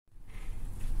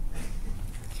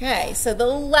Okay, so the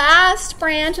last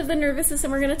branch of the nervous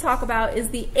system we're going to talk about is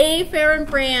the afferent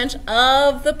branch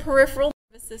of the peripheral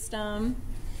nervous system.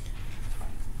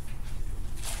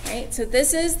 Right, so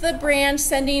this is the branch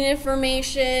sending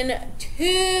information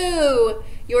to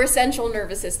your central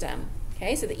nervous system.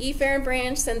 Okay, so the efferent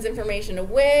branch sends information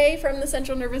away from the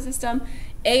central nervous system.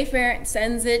 Afferent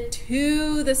sends it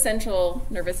to the central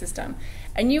nervous system.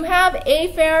 And you have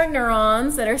afferent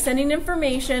neurons that are sending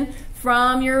information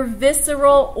from your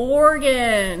visceral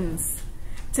organs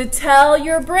to tell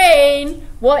your brain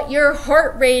what your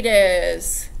heart rate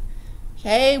is.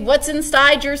 Okay, what's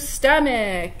inside your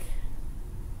stomach.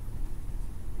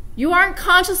 You aren't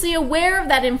consciously aware of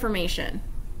that information.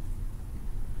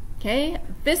 Okay,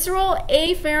 visceral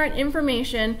afferent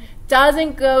information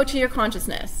doesn't go to your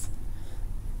consciousness.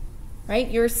 Right?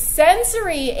 Your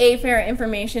sensory afferent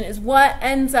information is what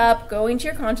ends up going to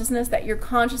your consciousness that you're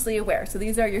consciously aware. So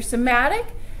these are your somatic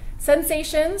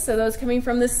sensations, so those coming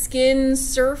from the skin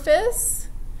surface,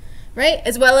 right?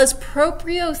 As well as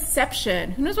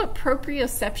proprioception. Who knows what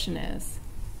proprioception is?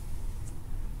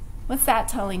 What's that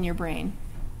telling your brain?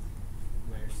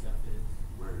 Where stuff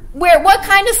is. What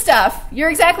kind of stuff? You're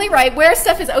exactly right. Where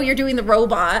stuff is, oh, you're doing the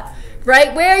robot,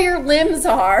 right? Where your limbs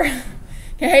are.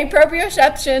 Okay,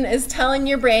 proprioception is telling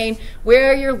your brain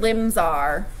where your limbs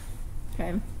are.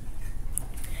 Okay.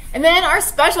 And then our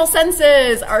special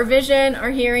senses, our vision, our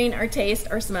hearing, our taste,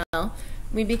 our smell,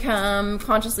 we become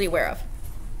consciously aware of.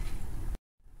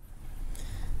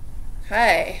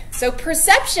 Okay, so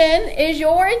perception is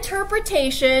your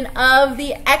interpretation of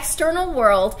the external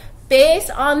world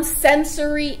based on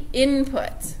sensory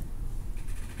input.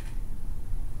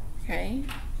 Okay.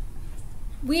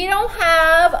 We don't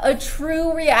have a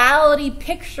true reality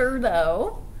picture,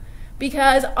 though,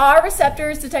 because our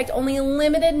receptors detect only a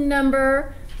limited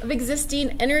number of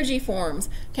existing energy forms.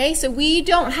 Okay, so we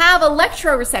don't have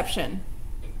electroreception.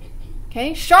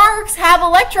 Okay, sharks have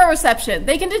electroreception.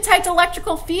 They can detect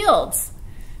electrical fields.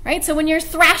 Right, so when you're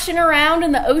thrashing around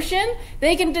in the ocean,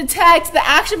 they can detect the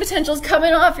action potentials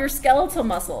coming off your skeletal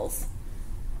muscles.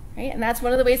 Right, and that's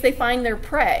one of the ways they find their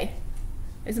prey.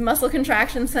 Is muscle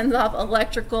contraction sends off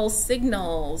electrical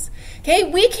signals. Okay,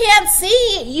 we can't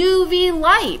see UV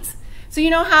light. So you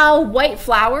know how white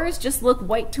flowers just look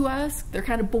white to us? They're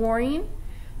kind of boring,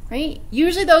 right?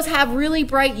 Usually those have really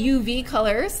bright UV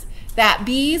colors that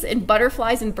bees and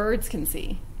butterflies and birds can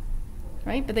see,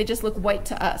 right? But they just look white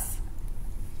to us.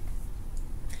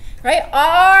 Right?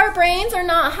 Our brains are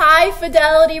not high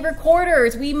fidelity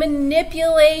recorders. We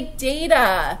manipulate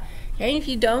data. Okay, if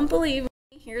you don't believe,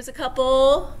 here's a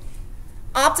couple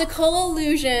optical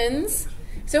illusions.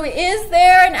 So is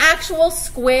there an actual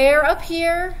square up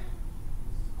here?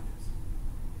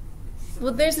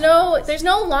 Well, there's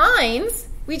no lines.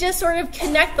 We just sort of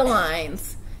connect the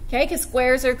lines. Okay, because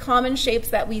squares are common shapes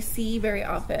that we see very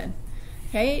often.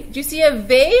 Okay, do you see a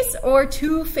vase or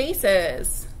two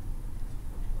faces?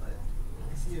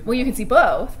 Well, you can see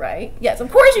both, right? Yes,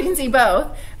 of course you can see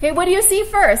both. Okay, what do you see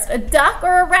first? A duck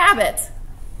or a rabbit?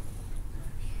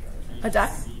 A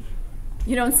duck?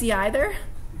 You don't see either?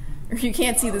 Or you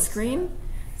can't see the screen?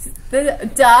 The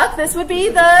duck, this would be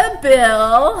the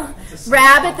bill.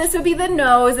 Rabbit, this would be the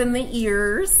nose and the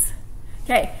ears.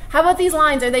 Okay, how about these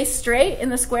lines? Are they straight in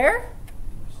the square?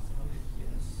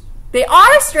 They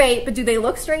are straight, but do they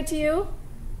look straight to you?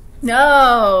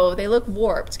 No, they look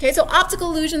warped. Okay, so optical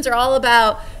illusions are all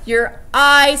about your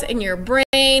eyes and your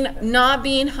brain not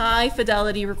being high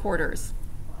fidelity recorders.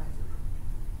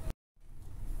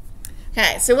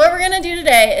 Okay, so what we're going to do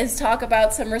today is talk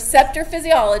about some receptor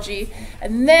physiology,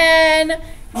 and then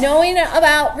knowing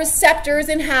about receptors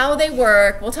and how they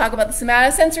work, we'll talk about the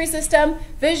somatosensory system,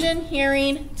 vision,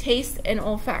 hearing, taste, and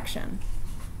olfaction.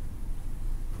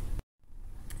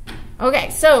 Okay,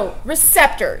 so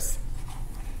receptors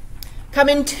come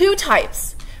in two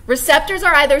types. Receptors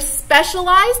are either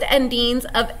specialized endings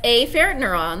of afferent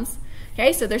neurons,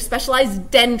 okay, so they're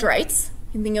specialized dendrites,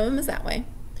 you can think of them as that way,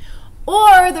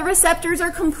 or the receptors are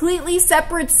completely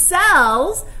separate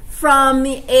cells from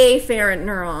the afferent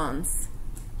neurons.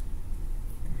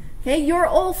 Okay, your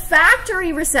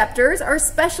olfactory receptors are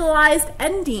specialized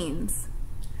endings,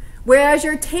 whereas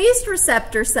your taste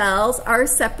receptor cells are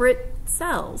separate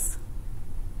cells.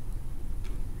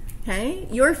 Okay,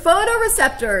 your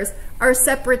photoreceptors are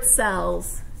separate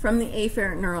cells from the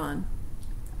afferent neuron.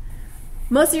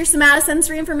 Most of your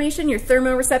somatosensory information, your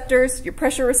thermoreceptors, your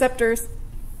pressure receptors,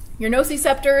 your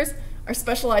nociceptors are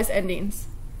specialized endings.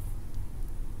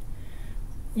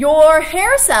 Your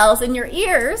hair cells in your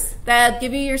ears that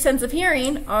give you your sense of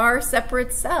hearing are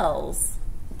separate cells.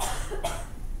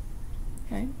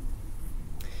 Okay.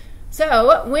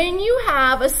 So when you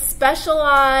have a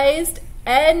specialized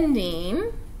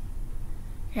ending,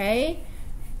 okay,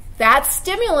 that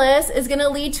stimulus is going to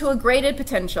lead to a graded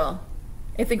potential.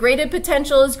 If the graded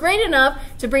potential is great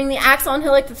enough to bring the axon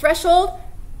hillock to threshold,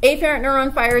 afferent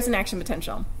neuron fires an action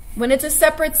potential. When it's a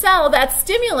separate cell, that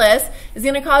stimulus is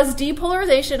going to cause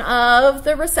depolarization of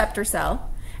the receptor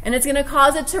cell, and it's going to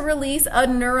cause it to release a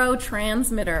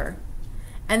neurotransmitter.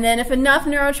 And then if enough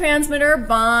neurotransmitter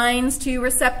binds to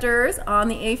receptors on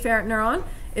the afferent neuron,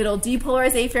 it'll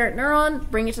depolarize afferent neuron,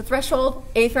 bring it to threshold,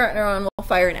 afferent neuron will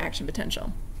fire an action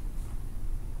potential.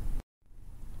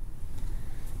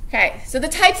 Okay, so the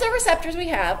types of receptors we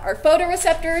have are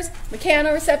photoreceptors,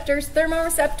 mechanoreceptors,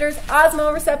 thermoreceptors,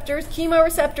 osmoreceptors,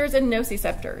 chemoreceptors, and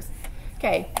nociceptors.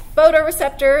 Okay,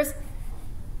 photoreceptors,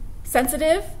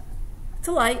 sensitive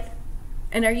to light,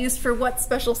 and are used for what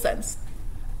special sense?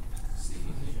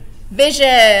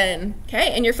 Vision.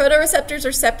 Okay, and your photoreceptors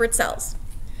are separate cells.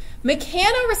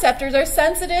 Mechanoreceptors are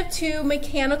sensitive to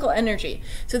mechanical energy.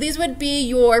 So these would be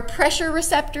your pressure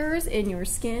receptors in your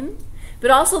skin, but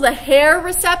also the hair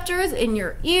receptors in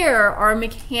your ear are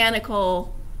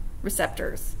mechanical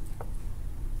receptors.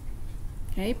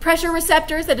 Okay, pressure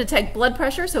receptors that detect blood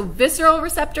pressure, so visceral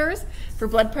receptors for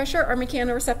blood pressure are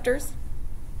mechanoreceptors.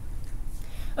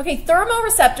 Okay,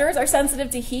 thermoreceptors are sensitive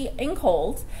to heat and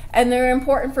cold, and they're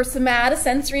important for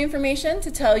somatosensory information to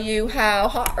tell you how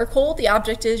hot or cold the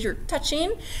object is you're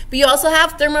touching. But you also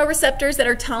have thermoreceptors that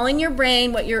are telling your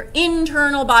brain what your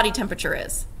internal body temperature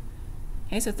is.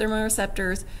 Okay, so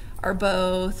thermoreceptors are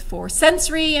both for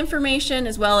sensory information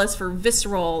as well as for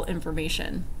visceral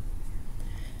information.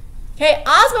 Okay,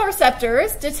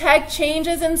 osmoreceptors detect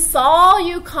changes in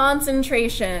solute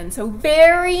concentration. So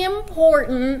very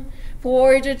important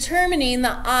for determining the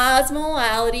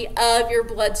osmolality of your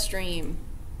bloodstream,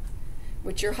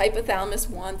 which your hypothalamus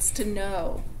wants to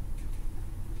know.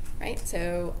 Right?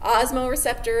 So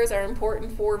osmoreceptors are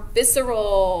important for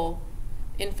visceral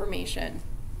information.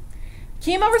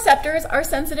 Chemoreceptors are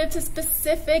sensitive to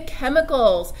specific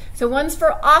chemicals. So ones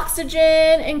for oxygen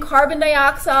and carbon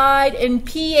dioxide and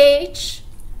pH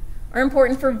are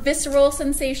important for visceral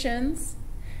sensations,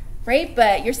 right?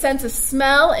 But your sense of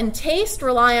smell and taste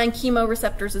rely on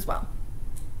chemoreceptors as well.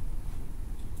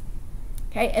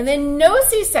 Okay, and then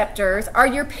nociceptors are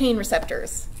your pain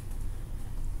receptors.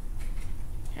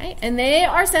 Okay, and they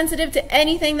are sensitive to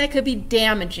anything that could be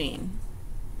damaging.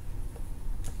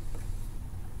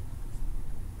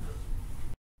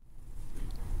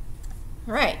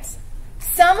 All right,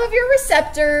 some of your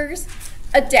receptors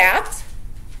adapt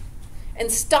and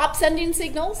stop sending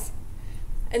signals,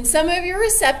 and some of your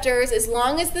receptors, as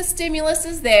long as the stimulus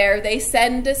is there, they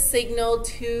send a signal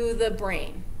to the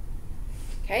brain.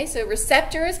 Okay, so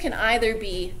receptors can either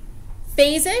be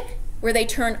phasic, where they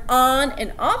turn on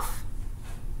and off,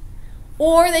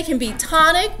 or they can be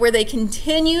tonic, where they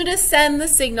continue to send the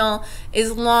signal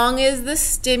as long as the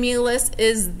stimulus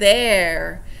is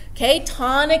there. Okay,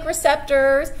 tonic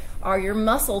receptors are your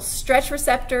muscle stretch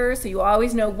receptors, so you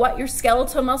always know what your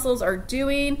skeletal muscles are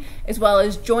doing, as well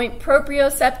as joint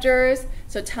proprioceptors,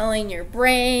 so telling your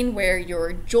brain where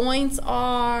your joints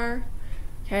are.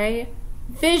 Okay,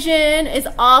 vision is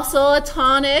also a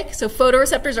tonic, so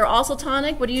photoreceptors are also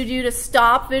tonic. What do you do to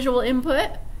stop visual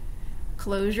input?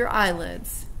 Close your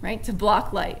eyelids, right, to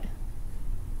block light.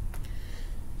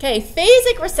 Okay,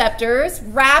 phasic receptors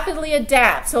rapidly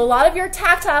adapt. So a lot of your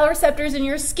tactile receptors in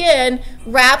your skin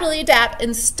rapidly adapt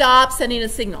and stop sending a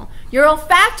signal. Your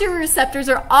olfactory receptors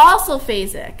are also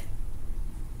phasic.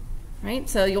 Right?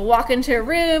 So you'll walk into a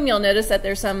room, you'll notice that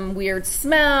there's some weird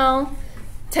smell.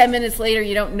 10 minutes later,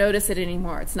 you don't notice it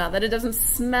anymore. It's not that it doesn't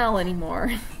smell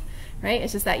anymore. Right?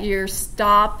 It's just that you're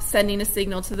stopped sending a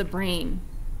signal to the brain.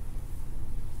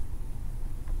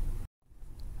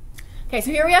 Okay, so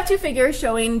here we have two figures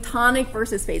showing tonic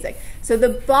versus phasic. So the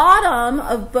bottom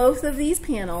of both of these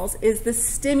panels is the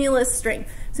stimulus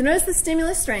strength. So notice the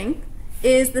stimulus strength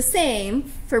is the same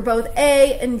for both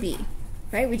A and B.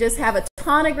 Right? We just have a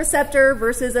tonic receptor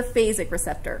versus a phasic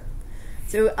receptor.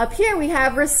 So up here we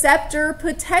have receptor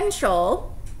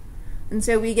potential. And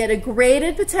so we get a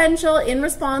graded potential in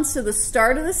response to the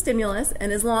start of the stimulus,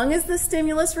 and as long as the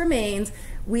stimulus remains,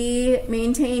 we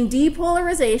maintain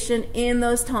depolarization in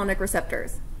those tonic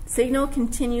receptors. Signal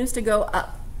continues to go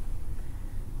up.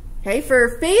 Okay,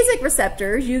 for phasic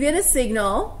receptors, you get a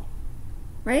signal,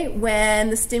 right,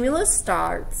 when the stimulus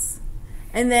starts,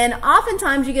 and then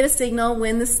oftentimes you get a signal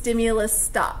when the stimulus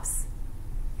stops.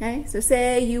 Okay, so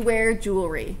say you wear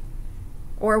jewelry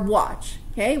or a watch.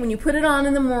 Okay, when you put it on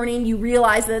in the morning, you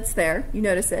realize that it's there, you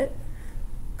notice it.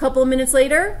 A couple of minutes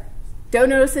later, don't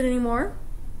notice it anymore.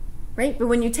 right? But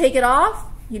when you take it off,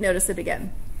 you notice it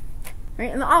again,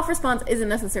 right? And the off response isn't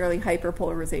necessarily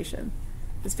hyperpolarization.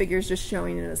 This figure is just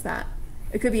showing it as that.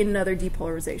 It could be another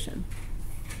depolarization.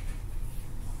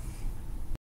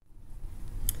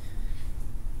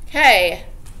 Okay,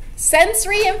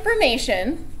 sensory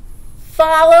information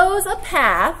follows a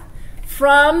path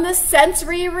from the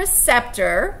sensory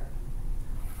receptor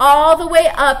all the way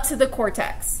up to the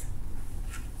cortex.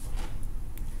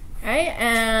 Okay,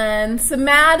 and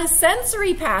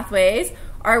somatosensory pathways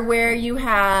are where you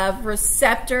have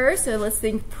receptors, so let's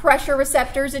think pressure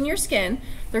receptors in your skin.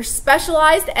 They're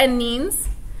specialized endings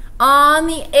on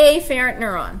the afferent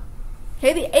neuron.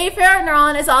 Okay, the afferent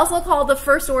neuron is also called the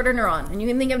first order neuron, and you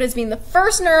can think of it as being the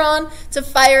first neuron to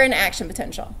fire an action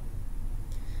potential.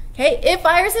 Okay, it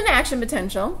fires an action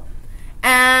potential,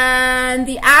 and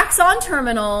the axon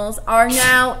terminals are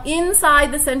now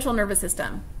inside the central nervous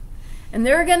system. And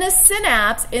they're going to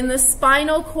synapse in the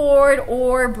spinal cord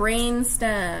or brain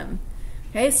stem.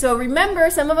 Okay, so remember,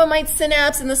 some of them might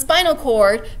synapse in the spinal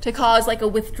cord to cause like a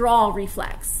withdrawal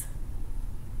reflex.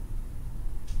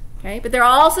 Okay, but they're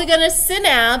also going to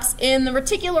synapse in the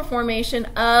reticular formation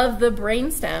of the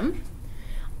brainstem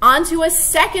onto a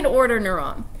second order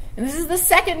neuron. And this is the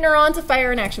second neuron to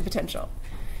fire an action potential.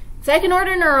 Second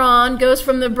order neuron goes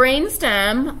from the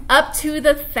brainstem up to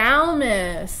the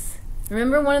thalamus.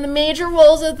 Remember, one of the major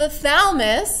roles of the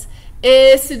thalamus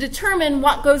is to determine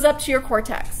what goes up to your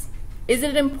cortex. Is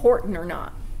it important or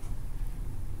not?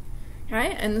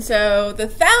 Okay, and so the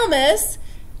thalamus,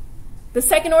 the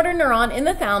second order neuron in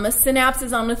the thalamus,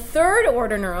 synapses on a third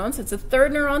order neuron, so it's a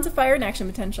third neuron to fire an action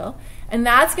potential, and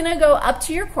that's going to go up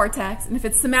to your cortex. And if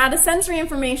it's somatosensory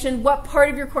information, what part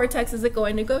of your cortex is it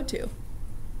going to go to?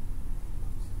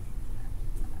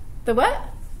 The what?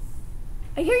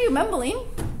 I hear you mumbling.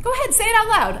 Go ahead, say it out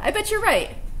loud. I bet you're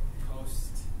right.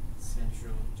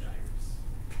 Post-central gyrus.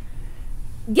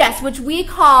 Yes, which we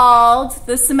called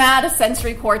the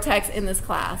somatosensory cortex in this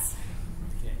class.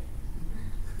 Okay.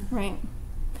 Right.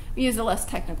 We use a less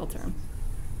technical term.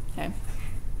 Okay.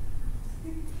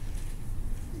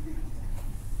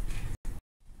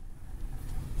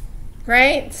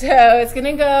 Right? So it's going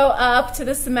to go up to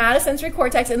the somatosensory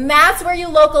cortex, and that's where you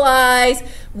localize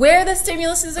where the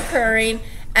stimulus is occurring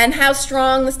and how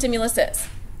strong the stimulus is.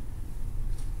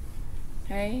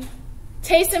 Okay?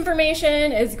 Taste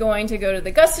information is going to go to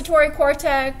the gustatory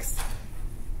cortex.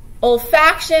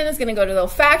 Olfaction is going to go to the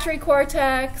olfactory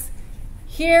cortex.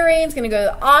 Hearing is going to go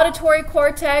to the auditory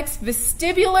cortex.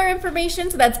 Vestibular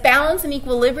information, so that's balance and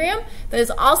equilibrium, that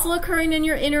is also occurring in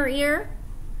your inner ear.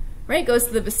 Right, goes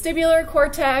to the vestibular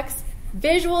cortex.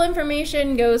 Visual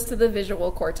information goes to the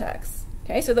visual cortex.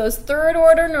 Okay, so those third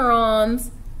order neurons,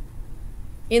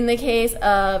 in the case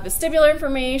of vestibular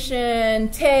information,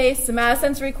 taste,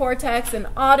 somatosensory cortex, and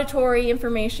auditory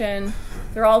information,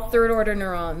 they're all third order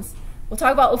neurons. We'll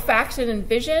talk about olfaction and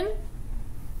vision.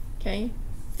 Okay,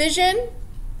 vision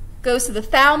goes to the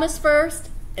thalamus first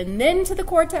and then to the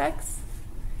cortex,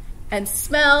 and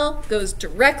smell goes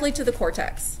directly to the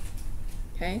cortex.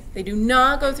 Okay? They do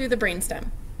not go through the brainstem.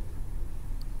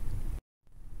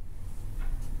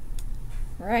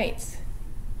 Right.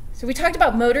 So we talked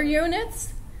about motor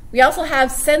units. We also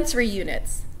have sensory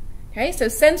units. Okay? So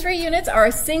sensory units are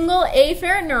a single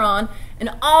afferent neuron and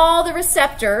all the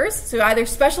receptors, so either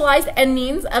specialized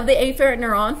endings of the afferent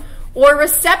neuron or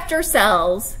receptor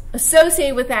cells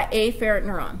associated with that afferent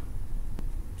neuron.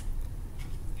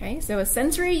 Okay, so a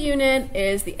sensory unit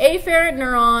is the afferent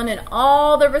neuron and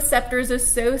all the receptors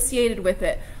associated with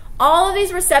it. All of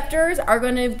these receptors are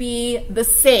going to be the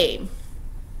same.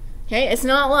 Okay, it's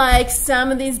not like some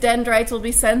of these dendrites will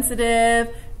be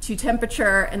sensitive to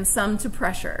temperature and some to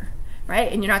pressure,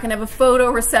 right? And you're not going to have a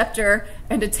photoreceptor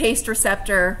and a taste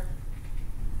receptor.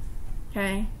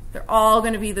 Okay, they're all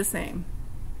going to be the same.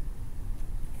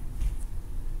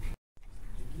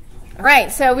 All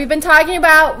right, so we've been talking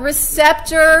about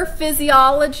receptor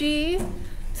physiology.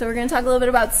 So we're going to talk a little bit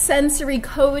about sensory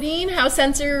coding, how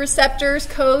sensory receptors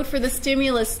code for the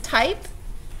stimulus type.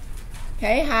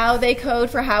 Okay, how they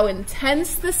code for how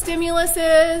intense the stimulus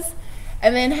is,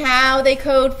 and then how they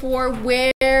code for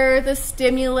where the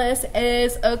stimulus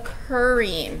is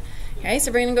occurring. Okay,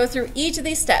 so we're going to go through each of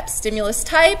these steps: stimulus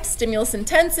type, stimulus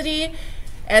intensity,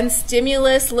 and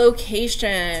stimulus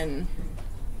location.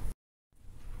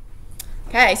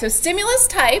 Okay, so stimulus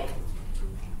type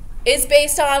is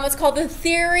based on what's called the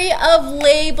theory of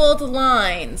labeled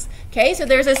lines. Okay, so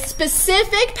there's a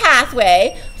specific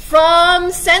pathway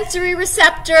from sensory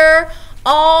receptor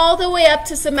all the way up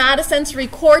to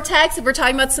somatosensory cortex if we're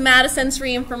talking about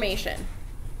somatosensory information.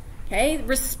 Okay,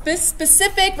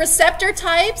 specific receptor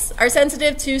types are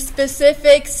sensitive to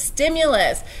specific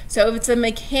stimulus. So if it's a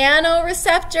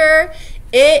mechanoreceptor,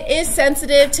 it is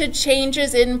sensitive to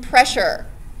changes in pressure.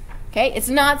 Okay, it's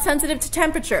not sensitive to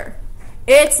temperature.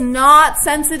 It's not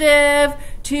sensitive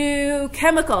to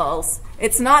chemicals.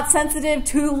 It's not sensitive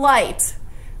to light.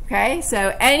 Okay,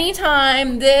 so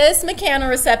anytime this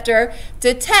mechanoreceptor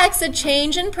detects a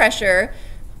change in pressure,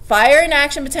 fire and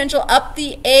action potential up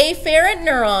the afferent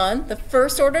neuron, the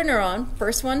first order neuron,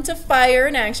 first one to fire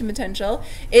an action potential,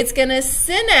 it's going to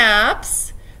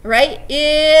synapse right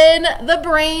in the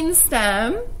brain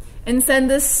stem and send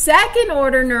the second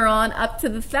order neuron up to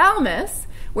the thalamus,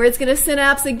 where it's going to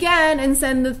synapse again and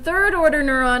send the third order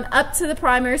neuron up to the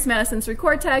primary somatosensory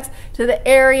cortex, to the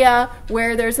area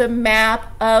where there's a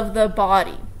map of the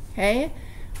body. Okay?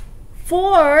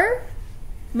 For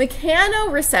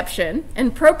mechanoreception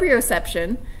and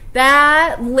proprioception,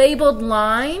 that labeled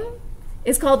line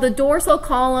is called the dorsal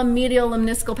column medial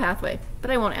lemniscal pathway,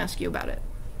 but I won't ask you about it.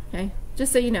 Okay?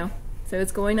 Just so you know. So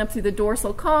it's going up through the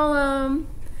dorsal column,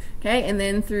 okay, and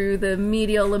then through the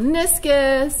medial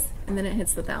lemniscus, and then it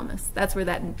hits the thalamus. That's where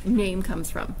that name comes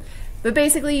from. But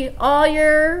basically, all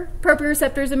your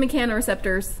proprioceptors and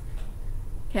mechanoreceptors,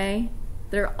 okay,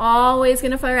 they're always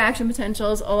going to fire action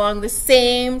potentials along the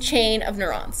same chain of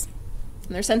neurons.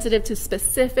 And they're sensitive to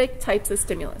specific types of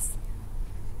stimulus.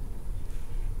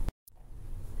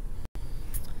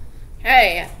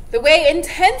 Okay, the way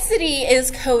intensity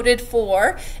is coded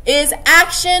for is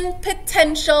action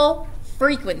potential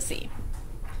frequency.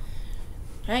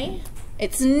 Okay?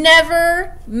 It's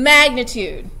never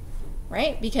magnitude,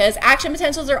 right? Because action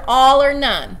potentials are all or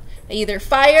none. They either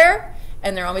fire,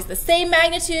 and they're always the same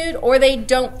magnitude, or they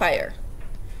don't fire.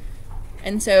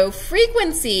 And so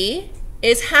frequency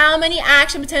is how many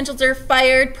action potentials are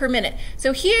fired per minute.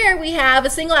 So here we have a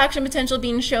single action potential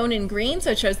being shown in green,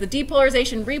 so it shows the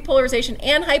depolarization, repolarization,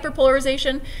 and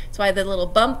hyperpolarization. That's why the little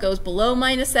bump goes below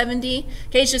 -70.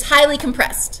 Okay, it's just highly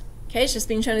compressed. Okay, it's just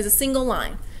being shown as a single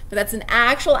line. But that's an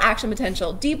actual action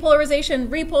potential. Depolarization,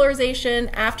 repolarization,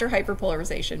 after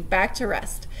hyperpolarization, back to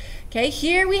rest. Okay,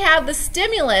 here we have the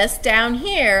stimulus down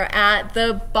here at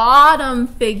the bottom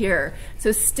figure.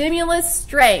 So stimulus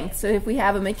strength. So if we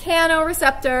have a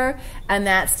mechanoreceptor and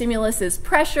that stimulus is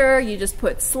pressure, you just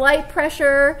put slight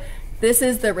pressure. This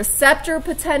is the receptor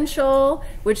potential,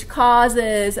 which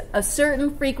causes a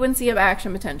certain frequency of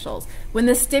action potentials. When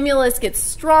the stimulus gets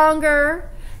stronger,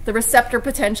 the receptor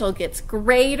potential gets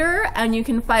greater, and you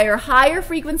can fire higher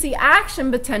frequency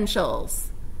action potentials.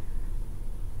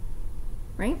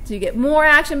 Right? So you get more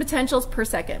action potentials per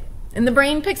second. And the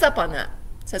brain picks up on that.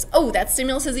 It says, oh, that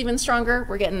stimulus is even stronger.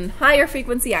 We're getting higher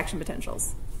frequency action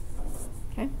potentials.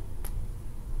 Okay?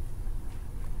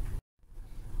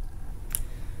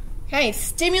 Okay,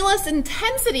 stimulus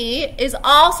intensity is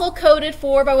also coded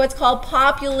for by what's called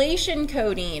population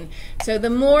coding. So the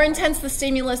more intense the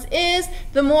stimulus is,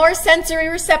 the more sensory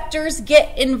receptors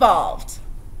get involved.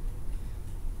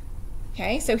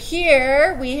 Okay, so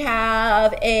here we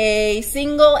have a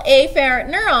single afferent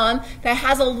neuron that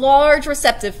has a large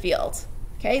receptive field.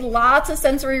 Okay, lots of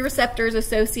sensory receptors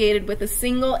associated with a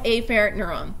single afferent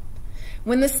neuron.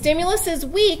 When the stimulus is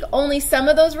weak, only some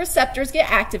of those receptors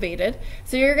get activated,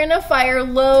 so you're going to fire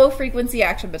low frequency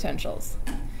action potentials.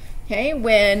 Okay,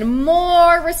 when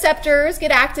more receptors get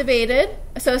activated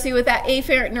associated with that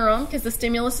afferent neuron, because the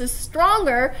stimulus is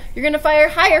stronger, you're going to fire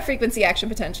higher frequency action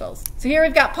potentials. So here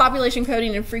we've got population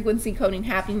coding and frequency coding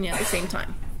happening at the same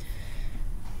time.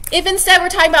 If instead we're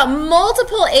talking about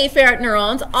multiple afferent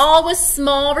neurons, all with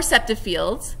small receptive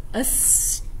fields, a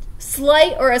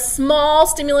slight or a small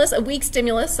stimulus, a weak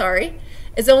stimulus, sorry,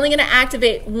 is only going to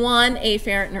activate one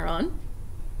afferent neuron.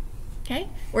 Okay?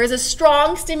 Whereas a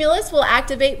strong stimulus will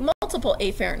activate multiple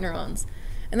afferent neurons.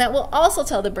 And that will also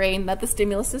tell the brain that the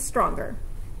stimulus is stronger.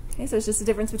 Okay? So it's just a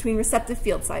difference between receptive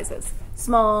field sizes,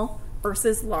 small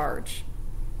versus large.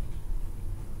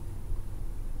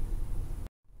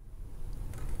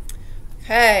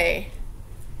 Okay.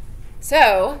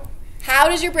 So, how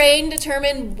does your brain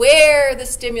determine where the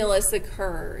stimulus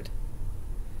occurred?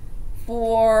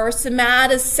 For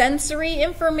somatosensory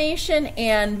information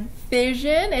and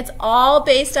vision, it's all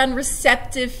based on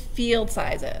receptive field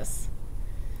sizes.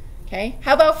 Okay?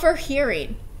 How about for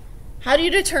hearing? How do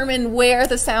you determine where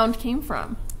the sound came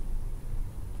from?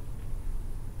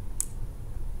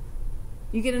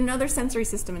 You get another sensory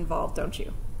system involved, don't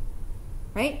you?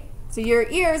 Right? So your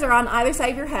ears are on either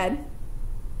side of your head,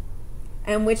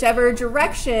 and whichever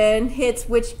direction hits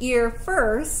which ear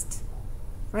first,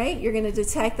 right, you're going to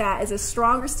detect that as a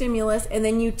stronger stimulus, and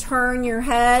then you turn your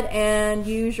head and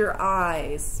use your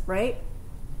eyes, right?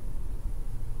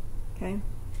 Okay.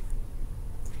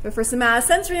 But for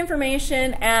somatosensory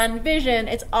information and vision,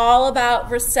 it's all about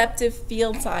receptive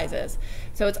field sizes.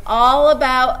 So it's all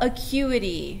about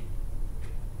acuity.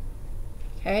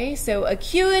 Okay, so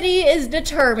acuity is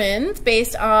determined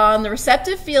based on the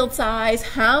receptive field size,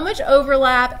 how much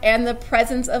overlap, and the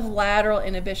presence of lateral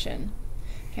inhibition.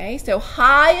 Okay, so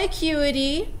high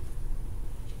acuity,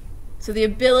 so the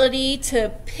ability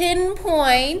to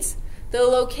pinpoint the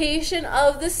location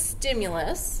of the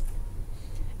stimulus,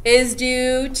 is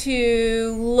due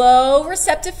to low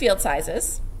receptive field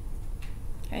sizes.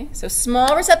 Okay, so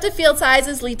small receptive field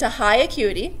sizes lead to high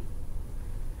acuity.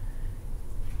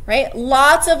 Right?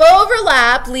 Lots of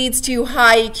overlap leads to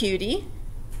high acuity.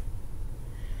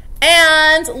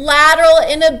 And lateral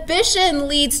inhibition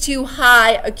leads to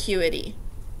high acuity.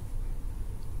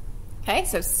 Okay,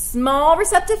 so small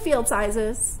receptive field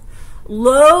sizes,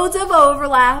 loads of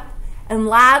overlap, and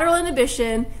lateral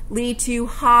inhibition lead to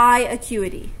high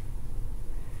acuity.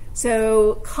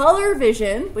 So color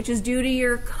vision, which is due to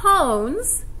your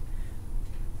cones,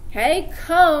 okay,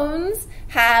 cones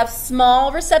have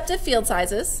small receptive field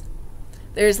sizes.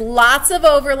 There's lots of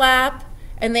overlap,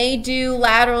 and they do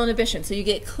lateral inhibition. So you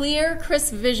get clear,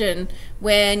 crisp vision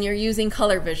when you're using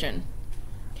color vision.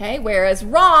 Okay, whereas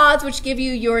rods, which give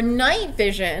you your night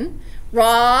vision,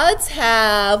 rods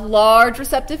have large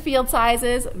receptive field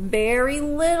sizes, very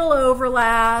little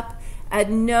overlap,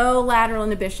 and no lateral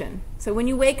inhibition. So when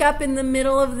you wake up in the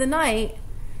middle of the night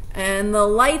and the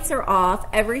lights are off,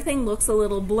 everything looks a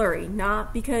little blurry.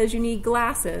 Not because you need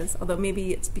glasses, although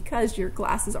maybe it's because your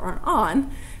glasses aren't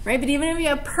on, right? But even if you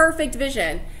have perfect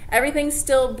vision, everything's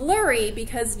still blurry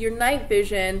because your night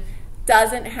vision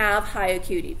doesn't have high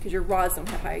acuity, because your rods don't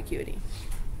have high acuity.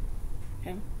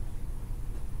 Okay.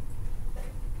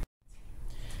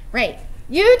 Right.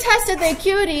 You tested the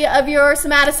acuity of your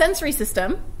somatosensory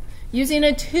system using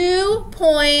a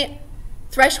 2-point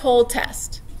threshold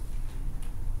test.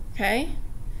 Okay?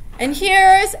 And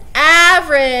here's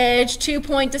average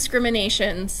 2-point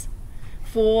discriminations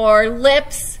for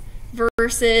lips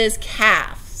versus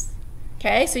calves.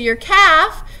 Okay? So your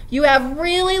calf, you have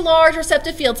really large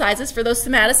receptive field sizes for those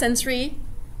somatosensory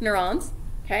neurons.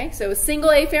 Okay? So a single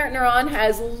afferent neuron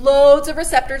has loads of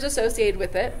receptors associated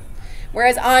with it.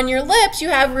 Whereas on your lips, you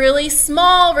have really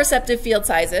small receptive field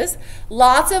sizes,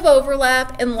 lots of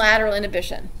overlap, and lateral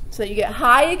inhibition. So you get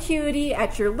high acuity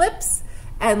at your lips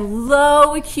and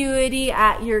low acuity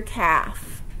at your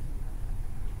calf.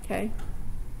 Okay?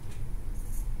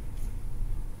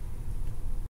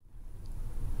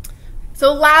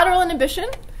 So lateral inhibition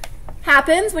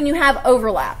happens when you have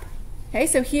overlap. Okay,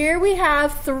 so here we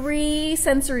have 3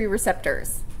 sensory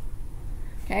receptors.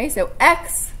 Okay, so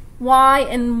X, Y,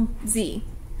 and Z.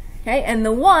 Okay, and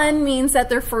the 1 means that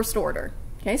they're first order.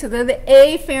 Okay, so they're the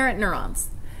afferent neurons.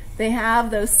 They have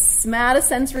those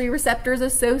somatosensory receptors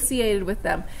associated with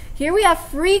them. Here we have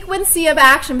frequency of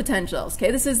action potentials. Okay,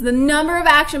 this is the number of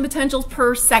action potentials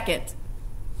per second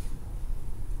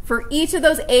for each of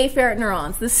those afferent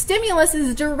neurons. The stimulus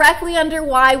is directly under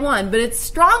Y1, but it's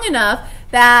strong enough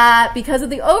that because of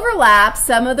the overlap,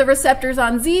 some of the receptors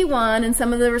on Z1 and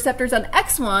some of the receptors on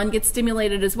X1 get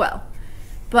stimulated as well.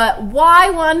 But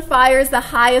Y1 fires the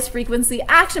highest frequency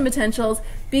action potentials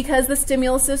because the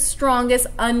stimulus is strongest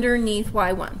underneath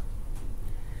Y1.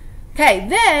 Okay,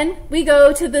 then we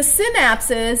go to the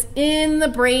synapses in the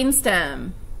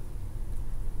brainstem.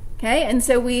 Okay, and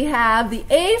so we have the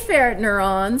afferent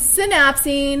neurons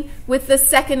synapsing with the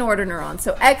second order neurons.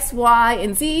 So X, Y,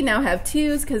 and Z now have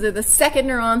 2s because they're the second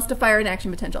neurons to fire an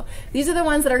action potential. These are the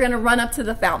ones that are going to run up to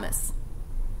the thalamus.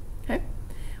 Okay.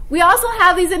 We also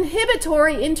have these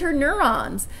inhibitory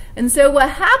interneurons. And so what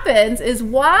happens is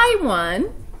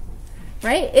Y1,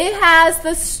 right, it has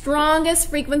the strongest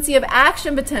frequency of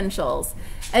action potentials.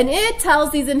 And it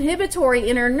tells these inhibitory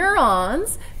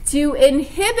interneurons to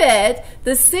inhibit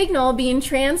the signal being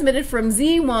transmitted from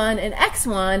Z1 and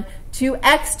X1 to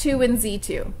X2 and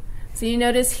Z2. So you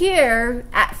notice here,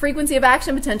 frequency of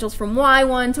action potentials from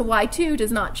Y1 to Y2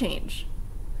 does not change.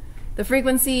 The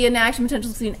frequency and action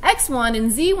potentials between X1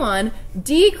 and Z1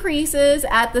 decreases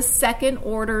at the second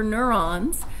order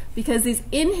neurons because these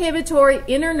inhibitory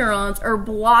interneurons are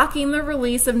blocking the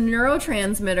release of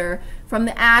neurotransmitter from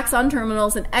the axon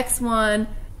terminals in X1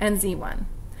 and Z1.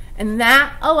 And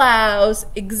that allows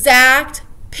exact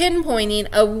pinpointing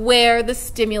of where the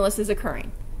stimulus is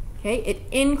occurring. Okay? It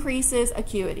increases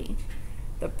acuity.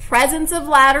 The presence of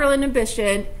lateral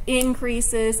inhibition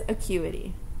increases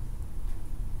acuity.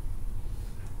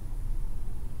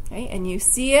 Okay? And you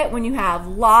see it when you have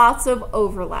lots of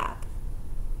overlap.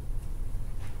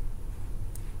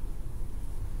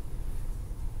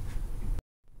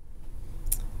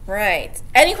 Right.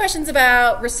 Any questions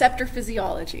about receptor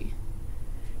physiology?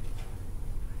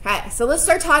 Okay, so let's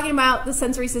start talking about the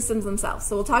sensory systems themselves.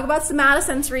 So we'll talk about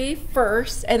somatosensory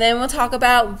first, and then we'll talk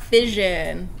about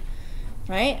vision,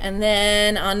 right? And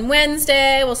then on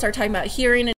Wednesday, we'll start talking about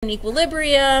hearing and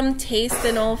equilibrium, taste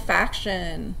and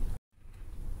olfaction.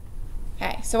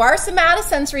 Okay, so our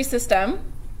somatosensory system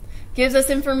gives us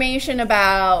information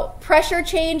about pressure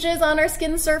changes on our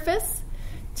skin surface,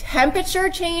 temperature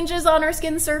changes on our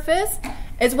skin surface,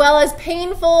 as well as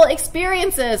painful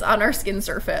experiences on our skin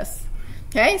surface.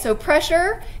 Okay, so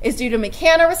pressure is due to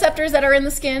mechanoreceptors that are in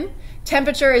the skin,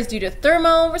 temperature is due to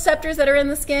thermoreceptors that are in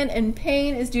the skin, and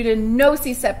pain is due to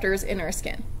nociceptors in our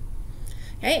skin.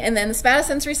 Okay, and then the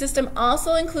somatosensory system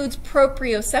also includes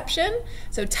proprioception,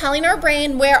 so telling our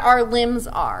brain where our limbs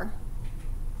are.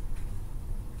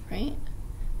 Right?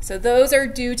 So those are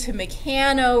due to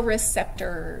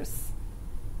mechanoreceptors.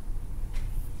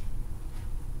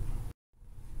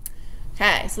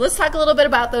 Okay, so let's talk a little bit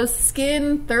about those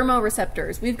skin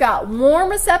thermoreceptors. We've got warm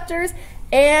receptors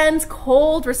and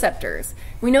cold receptors.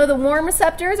 We know the warm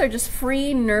receptors are just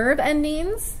free nerve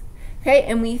endings, okay,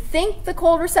 and we think the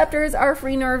cold receptors are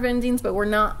free nerve endings, but we're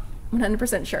not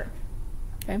 100% sure,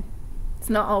 okay?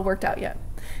 It's not all worked out yet.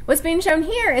 What's being shown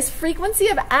here is frequency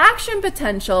of action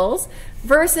potentials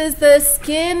versus the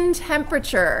skin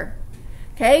temperature,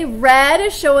 okay? Red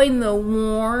is showing the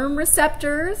warm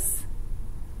receptors.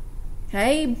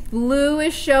 Okay, blue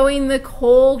is showing the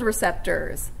cold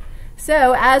receptors.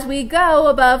 So as we go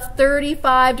above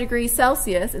 35 degrees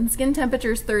Celsius, and skin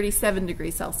temperature is 37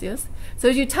 degrees Celsius, so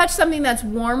as you touch something that's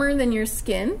warmer than your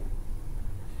skin,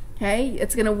 okay,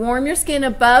 it's going to warm your skin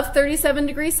above 37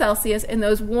 degrees Celsius, and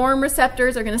those warm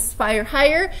receptors are going to fire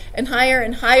higher and higher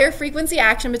and higher frequency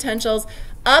action potentials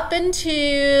up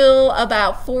until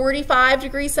about 45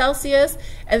 degrees Celsius,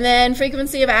 and then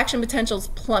frequency of action potentials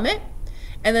plummet.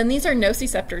 And then these are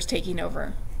nociceptors taking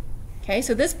over. Okay,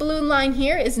 so this balloon line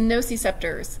here is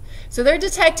nociceptors. So they're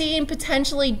detecting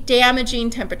potentially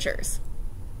damaging temperatures.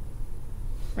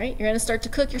 Right? You're going to start to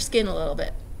cook your skin a little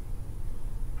bit.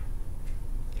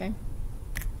 Okay.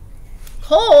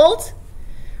 Cold,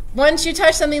 once you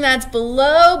touch something that's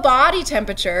below body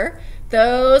temperature,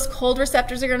 those cold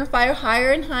receptors are going to fire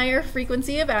higher and higher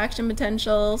frequency of action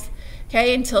potentials.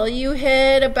 Okay, until you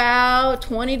hit about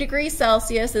 20 degrees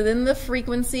Celsius, and then the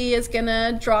frequency is going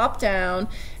to drop down.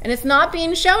 And it's not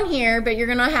being shown here, but you're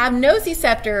going to have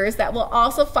nociceptors that will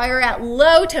also fire at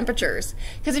low temperatures.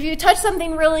 Because if you touch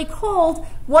something really cold,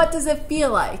 what does it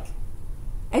feel like?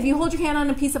 If you hold your hand on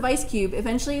a piece of ice cube,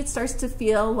 eventually it starts to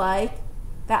feel like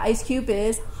that ice cube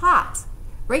is hot,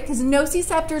 right? Because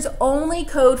nociceptors only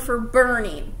code for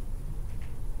burning.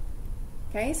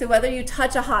 Okay, so whether you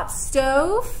touch a hot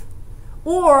stove,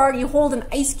 or you hold an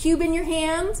ice cube in your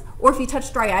hand, or if you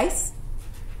touch dry ice,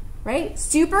 right?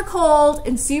 Super cold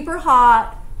and super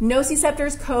hot,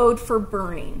 nociceptors code for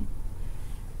burning.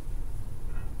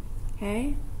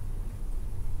 Okay?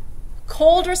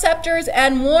 Cold receptors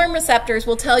and warm receptors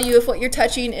will tell you if what you're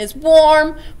touching is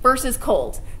warm versus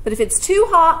cold. But if it's too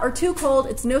hot or too cold,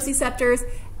 it's nociceptors,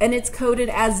 and it's coded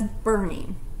as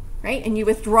burning, right? And you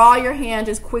withdraw your hand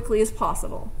as quickly as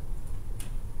possible.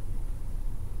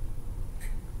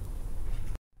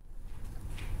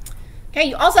 Okay,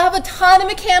 you also have a ton of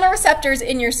mechanoreceptors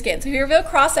in your skin. So here we have a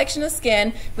cross-section of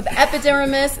skin with the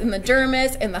epidermis and the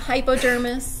dermis and the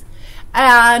hypodermis.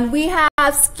 And we have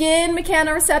skin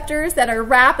mechanoreceptors that are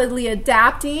rapidly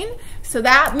adapting. So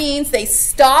that means they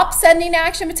stop sending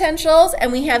action potentials,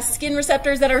 and we have skin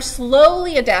receptors that are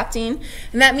slowly adapting.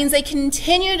 And that means they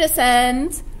continue to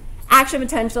send action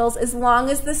potentials as long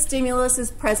as the stimulus is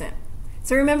present.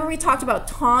 So remember we talked about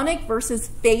tonic versus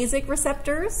phasic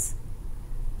receptors?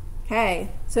 Okay,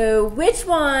 so which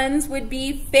ones would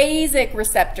be phasic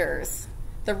receptors?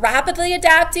 The rapidly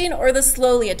adapting or the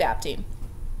slowly adapting?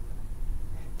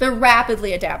 The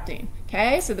rapidly adapting.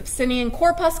 Okay, so the Pacinian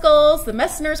corpuscles, the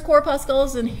Messner's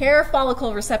corpuscles, and hair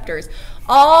follicle receptors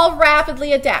all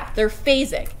rapidly adapt. They're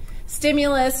phasic.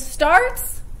 Stimulus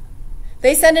starts,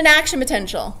 they send an action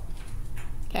potential.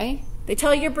 Okay, they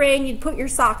tell your brain you'd put your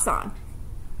socks on.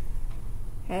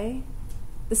 Okay,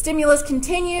 the stimulus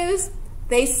continues,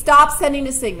 they stop sending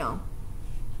a signal.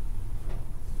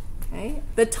 Okay.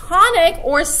 The tonic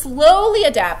or slowly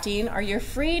adapting are your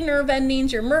free nerve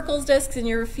endings, your Merkel's discs, and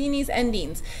your Ruffini's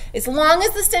endings. As long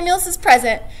as the stimulus is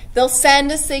present, they'll send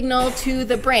a signal to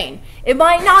the brain. It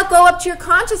might not go up to your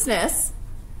consciousness,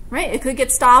 right? It could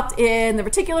get stopped in the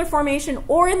reticular formation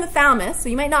or in the thalamus, so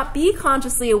you might not be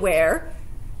consciously aware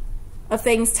of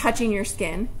things touching your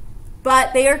skin,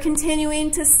 but they are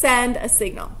continuing to send a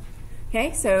signal.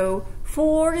 Okay, so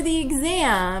for the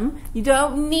exam, you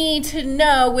don't need to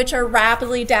know which are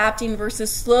rapidly adapting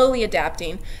versus slowly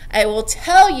adapting. I will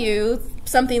tell you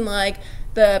something like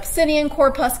the obsidian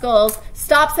corpuscles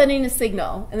stop sending a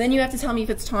signal, and then you have to tell me if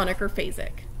it's tonic or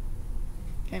phasic.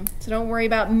 Okay, so don't worry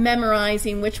about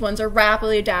memorizing which ones are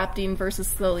rapidly adapting versus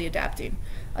slowly adapting.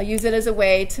 I'll use it as a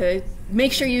way to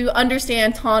make sure you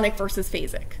understand tonic versus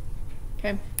phasic.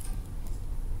 Okay.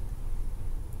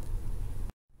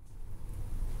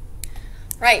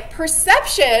 Right,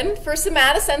 perception for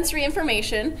somatosensory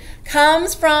information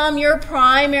comes from your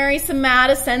primary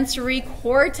somatosensory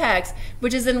cortex,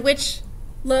 which is in which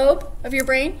lobe of your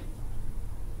brain?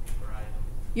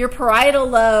 Your parietal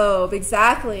lobe,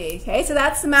 exactly. Okay, so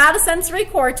that somatosensory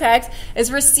cortex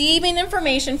is receiving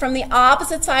information from the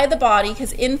opposite side of the body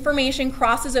because information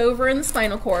crosses over in the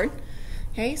spinal cord.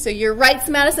 Okay, so your right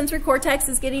somatosensory cortex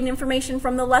is getting information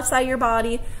from the left side of your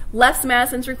body, left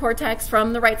somatosensory cortex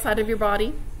from the right side of your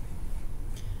body.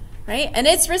 Right, and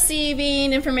it's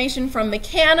receiving information from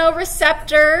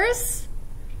mechanoreceptors,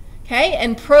 okay,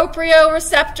 and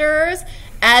proprioreceptors,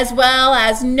 as well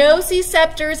as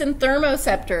nociceptors and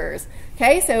thermoceptors.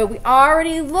 Okay, so we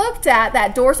already looked at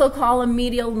that dorsal column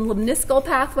medial lemniscal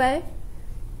pathway.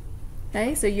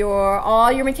 Okay, so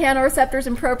all your mechanoreceptors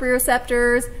and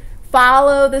proprioreceptors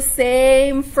follow the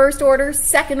same first order,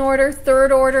 second order, third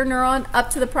order neuron up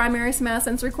to the primary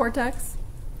somatosensory cortex.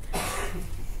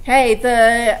 Okay,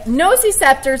 the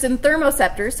nociceptors and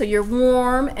thermoceptors, so your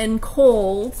warm and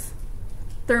cold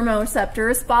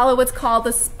thermoreceptors, follow what's called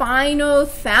the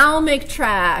spinothalamic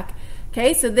tract.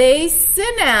 Okay, so they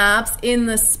synapse in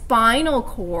the spinal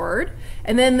cord,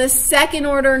 and then the second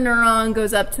order neuron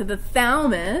goes up to the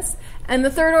thalamus, and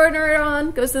the third order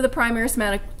neuron goes to the primary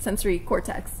somatosensory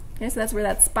cortex. Okay, so that's where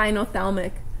that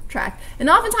spinothalamic tract. And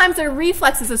oftentimes there are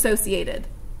reflexes associated,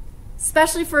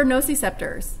 especially for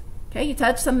nociceptors. Okay, you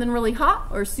touch something really hot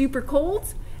or super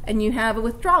cold, and you have a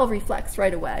withdrawal reflex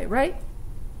right away, right?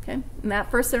 Okay, and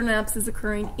that first synapse is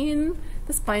occurring in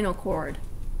the spinal cord.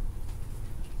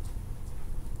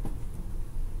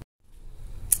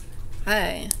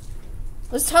 Hi.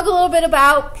 Let's talk a little bit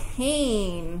about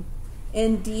pain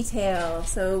in detail.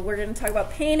 So we're going to talk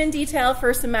about pain in detail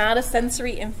for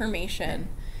somatosensory information.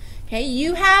 Okay,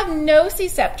 you have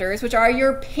nociceptors, which are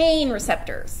your pain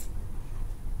receptors.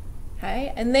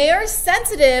 Okay, and they are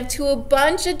sensitive to a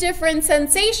bunch of different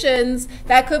sensations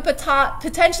that could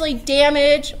potentially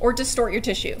damage or distort your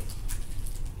tissue.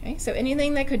 Okay, so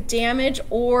anything that could damage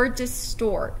or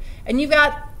distort. And you've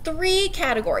got three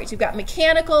categories. You've got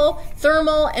mechanical,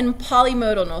 thermal, and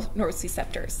polymodal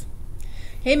nociceptors.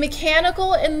 Okay,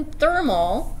 mechanical and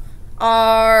thermal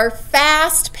are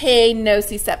fast pain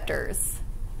nociceptors.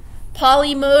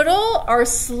 Polymodal are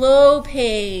slow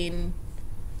pain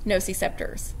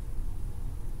nociceptors.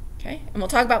 Okay, and we'll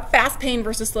talk about fast pain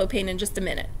versus slow pain in just a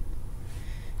minute.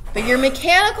 But your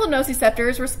mechanical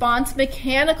nociceptors respond to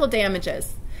mechanical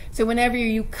damages. So whenever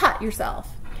you cut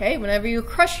yourself, okay, whenever you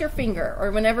crush your finger,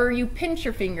 or whenever you pinch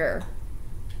your finger.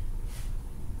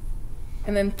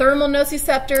 And then thermal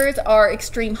nociceptors are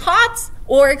extreme hot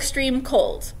or extreme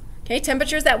cold. Okay,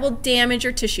 temperatures that will damage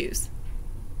your tissues.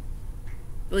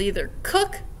 They'll either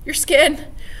cook your skin,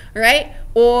 right,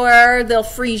 or they'll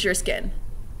freeze your skin.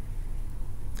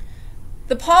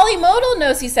 The polymodal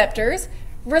nociceptors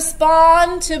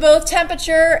respond to both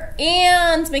temperature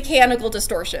and mechanical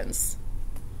distortions.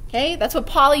 Okay, that's what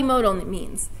polymodal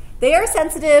means. They are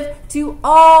sensitive to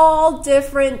all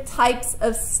different types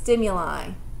of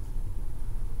stimuli.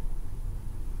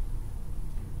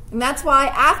 And that's why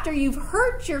after you've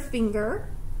hurt your finger,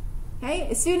 okay,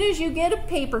 as soon as you get a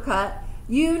paper cut,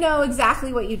 you know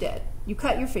exactly what you did. You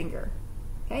cut your finger,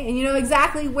 okay, and you know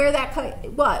exactly where that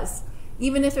cut was.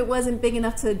 Even if it wasn't big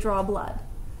enough to draw blood.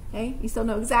 Okay? You still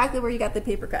know exactly where you got the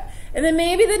paper cut. And then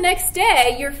maybe the next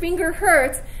day your finger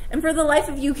hurts, and for the life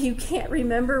of you, you can't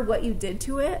remember what you did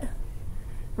to it.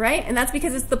 Right? And that's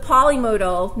because it's the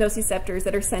polymodal nociceptors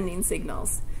that are sending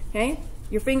signals. Okay?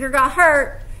 Your finger got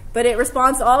hurt, but it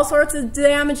responds to all sorts of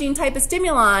damaging type of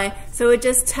stimuli, so it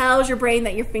just tells your brain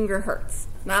that your finger hurts,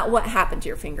 not what happened to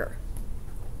your finger.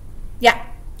 Yeah?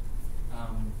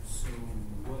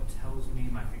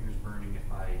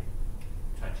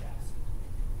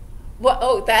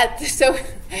 Well, so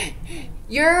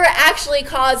you're actually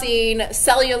causing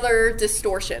cellular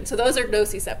distortion. So those are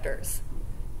nociceptors.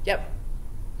 Yep.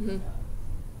 Mm-hmm.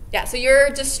 Yeah, so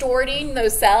you're distorting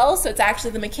those cells. So it's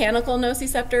actually the mechanical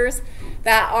nociceptors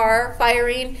that are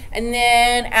firing. And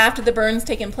then after the burn's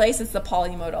taken place, it's the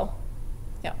polymodal.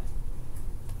 Yeah.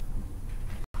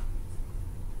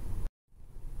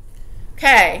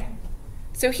 Okay.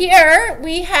 So here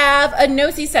we have a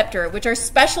nociceptor, which are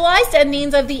specialized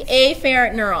endings of the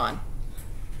afferent neuron.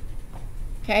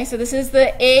 Okay, so this is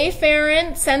the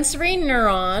afferent sensory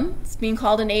neuron. It's being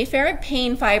called an afferent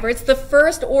pain fiber. It's the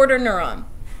first order neuron.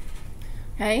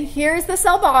 Okay, here's the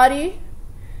cell body,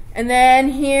 and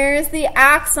then here's the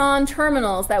axon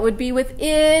terminals that would be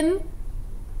within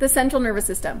the central nervous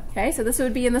system. Okay, so this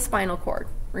would be in the spinal cord.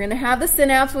 We're going to have the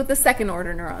synapse with the second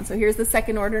order neuron. So here's the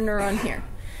second order neuron here.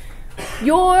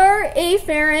 Your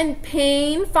afferent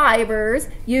pain fibers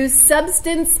use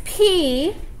substance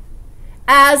P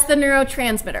as the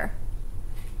neurotransmitter.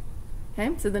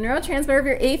 Okay, so the neurotransmitter of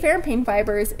your afferent pain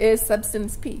fibers is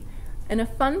substance P. And a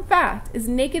fun fact is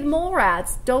naked mole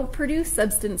rats don't produce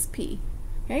substance P.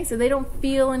 Okay, so they don't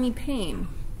feel any pain.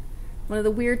 One of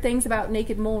the weird things about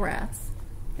naked mole rats.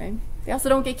 Okay, they also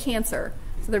don't get cancer,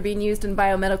 so they're being used in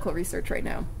biomedical research right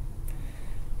now.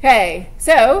 Okay,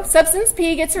 so substance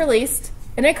P gets released,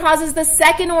 and it causes the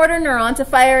second order neuron to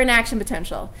fire an action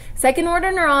potential. Second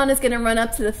order neuron is going to run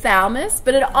up to the thalamus,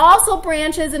 but it also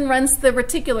branches and runs to the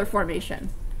reticular formation.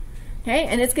 Okay,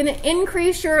 and it's going to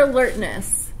increase your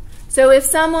alertness. So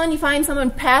if you find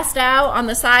someone passed out on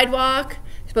the sidewalk,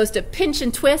 you're supposed to pinch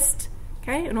and twist,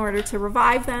 okay, in order to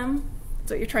revive them.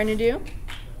 That's what you're trying to do.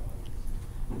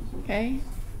 Okay.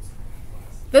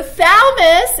 The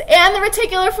thalamus and the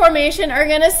reticular formation are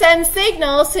going to send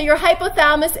signals to your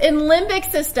hypothalamus and limbic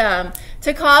system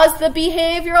to cause the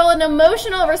behavioral and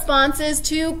emotional responses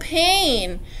to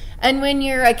pain. And when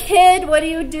you're a kid, what do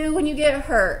you do when you get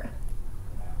hurt?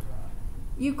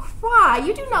 You cry.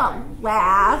 You do not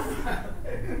laugh.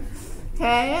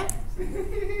 Okay?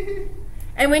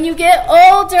 And when you get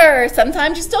older,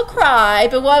 sometimes you still cry,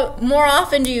 but what more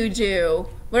often do you do?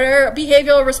 What are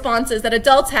behavioral responses that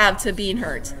adults have to being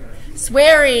hurt?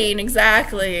 Swearing,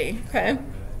 exactly. Okay.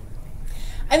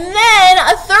 And then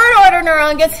a third order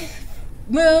neuron gets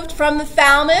moved from the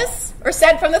thalamus, or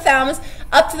sent from the thalamus,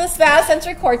 up to the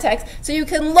somatosensory cortex, so you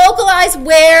can localize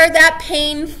where that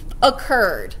pain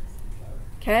occurred.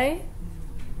 Okay?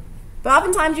 But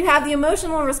oftentimes you have the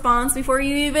emotional response before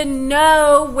you even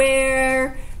know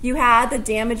where you had the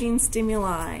damaging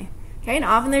stimuli. Okay, and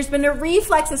often there's been a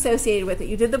reflex associated with it.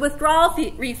 You did the withdrawal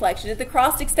reflex. You did the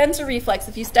crossed extensor reflex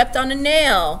if you stepped on a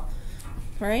nail.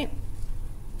 Right?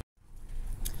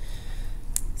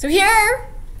 So here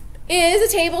is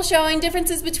a table showing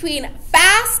differences between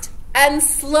fast and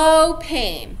slow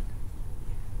pain.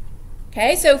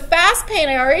 Okay, so fast pain,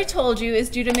 I already told you,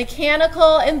 is due to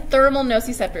mechanical and thermal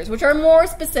nociceptors, which are more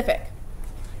specific.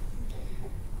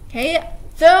 Okay,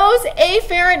 those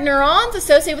afferent neurons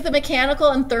associated with the mechanical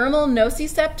and thermal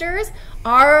nociceptors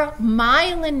are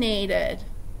myelinated.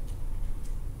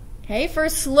 Okay, for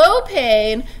slow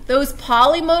pain, those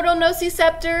polymodal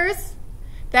nociceptors,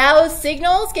 those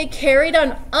signals get carried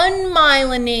on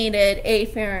unmyelinated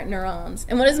afferent neurons.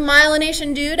 And what does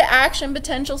myelination do to action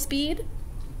potential speed?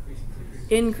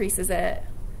 Increases it.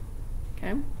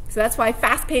 Okay, so that's why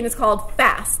fast pain is called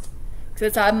fast, because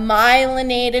it's on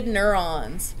myelinated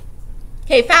neurons.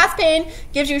 Okay, fast pain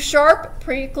gives you sharp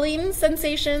prickling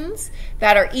sensations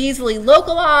that are easily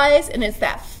localized, and it's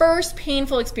that first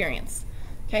painful experience.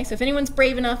 Okay, so if anyone's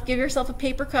brave enough, give yourself a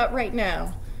paper cut right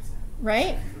now,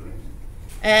 right?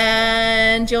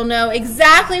 And you'll know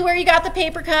exactly where you got the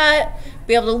paper cut,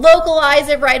 be able to localize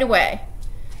it right away.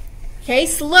 Okay,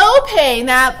 slow pain,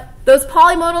 those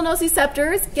polymodal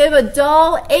nociceptors give a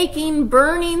dull, aching,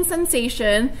 burning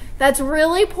sensation that's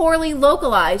really poorly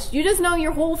localized. You just know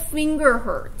your whole finger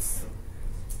hurts.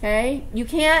 Okay? You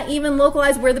can't even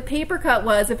localize where the paper cut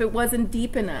was if it wasn't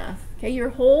deep enough. Okay? Your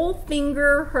whole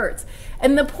finger hurts.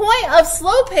 And the point of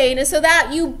slow pain is so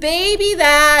that you baby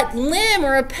that limb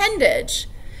or appendage.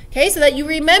 Okay? So that you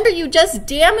remember you just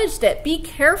damaged it. Be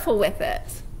careful with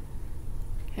it.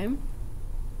 Okay?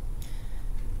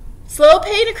 Slow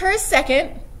pain occurs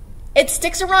second. It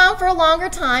sticks around for a longer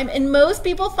time, and most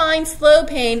people find slow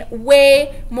pain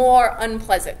way more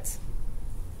unpleasant.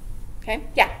 Okay?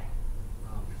 Yeah?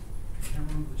 I can't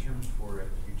remember the terms for it.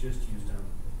 You just used them.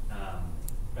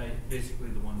 Basically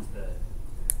the ones that...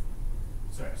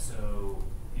 Sorry, so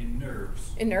in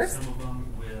nerves... In nerves? Some of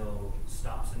them will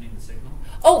stop sending the signal.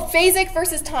 Oh, phasic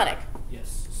versus tonic.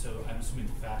 Yes, so I'm assuming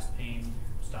fast pain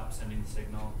stops sending the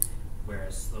signal,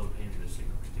 whereas slow pain, the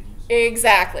signal continues.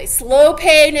 Exactly. Slow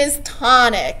pain is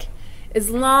tonic. As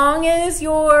long as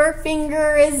your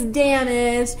finger is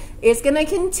damaged, it's going to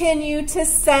continue to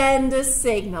send a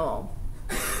signal.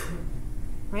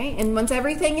 Right? And once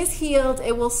everything is healed,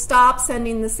 it will stop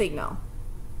sending the signal.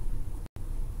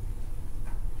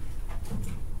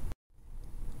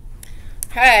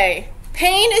 Okay.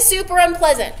 Pain is super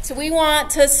unpleasant, so we want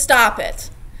to stop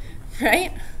it,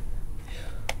 right?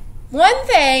 One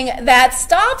thing that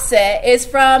stops it is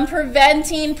from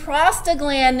preventing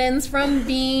prostaglandins from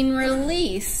being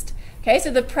released. Okay,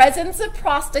 so the presence of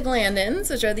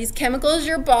prostaglandins, which are these chemicals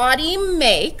your body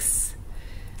makes,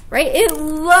 right? It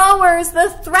lowers the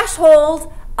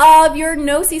threshold of your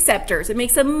nociceptors. It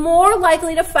makes them more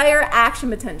likely to fire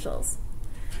action potentials.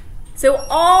 So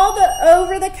all the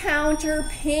over-the-counter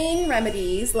pain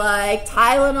remedies like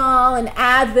Tylenol and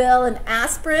Advil and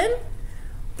aspirin,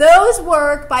 those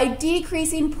work by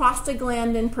decreasing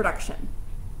prostaglandin production.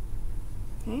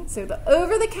 Okay, so the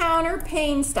over-the-counter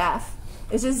pain stuff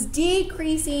is just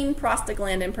decreasing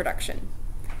prostaglandin production,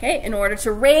 okay, in order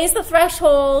to raise the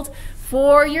threshold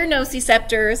for your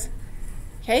nociceptors,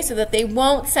 okay, so that they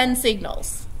won't send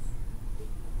signals.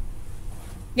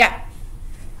 Yeah?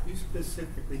 You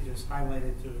specifically just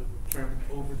highlighted the term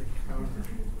over-the-counter.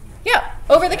 Yeah,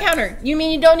 over-the-counter. You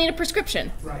mean you don't need a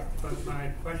prescription? Right, but my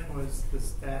question was,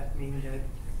 does that mean that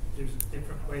there's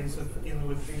different ways of dealing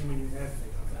with pain when you have,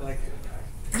 like,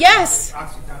 Yes.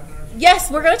 Oxycontin?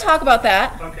 Yes, we're going to talk about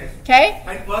that. Okay. Okay?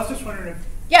 I was just wondering if...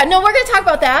 Yeah, no, we're going to talk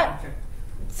about that. Okay.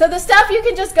 So the stuff you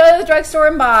can just go to the drugstore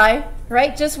and buy,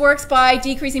 right, just works by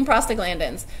decreasing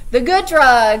prostaglandins. The good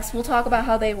drugs, we'll talk about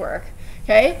how they work.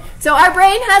 Okay? So our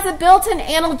brain has a built-in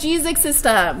analgesic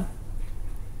system,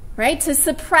 right, to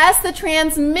suppress the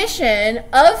transmission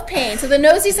of pain. So the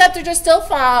nociceptors are still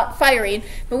firing,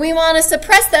 but we want to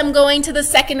suppress them going to the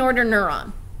second-order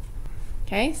neuron.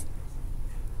 Okay?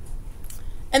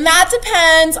 And that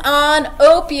depends on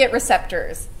opiate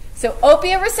receptors. So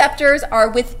opiate receptors are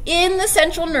within the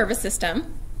central nervous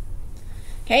system.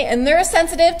 Okay, and they're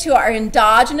sensitive to our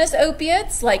endogenous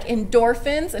opiates like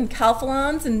endorphins and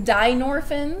calphalons and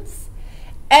dynorphins,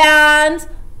 and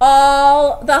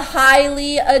all the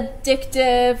highly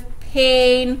addictive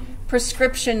pain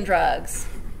prescription drugs.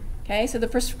 Okay, so the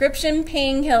prescription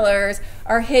painkillers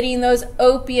are hitting those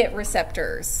opiate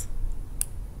receptors.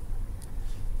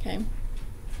 Okay.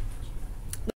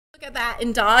 Look at that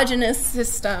endogenous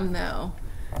system though.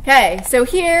 Okay, so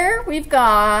here we've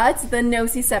got the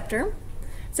nociceptor.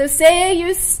 So say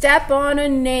you step on a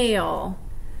nail.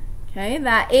 Okay,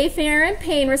 that afferent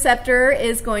pain receptor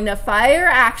is going to fire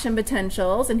action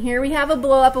potentials, and here we have a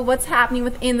blow up of what's happening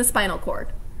within the spinal cord.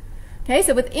 Okay,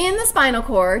 so within the spinal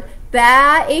cord,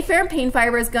 that afferent pain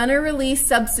fiber is going to release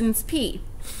substance P,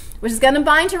 which is going to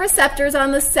bind to receptors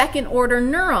on the second order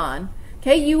neuron.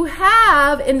 Okay, you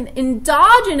have an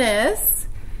endogenous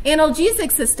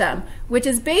analgesic system, which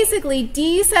is basically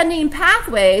descending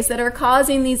pathways that are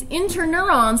causing these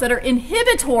interneurons that are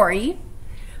inhibitory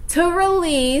to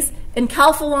release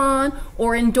enkephalon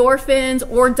or endorphins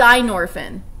or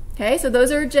dynorphin. Okay, so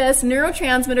those are just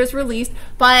neurotransmitters released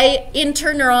by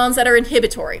interneurons that are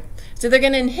inhibitory. So they're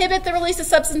going to inhibit the release of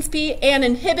substance P and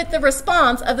inhibit the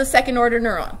response of the second order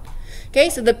neuron. Okay,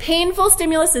 so the painful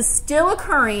stimulus is still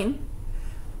occurring.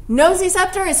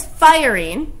 Nociceptor is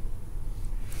firing,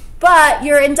 but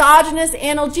your endogenous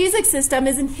analgesic system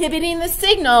is inhibiting the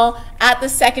signal at the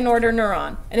second order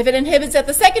neuron. And if it inhibits at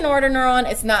the second order neuron,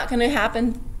 it's not going to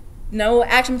happen. No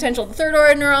action potential at the third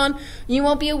order neuron. You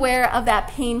won't be aware of that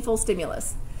painful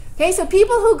stimulus. Okay, so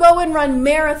people who go and run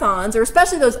marathons, or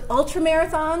especially those ultra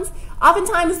marathons,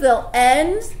 oftentimes they'll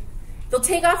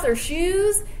take off their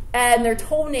shoes and their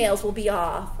toenails will be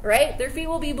off, right? Their feet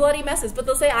will be bloody messes, but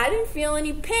they'll say, I didn't feel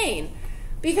any pain.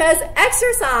 Because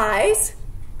exercise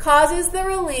causes the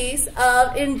release of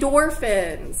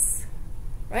endorphins,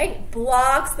 right?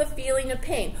 Blocks the feeling of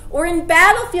pain. Or in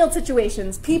battlefield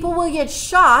situations, people will get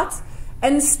shot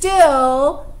and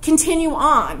still continue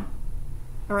on,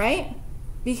 all right?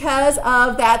 Because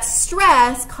of that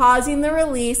stress causing the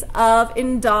release of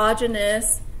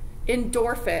endogenous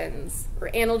endorphins or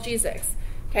analgesics,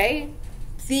 okay?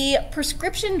 The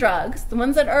prescription drugs, the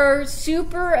ones that are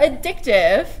super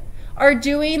addictive, are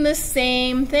doing the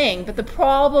same thing. But the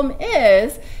problem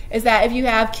is that if you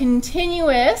have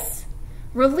continuous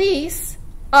release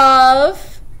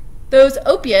of those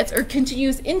opiates or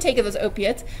continuous intake of those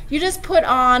opiates, you just put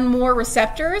on more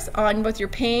receptors on both your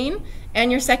pain and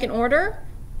your second order.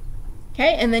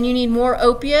 Okay, and then you need more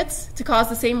opiates to cause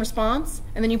the same response,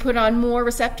 and then you put on more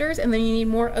receptors, and then you need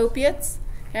more opiates.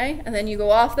 Okay, and then you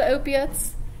go off the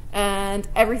opiates, and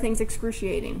everything's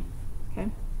excruciating. Okay.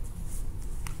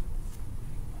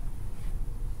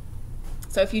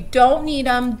 So if you don't need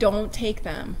them, don't take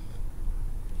them.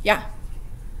 Yeah.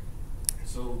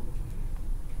 So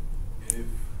if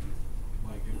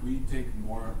we take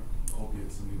more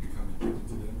opiates and we become addicted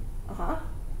to them,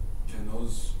 can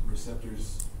those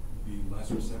receptors be less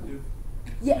receptive?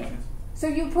 Yeah. So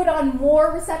you put on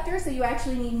more receptors, so you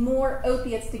actually need more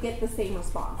opiates to get the same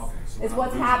response. Okay, so is we're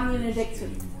what's not happening in losing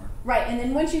addiction. anymore. Right, and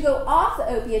then once you go off the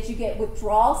opiates, you get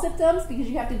withdrawal symptoms because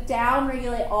you have to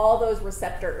down-regulate all those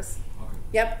receptors. Okay.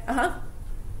 Yep,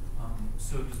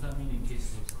 So does that mean in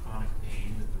cases of chronic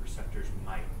pain that the receptors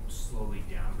might slowly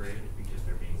downgrade because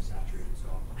they're being saturated so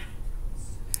often?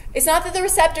 It's not that the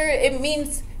receptor, it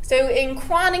means, so in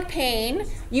chronic pain,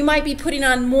 you might be putting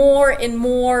on more and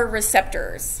more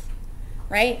receptors,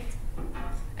 right?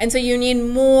 And so you need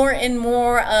more and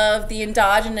more of the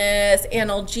endogenous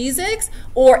analgesics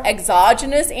or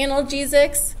exogenous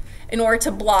analgesics in order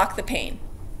to block the pain.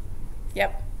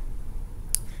 Yep.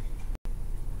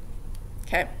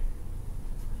 Okay.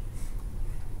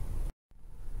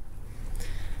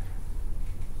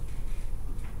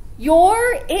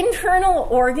 Your internal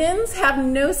organs have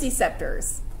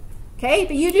nociceptors, okay?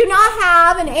 But you do not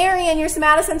have an area in your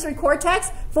somatosensory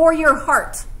cortex for your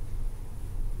heart,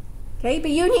 okay? But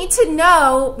you need to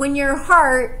know when your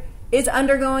heart is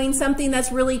undergoing something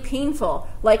that's really painful,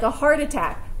 like a heart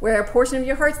attack, where a portion of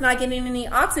your heart's not getting any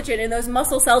oxygen and those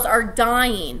muscle cells are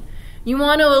dying. You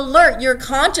want to alert your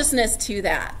consciousness to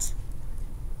that,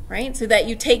 right? So that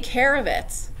you take care of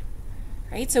it.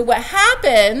 Right? So what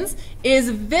happens is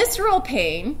visceral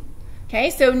pain, okay,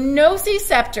 so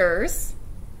nociceptors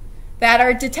that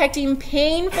are detecting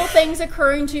painful things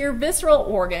occurring to your visceral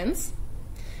organs,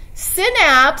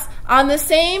 synapse on the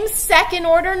same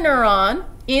second-order neuron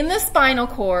in the spinal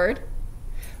cord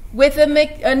with a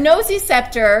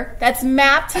nociceptor that's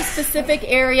mapped to a specific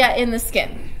area in the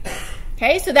skin.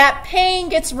 Okay, so that pain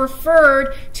gets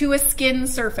referred to a skin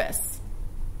surface.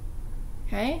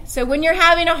 Okay, so when you're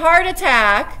having a heart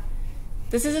attack,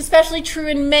 this is especially true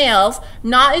in males,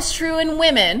 not as true in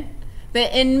women,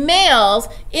 but in males,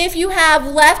 if you have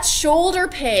left shoulder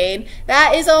pain,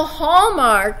 that is a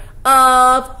hallmark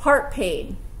of heart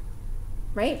pain,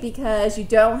 right? Because you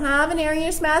don't have an area in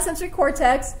your somatosensory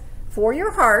cortex for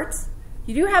your heart.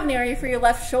 You do have an area for your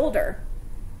left shoulder.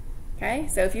 Okay,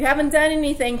 so if you haven't done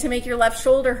anything to make your left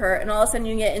shoulder hurt and all of a sudden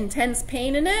you get intense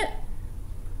pain in it,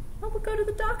 well, we'll go to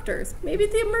the doctors, maybe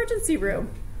at the emergency room,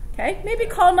 okay? Maybe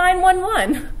call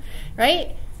 911,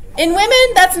 right? In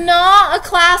women, that's not a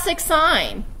classic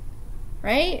sign,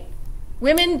 right?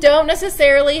 Women don't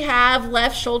necessarily have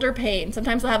left shoulder pain.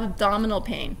 Sometimes they'll have abdominal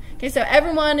pain. Okay, so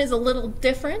everyone is a little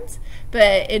different,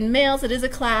 but in males, it is a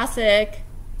classic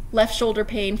left shoulder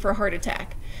pain for a heart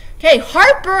attack. Okay,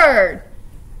 heartburn.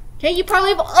 Okay, you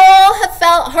probably all have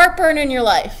felt heartburn in your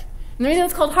life. And the reason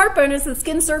it's called heartburn is the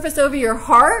skin surface over your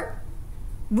heart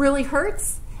really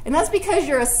hurts. And that's because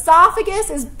your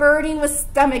esophagus is burning with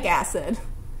stomach acid.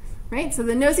 Right? So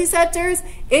the nociceptors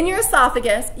in your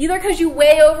esophagus, either because you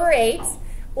way overate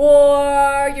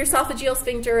or your esophageal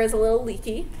sphincter is a little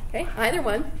leaky. Okay, either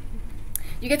one.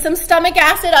 You get some stomach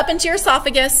acid up into your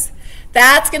esophagus.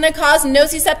 That's going to cause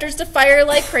nociceptors to fire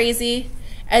like crazy.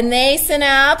 And they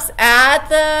synapse at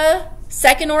the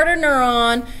second-order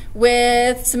neuron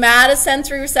with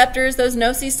somatosensory receptors, those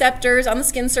nociceptors on the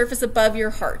skin surface above your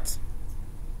heart.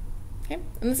 Okay?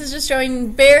 And this is just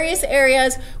showing various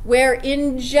areas where,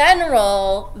 in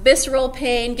general, visceral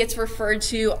pain gets referred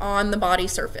to on the body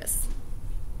surface.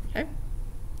 Okay?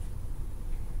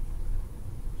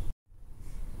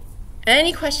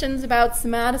 Any questions about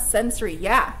somatosensory?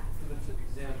 Yeah? Let's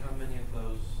examine how many of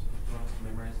those, do you want us to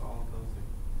memorize all of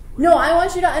those? No, I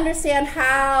want you to understand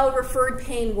how referred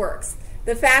pain works.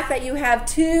 The fact that you have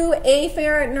two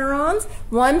afferent neurons,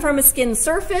 one from a skin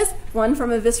surface, one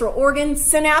from a visceral organ,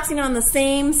 synapsing on the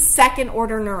same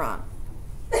second-order neuron.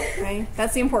 Okay?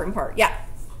 That's the important part. Yeah?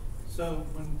 So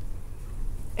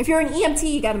If you're an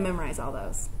EMT, you got to memorize all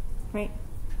those. Right?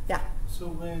 Yeah? so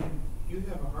when you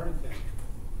have a heart attack,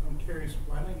 I'm curious,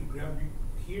 why don't you grab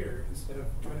here instead of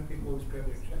trying to people always grab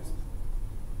their chest?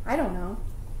 I don't know.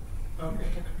 Okay.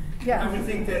 Yeah. I would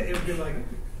think that it would be like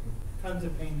tons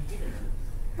of pain here.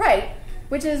 Right.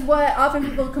 Which is what often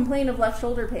people complain of left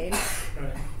shoulder pain.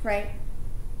 Right. Right?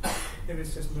 If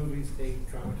it's just movies, they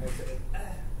dramatize it.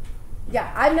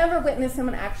 Yeah, I've never witnessed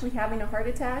someone actually having a heart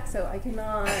attack, so I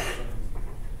cannot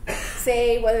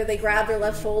say whether they grab their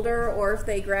left shoulder or if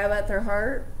they grab at their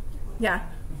heart. Yeah.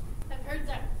 I've heard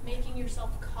that making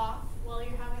yourself cough while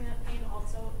you're having that pain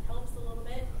also helps a little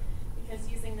bit, because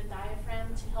using the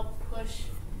diaphragm to help push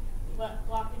what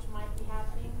blockage might be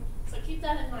happening. So keep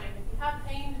that in mind. If you have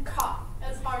pain, cough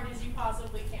as hard as you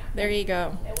possibly can. There you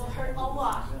go. It will hurt a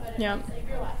lot, but it will save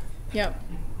your life. Yep.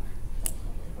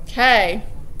 Okay.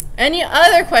 Any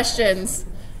other questions?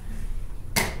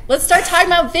 Let's start talking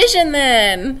about vision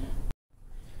then.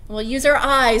 We'll use our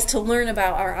eyes to learn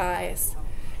about our eyes.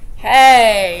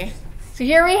 Okay. So So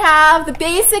here we have the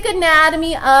basic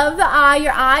anatomy of the eye.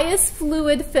 Your eye is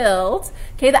fluid filled.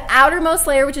 Okay, the outermost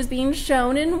layer, which is being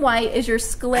shown in white, is your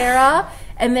sclera,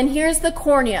 and then here's the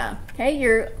cornea. Okay,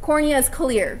 your cornea is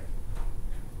clear.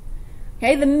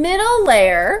 Okay, the middle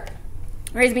layer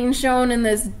is being shown in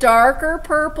this darker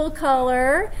purple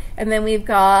color, and then we've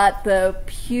got the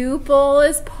pupil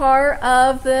as part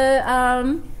of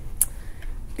the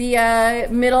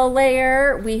middle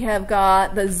layer. We have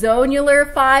got the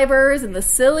zonular fibers and the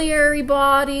ciliary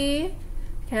body.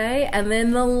 Okay, and then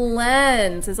the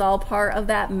lens is all part of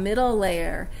that middle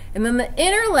layer. And then the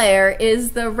inner layer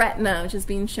is the retina, which is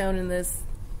being shown in this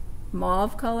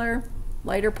mauve color,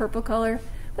 lighter purple color,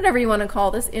 whatever you want to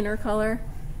call this inner color.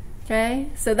 Okay,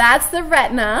 so that's the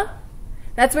retina.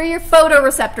 That's where your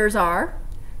photoreceptors are.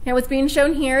 Now what's being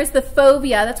shown here is the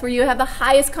fovea. That's where you have the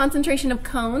highest concentration of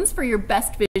cones for your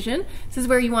best vision. This is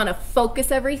where you want to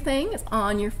focus everything, is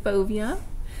on your fovea.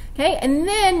 Okay, and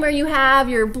then where you have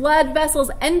your blood vessels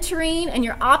entering and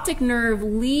your optic nerve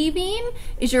leaving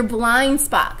is your blind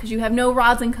spot, because you have no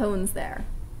rods and cones there.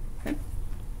 Okay.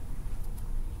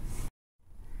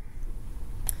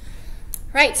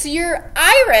 Right, so your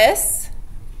iris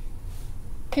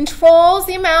controls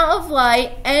the amount of light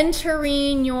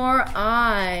entering your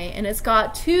eye, and it's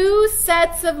got two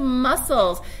sets of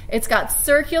muscles. It's got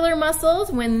circular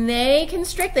muscles. When they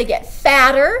constrict, they get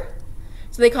fatter,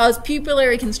 so they cause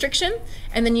pupillary constriction.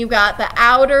 And then you've got the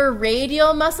outer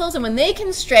radial muscles, and when they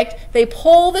constrict, they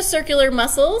pull the circular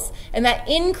muscles, and that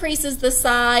increases the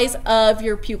size of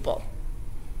your pupil.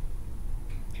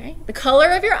 Okay. The color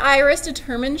of your iris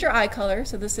determines your eye color,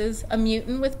 so this is a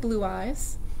mutant with blue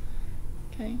eyes.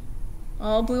 Okay.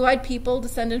 All blue-eyed people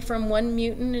descended from one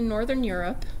mutant in Northern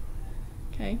Europe.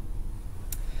 Okay.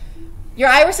 Your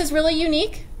iris is really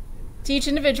unique to each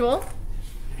individual.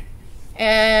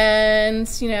 And,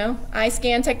 you know, eye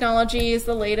scan technology is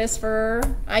the latest for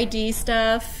ID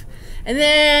stuff. And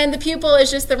then the pupil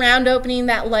is just the round opening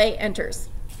that light enters.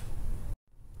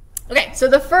 Okay, so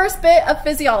the first bit of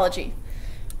physiology.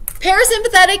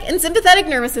 Parasympathetic and sympathetic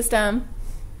nervous system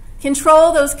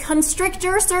control those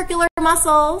constrictor circular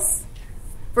muscles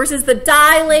versus the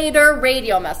dilator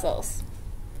radial muscles.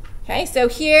 Okay, so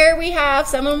here we have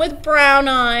someone with brown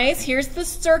eyes. Here's the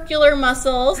circular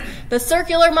muscles. The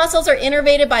circular muscles are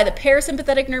innervated by the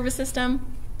parasympathetic nervous system.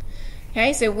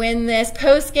 Okay, so when this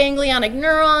postganglionic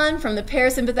neuron from the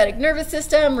parasympathetic nervous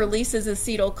system releases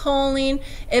acetylcholine,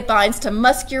 it binds to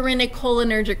muscarinic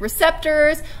cholinergic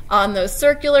receptors on those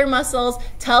circular muscles,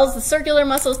 tells the circular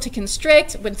muscles to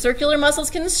constrict. When circular muscles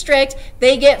constrict,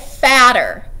 they get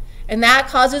fatter, and that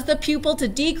causes the pupil to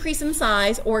decrease in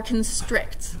size or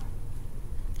constrict.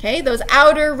 Okay, those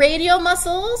outer radial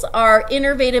muscles are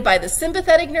innervated by the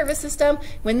sympathetic nervous system.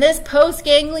 When this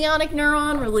postganglionic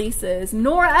neuron releases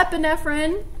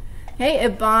norepinephrine, okay,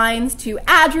 it binds to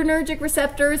adrenergic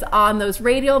receptors on those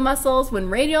radial muscles. When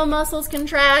radial muscles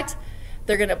contract,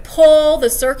 they're going to pull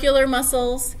the circular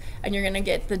muscles, and you're going to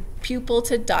get the pupil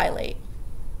to dilate.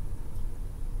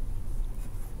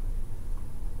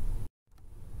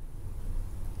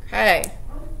 Okay,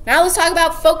 now let's talk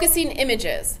about focusing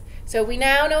images. So we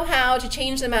now know how to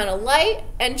change the amount of light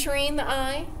entering the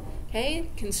eye, okay,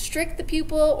 constrict the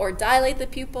pupil or dilate the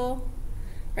pupil,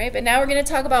 right? But now we're going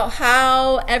to talk about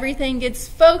how everything gets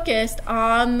focused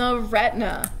on the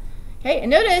retina, okay? And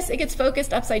notice it gets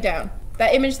focused upside down.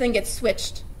 That image then gets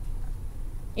switched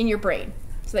in your brain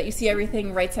so that you see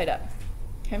everything right side up,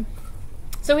 okay?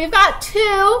 So we've got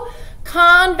two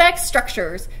convex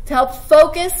structures to help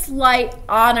focus light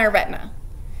on our retina.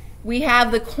 We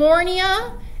have the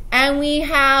cornea and we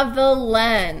have the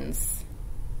lens.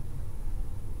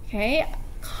 Okay,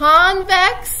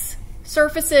 convex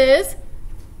surfaces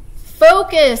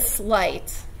focus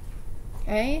light.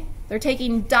 Okay, they're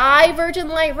taking divergent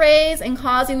light rays and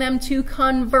causing them to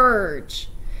converge.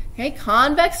 Okay,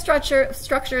 convex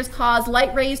structures cause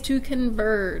light rays to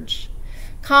converge.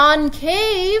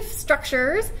 Concave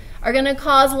structures are going to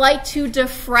cause light to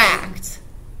diffract.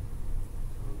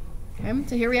 Okay,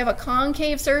 so here we have a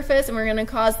concave surface, and we're going to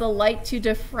cause the light to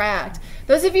diffract.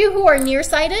 Those of you who are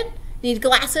nearsighted need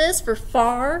glasses for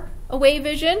far away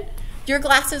vision. Your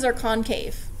glasses are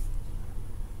concave.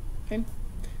 Okay.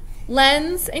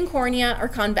 Lens and cornea are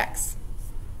convex.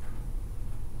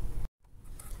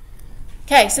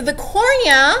 Okay, so the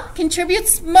cornea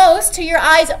contributes most to your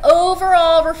eye's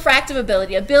overall refractive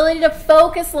ability to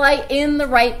focus light in the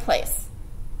right place.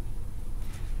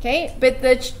 Okay, but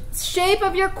the shape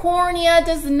of your cornea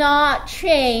does not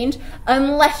change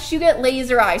unless you get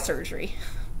laser eye surgery.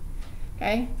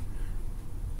 Okay,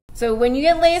 So when you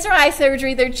get laser eye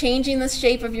surgery, they're changing the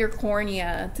shape of your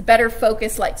cornea to better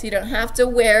focus light so you don't have to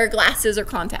wear glasses or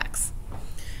contacts.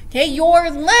 Okay, your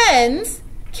lens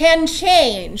can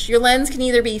change. Your lens can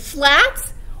either be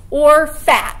flat or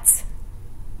fat.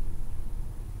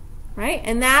 Right?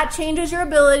 And that changes your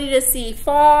ability to see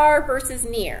far versus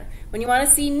near. When you want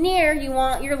to see near, you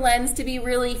want your lens to be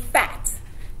really fat.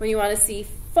 When you want to see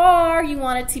far, you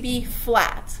want it to be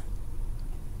flat.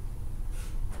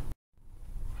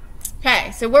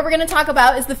 Okay, so what we're going to talk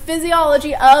about is the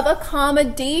physiology of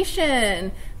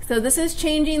accommodation. So this is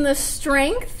changing the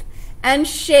strength and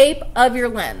shape of your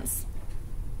lens.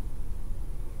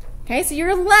 Okay, so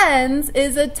your lens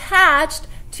is attached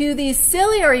to these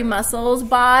ciliary muscles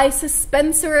by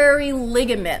suspensory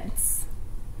ligaments.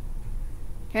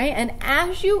 Okay, and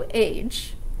as you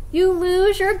age, you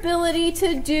lose your ability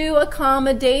to do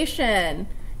accommodation.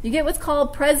 You get what's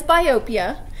called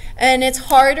presbyopia, and it's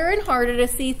harder and harder to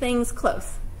see things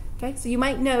close. Okay, so you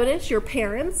might notice your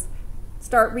parents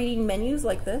start reading menus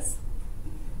like this,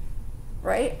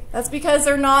 right? That's because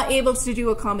they're not able to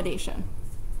do accommodation.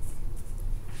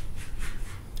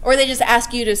 Or they just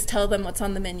ask you to tell them what's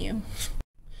on the menu.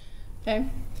 Okay,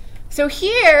 so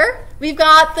here we've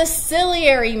got the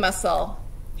ciliary muscle.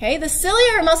 Okay, the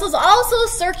ciliary muscle is also a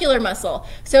circular muscle.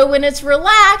 So when it's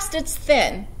relaxed, it's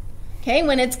thin. Okay,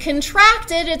 when it's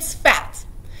contracted, it's fat.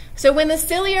 So when the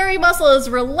ciliary muscle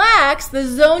is relaxed, the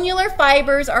zonular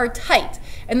fibers are tight.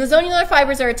 And the zonular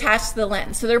fibers are attached to the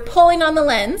lens. So they're pulling on the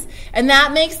lens, and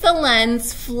that makes the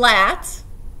lens flat.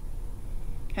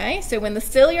 Okay, so when the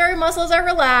ciliary muscles are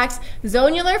relaxed,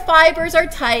 zonular fibers are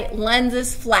tight, lens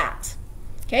is flat.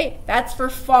 Okay, that's for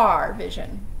far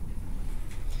vision.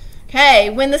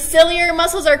 Okay, when the ciliary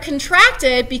muscles are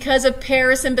contracted because of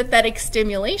parasympathetic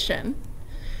stimulation,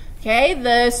 okay,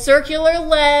 the circular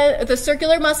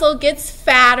muscle gets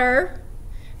fatter.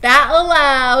 That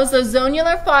allows the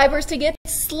zonular fibers to get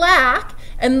slack,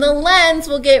 and the lens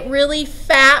will get really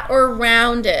fat or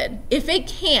rounded, if it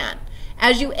can.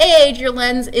 As you age, your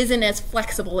lens isn't as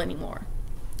flexible anymore.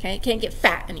 Okay, it can't get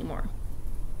fat anymore.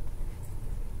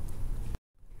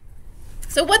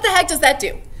 So what the heck does that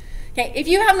do? Okay, if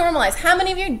you have normal eyes, how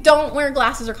many of you don't wear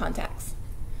glasses or contacts?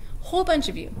 A whole bunch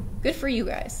of you. Good for you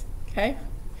guys. Okay,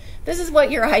 this is what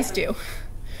your eyes do.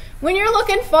 When you're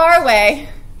looking far away,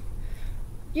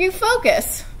 you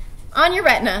focus on your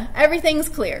retina. Everything's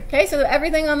clear. Okay, so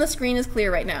everything on the screen is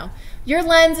clear right now. Your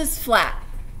lens is flat.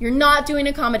 You're not doing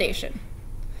accommodation.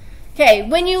 Okay,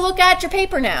 when you look at your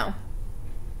paper now,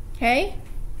 okay,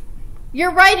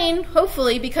 your writing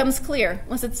hopefully becomes clear,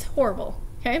 unless it's horrible.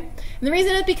 Okay, and the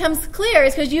reason it becomes clear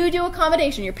is because you do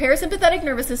accommodation. Your parasympathetic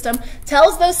nervous system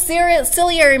tells those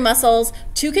ciliary muscles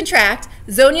to contract,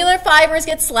 zonular fibers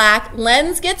get slack,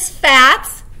 lens gets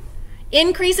fat,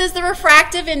 increases the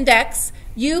refractive index.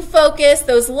 You focus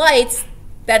those lights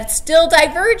that it's still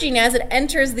diverging as it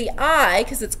enters the eye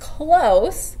because it's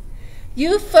close.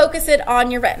 You focus it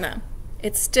on your retina.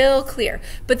 It's still clear.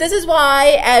 But this is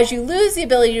why as you lose the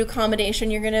ability to do accommodation,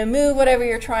 you're going to move whatever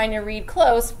you're trying to read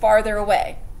close farther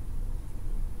away.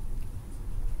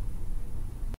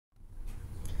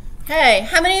 Okay,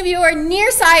 how many of you are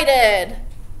nearsighted?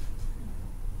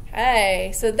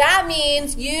 Okay, so that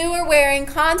means you are wearing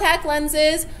contact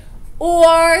lenses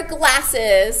or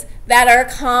glasses that are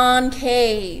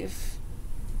concave.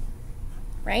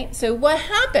 Right? So what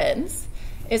happens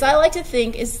is I like to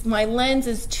think is my lens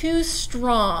is too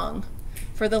strong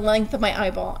for the length of my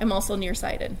eyeball. I'm also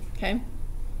nearsighted, okay?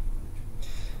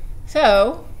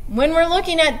 So when we're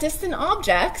looking at distant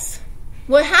objects,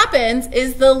 what happens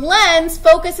is the lens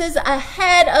focuses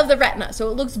ahead of the retina, so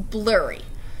it looks blurry.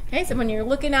 Okay, so when you're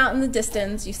looking out in the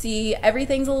distance, you see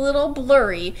everything's a little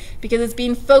blurry because it's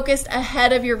being focused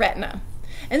ahead of your retina.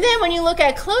 And then when you look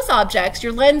at close objects,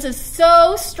 your lens is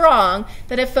so strong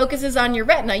that it focuses on your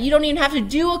retina. You don't even have to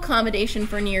do accommodation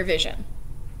for near vision.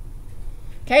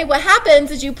 Okay, what happens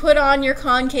is you put on your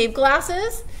concave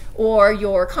glasses or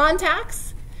your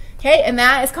contacts, okay, and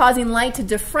that is causing light to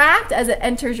diffract as it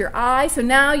enters your eye. So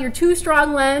now your too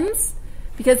strong lens,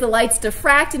 because the light's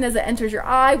diffracting as it enters your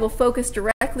eye, will focus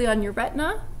directly on your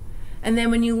retina. And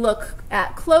then when you look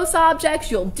at close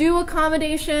objects, you'll do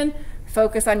accommodation,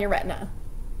 focus on your retina.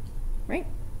 Right?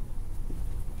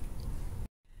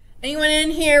 Anyone in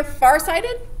here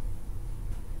farsighted?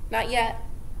 Not yet.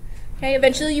 Okay,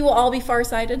 eventually you will all be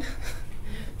farsighted.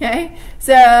 Okay,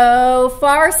 so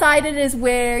farsighted is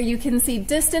where you can see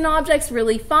distant objects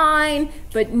really fine,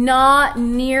 but not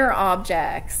near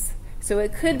objects. So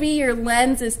it could be your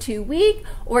lens is too weak,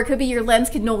 or it could be your lens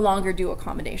can no longer do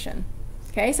accommodation.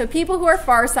 Okay, so people who are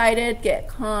farsighted get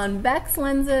convex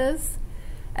lenses,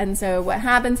 And so what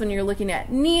happens when you're looking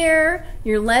at near,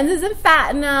 your lens isn't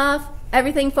fat enough,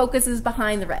 everything focuses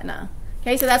behind the retina.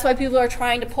 Okay, so that's why people are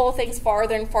trying to pull things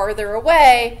farther and farther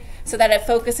away so that it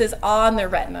focuses on the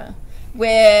retina.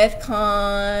 With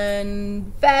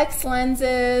convex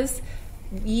lenses,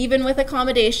 even with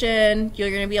accommodation, you're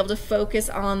going to be able to focus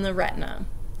on the retina.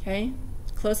 Okay,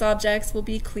 close objects will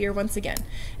be clear once again.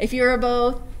 If you're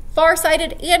both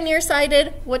farsighted and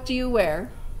nearsighted, what do you wear?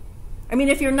 I mean,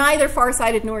 if you're neither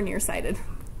farsighted nor nearsighted.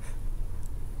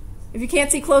 If you can't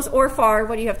see close or far,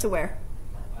 what do you have to wear?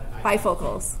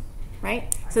 Bifocals, right?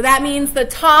 So that means the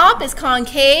top is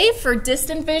concave for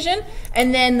distant vision,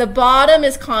 and then the bottom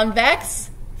is convex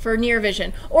for near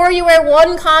vision. Or you wear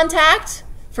one contact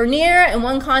for near and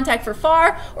one contact for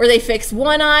far, or they fix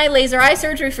one eye, laser eye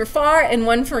surgery for far, and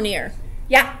one for near.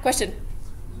 Yeah, question?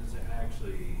 I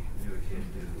actually knew a kid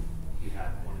who he had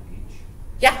one of each.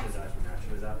 Yeah. His eyes were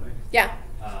naturally that way. Yeah.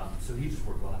 So he just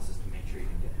wore glasses to make sure he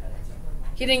didn't get a headache.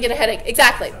 He didn't get a headache.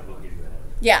 Exactly. That will give you a headache.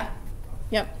 Yeah.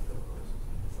 Yep.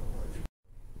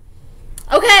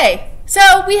 Okay, so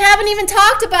we haven't even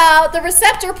talked about the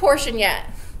receptor portion yet.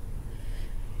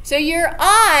 So your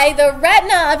eye, the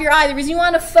retina of your eye, the reason you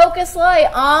want to focus light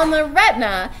on the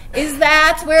retina is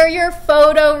that's where your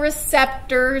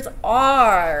photoreceptors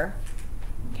are.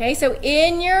 Okay, so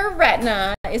in your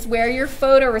retina is where your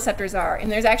photoreceptors are. And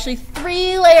there's actually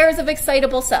 3 layers of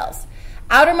excitable cells.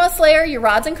 Outermost layer, your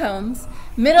rods and cones.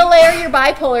 Middle layer, your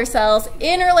bipolar cells.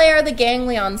 Inner layer, the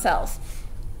ganglion cells.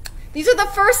 These are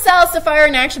the first cells to fire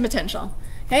an action potential.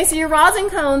 Okay, so your rods and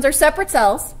cones are separate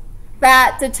cells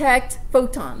that detect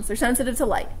photons. They're sensitive to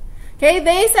light. Okay,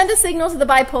 they send a signal to the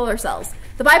bipolar cells.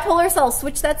 The bipolar cells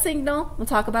switch that signal. We'll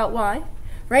talk about why.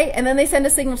 Right? And then they send a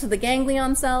signal to the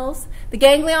ganglion cells. The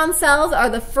ganglion cells are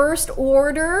the first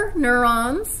order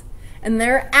neurons, and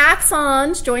their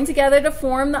axons join together to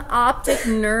form the optic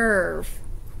nerve.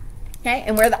 Okay,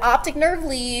 and where the optic nerve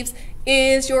leaves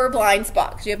is your blind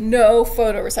spot because you have no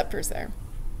photoreceptors there.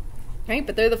 Okay,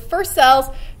 but they're the first cells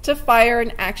to fire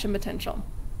an action potential.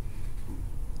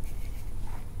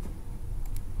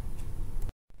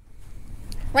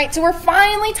 Right, so we're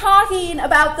finally talking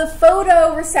about the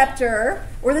photoreceptor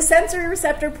or the sensory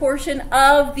receptor portion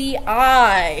of the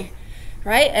eye.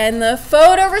 Right, and the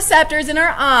photoreceptors in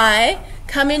our eye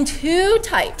come in 2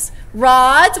 types.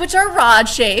 Rods, which are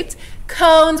rod-shaped,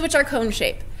 cones, which are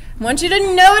cone-shaped. I want you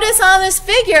to notice on this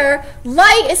figure,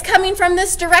 light is coming from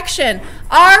this direction.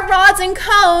 Our rods and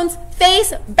cones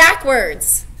face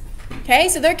backwards. Okay,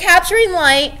 so they're capturing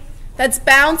light that's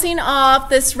bouncing off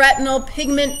this retinal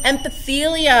pigment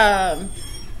epithelium.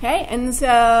 Okay, and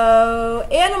so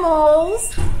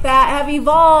animals that have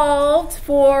evolved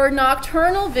for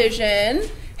nocturnal vision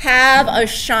have a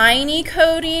shiny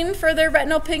coating for their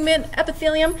retinal pigment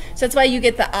epithelium. So that's why you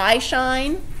get the eye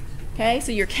shine. Okay,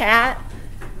 so your cat,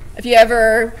 if you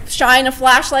ever shine a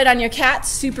flashlight on your cat,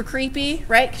 super creepy,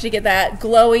 right? Because you get that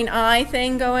glowing eye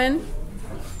thing going.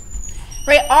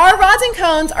 Right, our rods and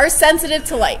cones are sensitive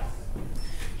to light.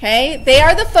 Okay, they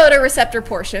are the photoreceptor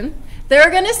portion.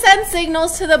 They're going to send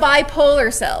signals to the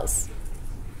bipolar cells.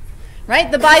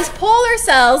 Right, the bipolar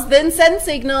cells then send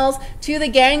signals to the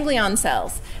ganglion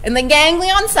cells. And the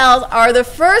ganglion cells are the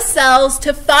first cells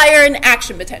to fire an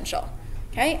action potential.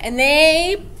 Okay, and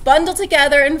they bundle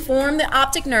together and form the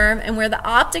optic nerve, and where the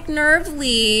optic nerve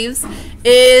leaves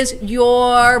is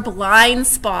your blind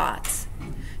spot.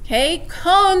 Okay,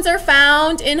 cones are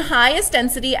found in highest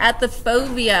density at the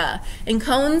fovea, and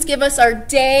cones give us our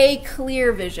day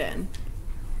clear vision.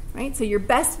 Right, so your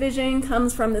best vision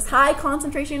comes from this high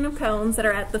concentration of cones that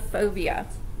are at the fovea.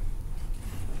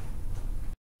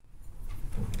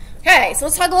 Okay, so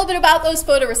let's talk a little bit about those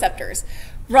photoreceptors.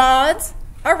 Rods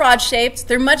are rod-shaped.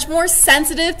 They're much more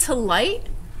sensitive to light.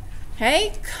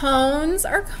 Okay, cones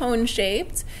are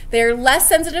cone-shaped. They're less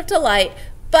sensitive to light,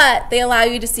 but they allow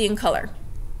you to see in color.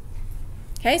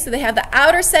 Okay, so they have the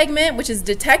outer segment, which is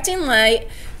detecting light,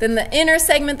 then the inner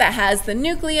segment that has the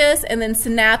nucleus, and then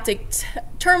synaptic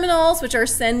terminals, which are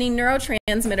sending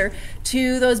neurotransmitter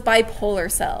to those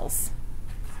bipolar cells.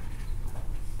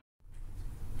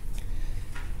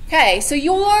 Okay, so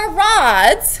your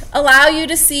rods allow you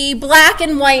to see black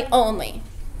and white only.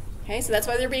 Okay, so that's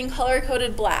why they're being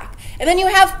color-coded black. And then you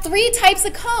have 3 types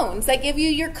of cones that give you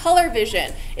your color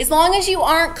vision, as long as you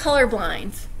aren't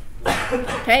colorblind.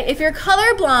 Okay, if you're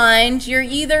colorblind, you're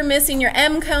either missing your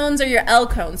M cones or your L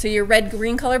cones. So you're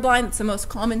red-green colorblind. It's the most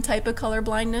common type of color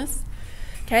blindness.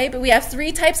 Okay, but we have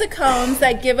 3 types of cones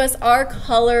that give us our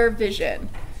color vision.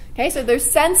 Okay, so they're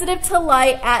sensitive to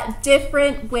light at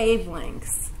different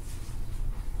wavelengths.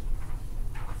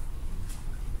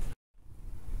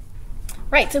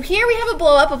 Right, so here we have a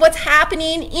blow up of what's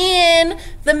happening in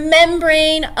the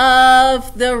membrane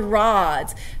of the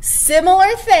rods.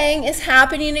 Similar thing is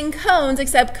happening in cones,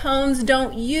 except cones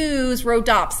don't use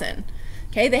rhodopsin.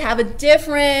 Okay, they have a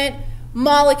different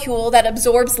molecule that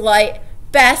absorbs light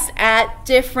best at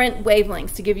different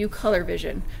wavelengths to give you color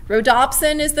vision.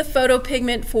 Rhodopsin is the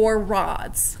photopigment for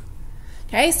rods.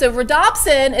 Okay, so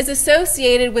rhodopsin is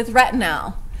associated with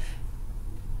retinal.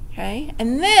 Okay,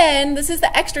 and then this is the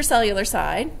extracellular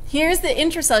side. Here's the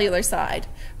intracellular side.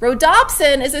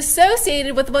 Rhodopsin is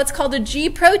associated with what's called a G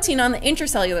protein on the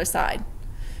intracellular side.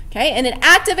 Okay, and it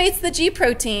activates the G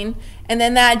protein, and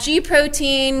then that G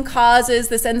protein causes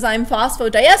this enzyme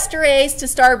phosphodiesterase to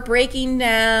start breaking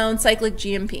down cyclic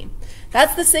GMP.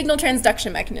 That's the signal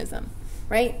transduction mechanism,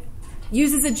 right?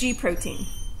 Uses a G protein.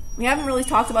 We haven't really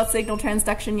talked about signal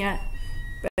transduction yet,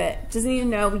 but just need to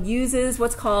know uses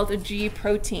what's called a G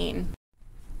protein.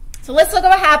 So let's look at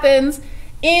what happens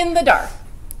in the dark.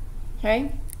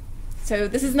 Okay? So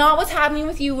this is not what's happening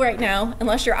with you right now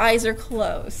unless your eyes are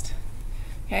closed.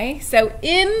 Okay? So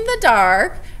in the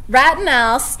dark,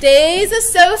 retinal stays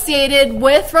associated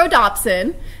with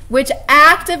rhodopsin, which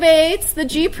activates the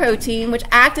G protein, which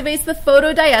activates the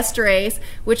photodiesterase,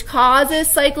 which causes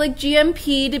cyclic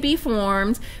GMP to be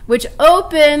formed, which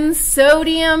opens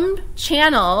sodium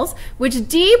channels, which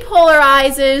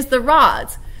depolarizes the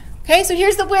rods. Okay, so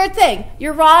here's the weird thing.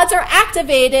 Your rods are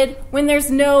activated when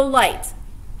there's no light.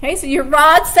 Okay, so your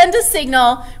rods send a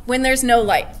signal when there's no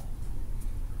light.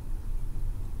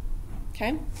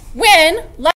 Okay, when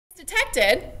light is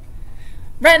detected,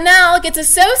 retinal gets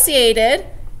associated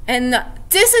and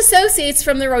disassociates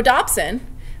from the rhodopsin,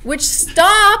 which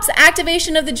stops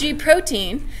activation of the G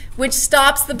protein, which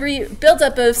stops the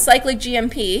buildup of cyclic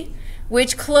GMP,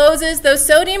 which closes those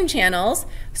sodium channels,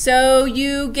 so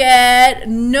you get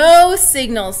no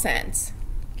signal sent.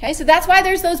 Okay, so that's why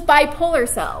there's those bipolar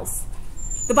cells.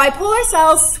 The bipolar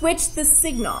cells switch the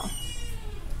signal.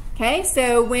 Okay,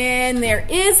 so when there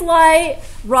is light,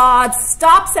 rods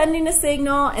stop sending a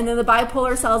signal, and then the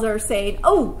bipolar cells are saying,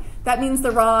 oh, that means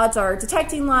the rods are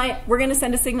detecting light. We're going to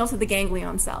send a signal to the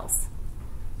ganglion cells.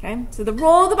 Okay, so the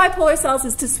role of the bipolar cells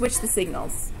is to switch the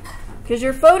signals, because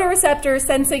your photoreceptors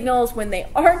send signals when they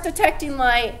aren't detecting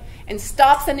light and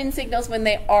stop sending signals when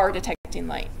they are detecting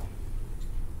light.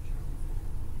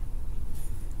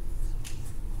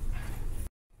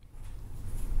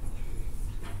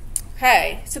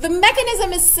 Okay, so the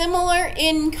mechanism is similar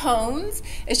in cones.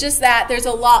 It's just that there's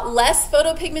a lot less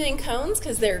photopigment in cones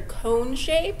because they're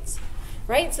cone-shaped,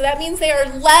 right? So that means they are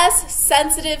less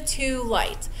sensitive to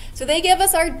light. So they give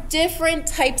us our different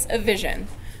types of vision.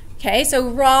 Okay, so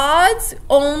rods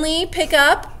only pick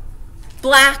up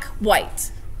black, white.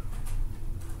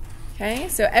 Okay,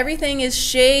 so everything is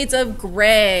shades of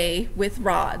gray with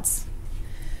rods.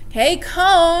 Okay,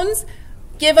 cones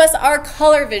give us our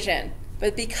color vision.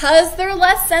 But because they're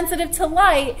less sensitive to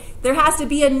light, there has to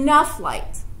be enough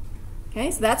light.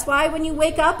 Okay, so that's why when you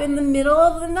wake up in the middle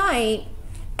of the night,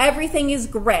 everything is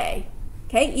gray.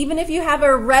 Okay, even if you have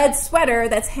a red sweater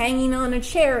that's hanging on a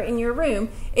chair in your room,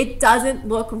 it doesn't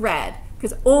look red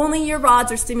because only your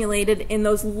rods are stimulated in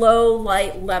those low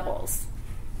light levels.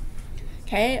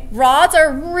 Okay, rods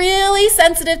are really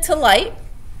sensitive to light,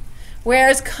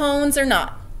 whereas cones are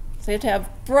not. So you have to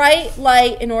have bright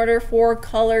light in order for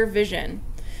color vision.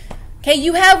 Okay,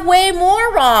 you have way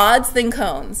more rods than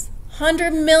cones.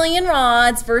 100 million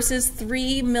rods versus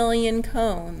 3 million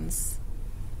cones.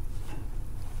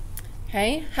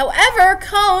 Okay, however,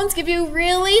 cones give you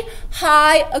really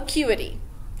high acuity.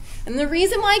 And the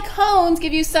reason why cones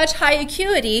give you such high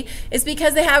acuity is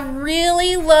because they have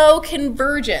really low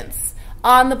convergence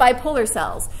on the bipolar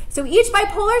cells. So each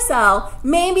bipolar cell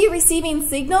may be receiving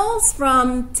signals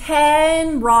from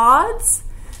 10 rods,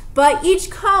 but each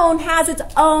cone has its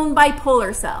own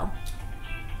bipolar cell.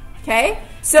 Okay?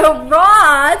 So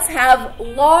rods have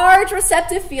large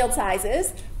receptive field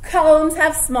sizes, cones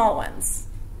have small ones.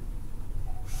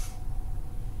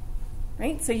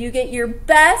 Right? So you get your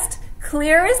best,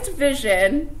 clearest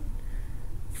vision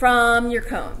from your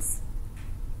cones.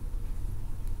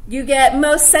 You get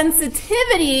most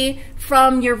sensitivity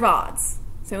from your rods.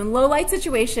 So in low light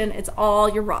situation, it's all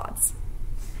your rods.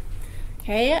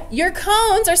 Okay, your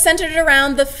cones are centered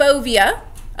around the fovea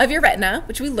of your retina,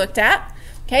 which we looked at.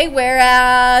 Okay,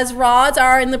 whereas rods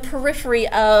are in the periphery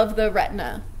of the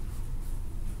retina.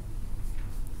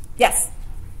 Yes?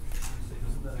 So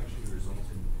doesn't that actually result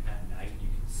in at night you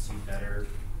can see better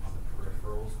on the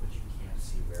peripherals, but you can't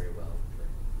see very well?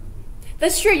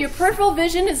 That's true. Your peripheral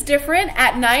vision is different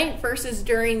at night versus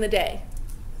during the day.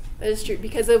 That is true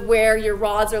because of where your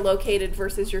rods are located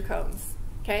versus your cones.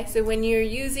 Okay? Okay, so when you're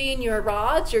using your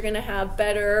rods, you're going to have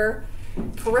better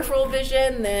peripheral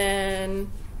vision than,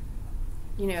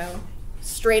 you know,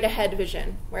 straight ahead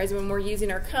vision. Whereas when we're using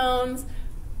our cones,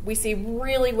 we see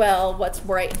really well what's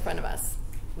right in front of us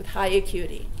with high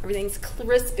acuity. Everything's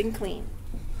crisp and clean.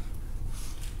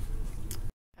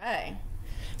 Okay.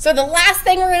 So the last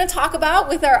thing we're going to talk about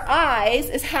with our eyes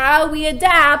is how we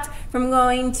adapt from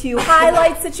going to high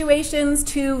light situations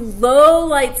to low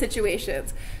light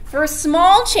situations. For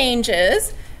small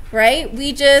changes, right,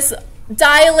 we just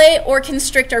dilate or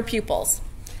constrict our pupils.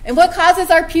 And what causes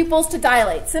our pupils to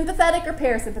dilate? Sympathetic or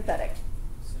parasympathetic?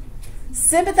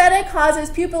 Sympathetic causes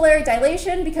pupillary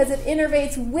dilation because it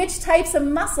innervates which types of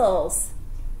muscles?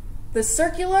 The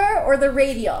circular or the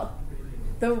radial?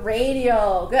 The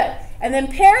radial, good. And then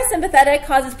parasympathetic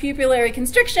causes pupillary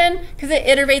constriction because it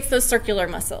innervates those circular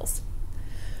muscles.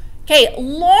 Okay,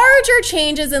 larger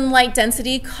changes in light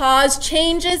density cause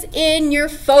changes in your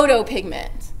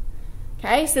photopigment.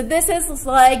 Okay, so this is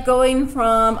like going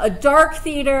from a dark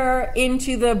theater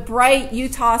into the bright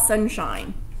Utah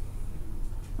sunshine,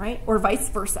 right? Or vice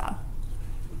versa.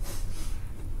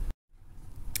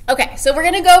 Okay, so we're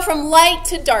going to go from light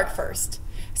to dark first.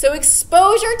 So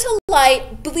exposure to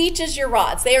light bleaches your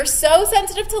rods. They are so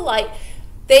sensitive to light,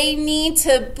 they need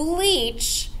to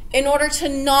bleach in order to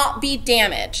not be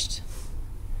damaged.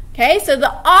 Okay, so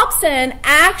the opsin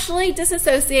actually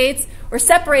disassociates or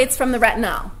separates from the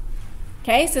retinal.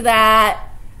 Okay, so that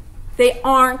they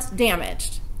aren't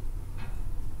damaged.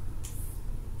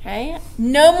 Okay,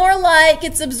 no more light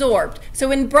gets absorbed.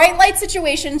 So in bright light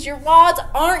situations, your rods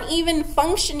aren't even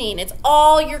functioning. It's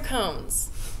all your cones.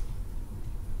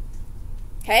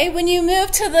 Okay, when you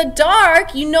move to the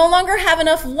dark, you no longer have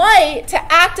enough light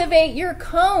to activate your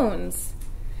cones.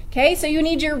 Okay, so you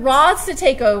need your rods to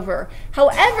take over.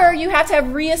 However, you have to have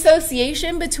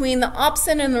reassociation between the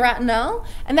opsin and the retinal,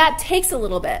 and that takes a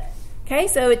little bit. Okay,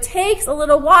 so it takes a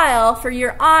little while for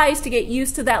your eyes to get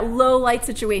used to that low light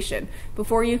situation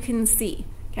before you can see.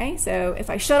 Okay, so if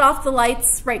I shut off the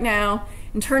lights right now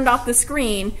and turned off the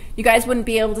screen, you guys wouldn't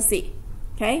be able to see.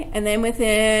 Okay, and then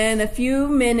within a few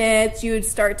minutes, you would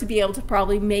start to be able to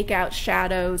probably make out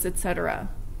shadows, etc.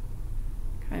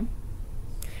 Okay,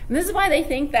 and this is why they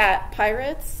think that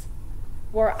pirates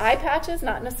wore eye patches,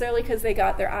 not necessarily because they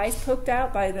got their eyes poked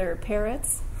out by their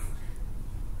parrots.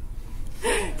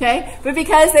 Okay, but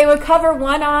because they would cover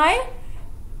one eye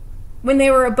when they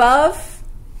were above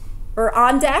or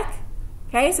on deck.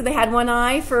 Okay, so they had one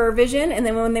eye for vision, and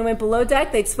then when they went below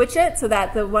deck, they'd switch it so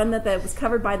that the one that was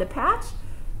covered by the patch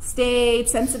stayed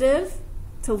sensitive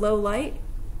to low light.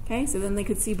 Okay, so then they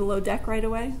could see below deck right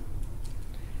away.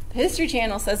 The History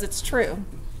Channel says it's true.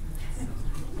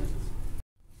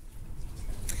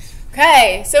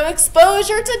 Okay, so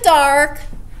exposure to dark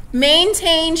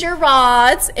maintains your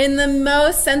rods in the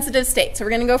most sensitive state. So we're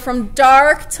going to go from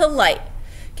dark to light.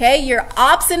 Okay, your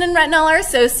opsin and retinal are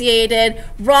associated.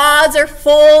 Rods are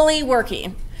fully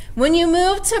working. When you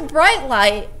move to bright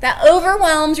light, that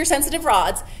overwhelms your sensitive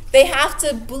rods. They have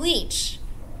to bleach,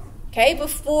 okay,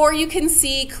 before you can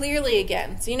see clearly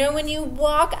again. So you know when you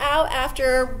walk out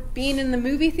after being in the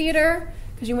movie theater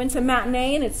because you went to a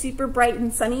matinee and it's super bright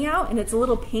and sunny out and it's a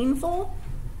little painful?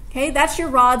 Okay, that's your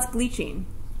rods bleaching.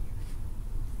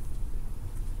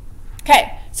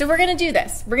 Okay, so we're going to do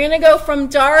this. We're going to go from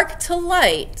dark to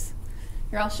light.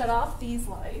 Here, I'll shut off these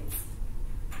lights.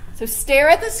 So stare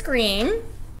at the screen.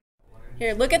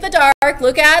 Here, look at the dark.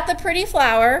 Look at the pretty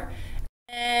flower.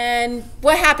 And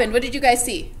what happened? What did you guys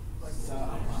see?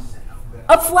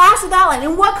 A flash of outline.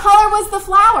 And what color was the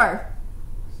flower?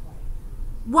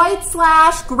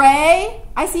 White/gray.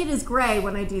 I see it as gray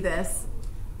when I do this.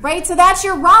 Right? So that's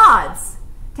your rods.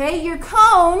 Okay, your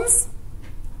cones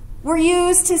were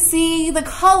used to see the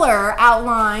color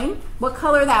outline, what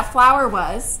color that flower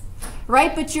was,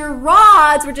 right? But your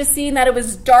rods were just seeing that it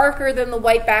was darker than the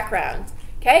white background,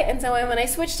 okay? And so when I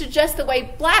switched to just the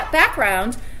white black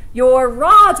background, your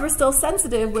rods were still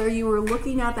sensitive where you were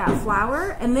looking at that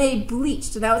flower, and they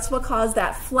bleached, and that's what caused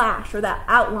that flash or that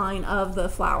outline of the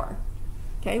flower,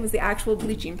 okay? It was the actual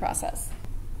bleaching process.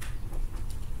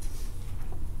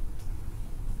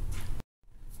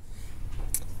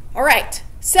 All right.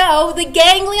 So the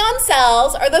ganglion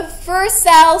cells are the first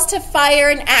cells to fire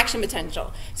an action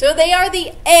potential. So they are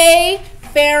the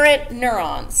afferent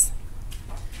neurons.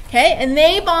 Okay, and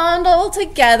they bundle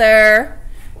together,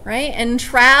 right, and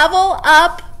travel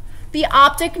up the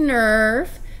optic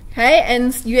nerve. Okay,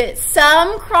 and you get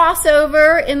some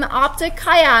crossover in the optic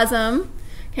chiasm.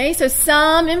 Okay, so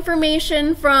some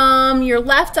information from your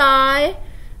left eye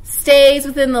stays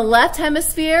within the left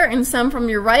hemisphere, and some from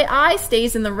your right eye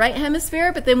stays in the right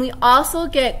hemisphere, but then we also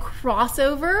get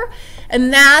crossover,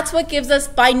 and that's what gives us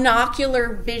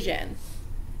binocular vision,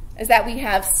 is that we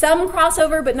have some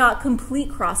crossover but not complete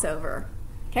crossover.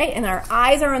 Okay, and our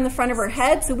eyes are in the front of our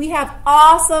head, so we have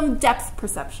awesome depth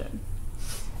perception.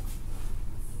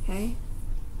 Okay.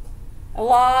 A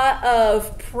lot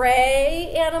of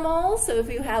prey animals, so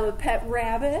if you have a pet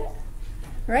rabbit,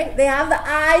 right, they have the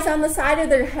eyes on the side of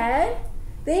their head.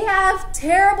 They have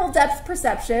terrible depth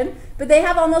perception, but they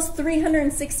have almost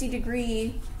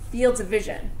 360-degree fields of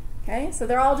vision. Okay, so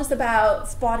they're all just about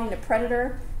spotting a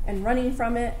predator and running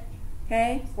from it.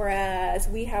 Okay, whereas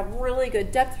we have really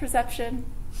good depth perception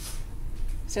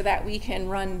so that we can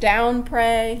run down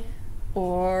prey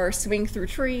or swing through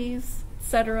trees,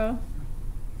 etc.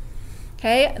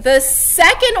 Okay, the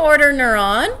second order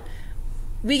neuron,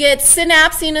 we get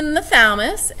synapsing in the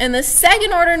thalamus, and the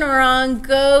second order neuron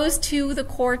goes to the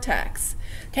cortex.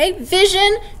 Okay,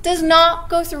 vision does not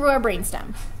go through our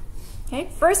brainstem. Okay,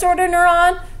 first order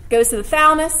neuron goes to the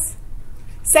thalamus,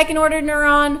 second order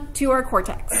neuron to our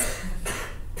cortex.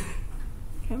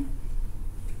 Okay.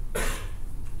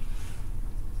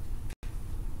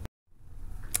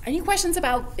 Any questions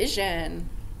about vision?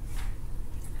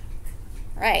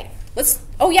 All right. Let's,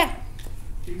 oh yeah.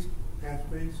 These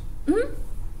pathways,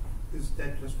 is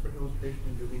that just for illustration,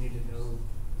 or do we need to know?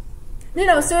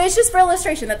 No, so it's just for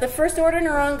illustration that the first order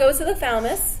neuron goes to the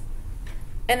thalamus,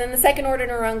 and then the second order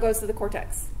neuron goes to the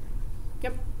cortex.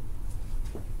 Yep.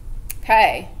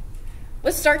 Okay.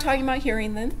 Let's start talking about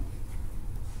hearing then.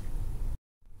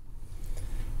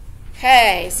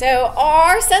 Okay, so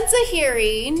our sense of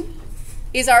hearing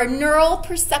is our neural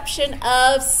perception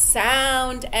of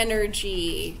sound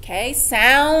energy, okay?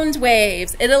 Sound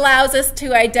waves. It allows us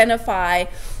to identify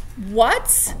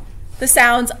what the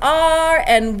sounds are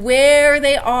and where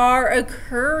they are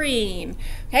occurring.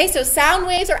 Okay, so sound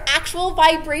waves are actual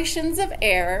vibrations of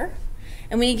air,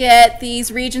 and we get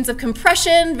these regions of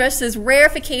compression versus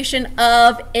rarefication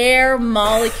of air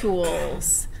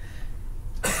molecules.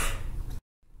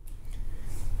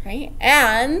 Right?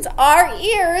 And our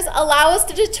ears allow us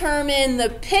to determine the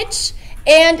pitch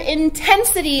and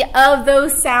intensity of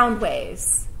those sound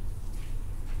waves.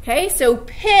 Okay, so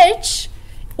pitch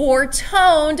or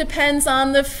tone depends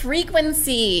on the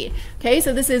frequency. Okay,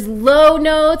 so this is low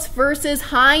notes versus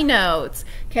high notes.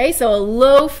 Okay, so a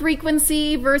low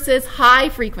frequency versus high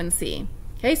frequency.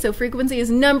 Okay, so frequency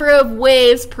is number of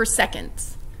waves per second.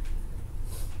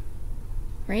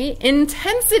 Right?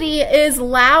 Intensity is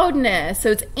loudness,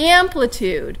 so it's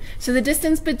amplitude. So the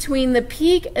distance between the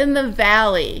peak and the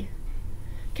valley.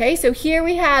 Okay, so here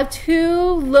we have two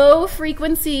low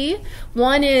frequency.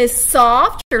 One is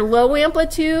soft or low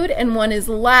amplitude, and one is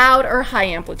loud or high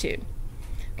amplitude.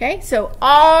 Okay, so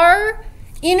our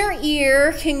inner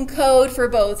ear can code for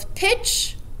both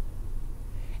pitch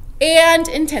and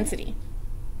intensity.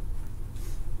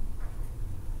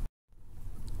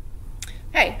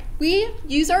 Okay, we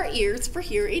use our ears for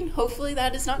hearing. Hopefully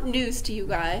that is not news to you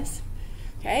guys.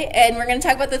 Okay, and we're going to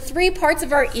talk about the three parts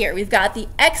of our ear. We've got the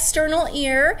external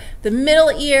ear, the middle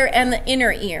ear, and the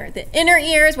inner ear. The inner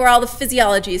ear is where all the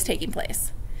physiology is taking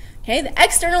place. Okay, the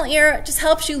external ear just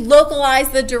helps you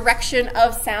localize the direction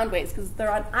of sound waves because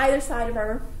they're on either side of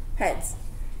our heads.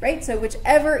 Right, so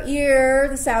whichever ear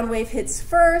the sound wave hits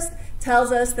first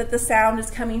tells us that the sound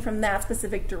is coming from that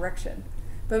specific direction.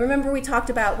 But remember we talked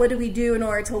about what do we do in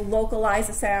order to localize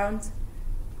a sound?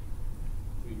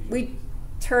 We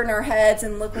turn our heads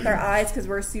and look with our eyes because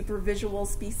we're a super visual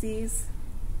species.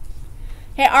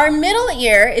 Okay, our middle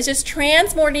ear is just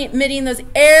transmitting those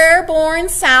airborne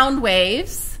sound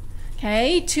waves,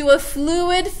 okay, to a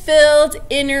fluid-filled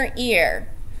inner ear.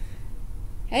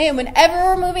 Okay, and whenever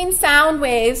we're moving sound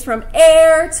waves from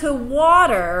air to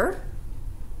water,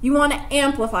 you want to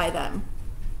amplify them.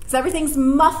 So everything's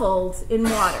muffled in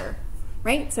water,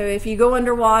 right? So if you go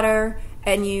underwater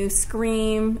and you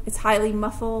scream, it's highly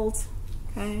muffled,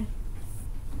 okay?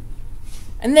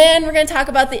 And then we're going to talk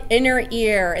about the inner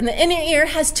ear. And the inner ear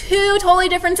has two totally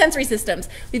different sensory systems.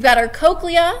 We've got our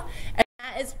cochlea, and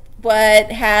that is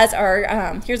what has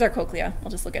our, here's our cochlea.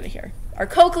 I'll just look at it here. Our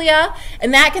cochlea,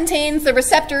 and that contains the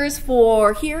receptors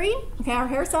for hearing, okay, our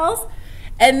hair cells.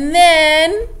 And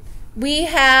then we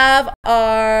have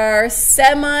our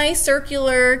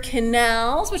semicircular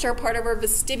canals, which are part of our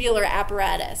vestibular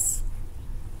apparatus,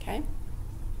 okay,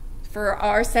 for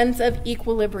our sense of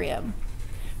equilibrium.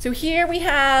 So here we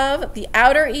have the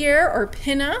outer ear, or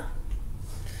pinna,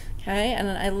 okay, and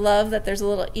I love that there's a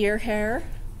little ear hair,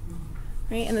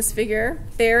 right, in this figure.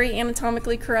 Very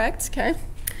anatomically correct, okay.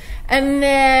 And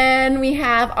then we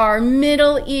have our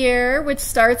middle ear, which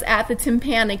starts at the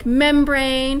tympanic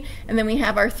membrane. And then we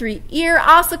have our 3 ear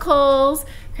ossicles.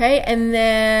 Okay, and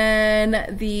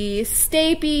then the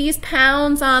stapes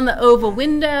pounds on the oval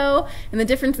window, and the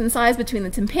difference in size between the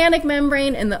tympanic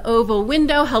membrane and the oval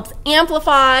window helps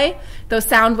amplify those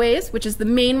sound waves, which is the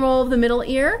main role of the middle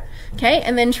ear. Okay,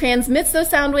 and then transmits those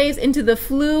sound waves into the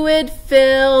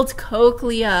fluid-filled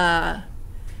cochlea.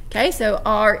 Okay, so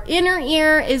our inner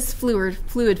ear is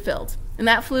fluid-filled, and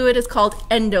that fluid is called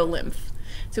endolymph.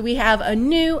 So we have a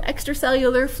new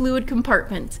extracellular fluid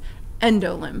compartment,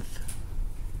 endolymph.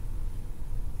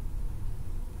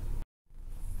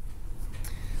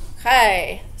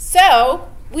 Okay, so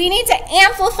we need to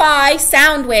amplify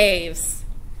sound waves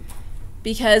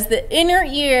because the inner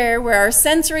ear, where our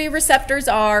sensory receptors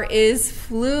are, is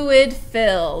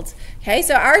fluid-filled. Okay,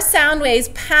 so our sound waves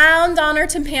pound on our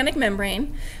tympanic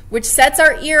membrane, which sets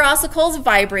our ear ossicles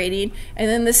vibrating, and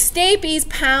then the stapes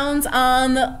pounds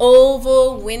on the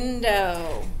oval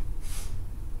window.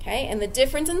 Okay, and the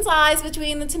difference in size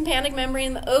between the tympanic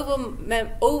membrane and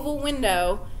the oval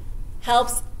window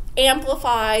helps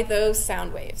amplify those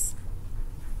sound waves.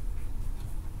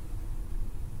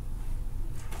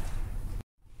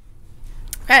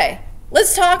 Okay,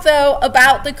 let's talk though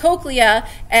about the cochlea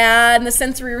and the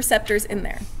sensory receptors in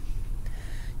there.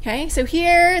 Okay, so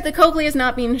here the cochlea is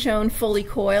not being shown fully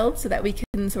coiled so that we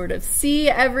can sort of see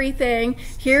everything.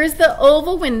 Here's the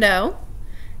oval window,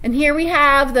 and here we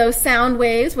have those sound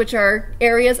waves, which are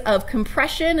areas of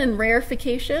compression and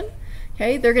rarefication.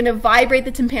 Okay, they're going to vibrate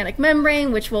the tympanic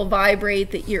membrane, which will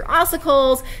vibrate the ear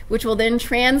ossicles, which will then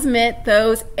transmit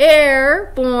those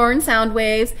airborne sound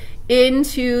waves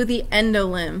into the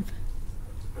endolymph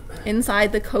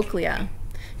inside the cochlea.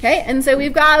 Okay, and so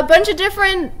we've got a bunch of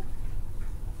different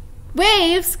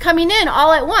waves coming in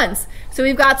all at once. So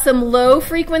we've got some low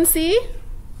frequency,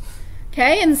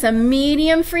 okay, and some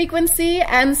medium frequency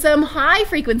and some high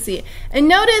frequency. And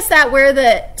notice that where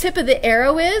the tip of the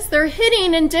arrow is, they're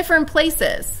hitting in different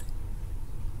places.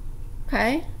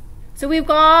 Okay, so we've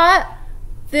got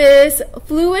this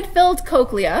fluid-filled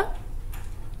cochlea,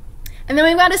 and then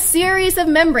we've got a series of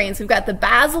membranes. We've got the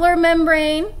basilar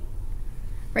membrane.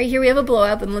 Right here we have a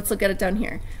blowout, and let's look at it down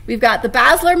here. We've got the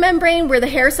basilar membrane where the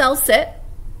hair cells sit,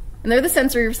 and they're the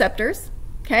sensory receptors.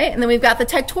 Okay, and then we've got the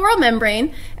tectoral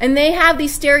membrane, and they have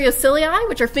these stereocilia,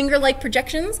 which are finger-like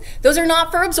projections. Those are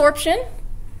not for absorption,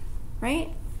 right?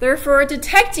 They're for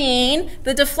detecting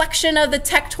the deflection of the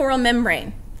tectoral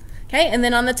membrane. Okay, and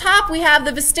then on the top we have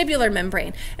the vestibular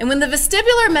membrane. And when the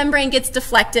vestibular membrane gets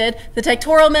deflected, the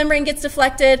tectoral membrane gets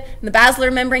deflected, and the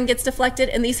basilar membrane gets deflected,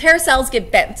 and these hair cells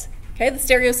get bent. Okay, the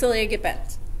stereocilia get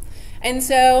bent. And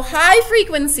so high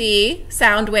frequency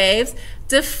sound waves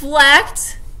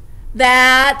deflect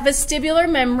that vestibular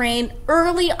membrane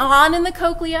early on in the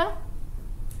cochlea.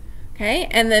 Okay,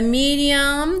 and the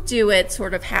medium do it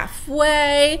sort of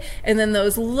halfway, and then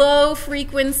those low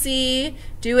frequency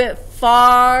do it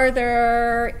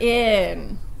farther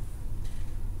in.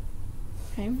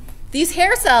 Okay. These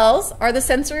hair cells are the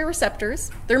sensory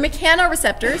receptors. They're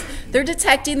mechanoreceptors. They're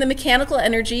detecting the mechanical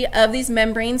energy of these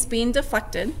membranes being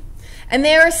deflected. And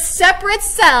they are separate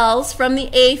cells from the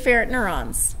afferent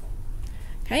neurons.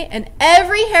 Okay, and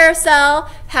every hair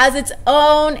cell has its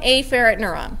own afferent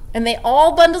neuron, and they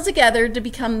all bundle together to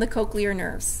become the cochlear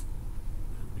nerves.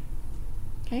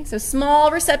 Okay, so small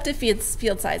receptive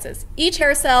field sizes. Each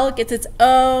hair cell gets its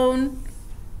own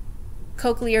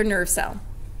cochlear nerve cell.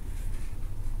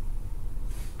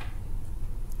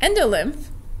 Endolymph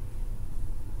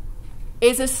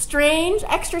is a strange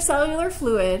extracellular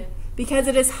fluid because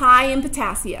it is high in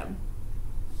potassium.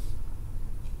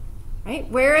 Right?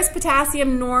 Where is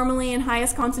potassium normally in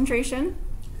highest concentration?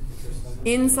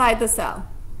 Inside the cell.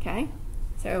 Okay?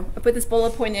 So I put this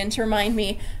bullet point in to remind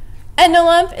me.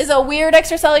 Endolymph is a weird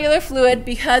extracellular fluid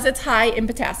because it's high in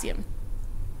potassium.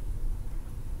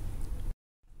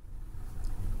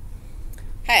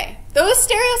 Okay, those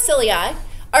stereocilia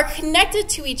are connected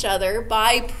to each other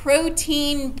by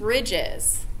protein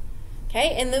bridges.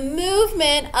 Okay, and the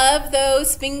movement of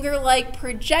those finger-like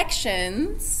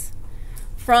projections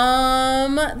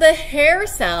from the hair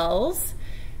cells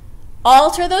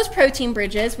alter those protein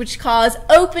bridges, which cause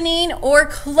opening or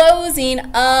closing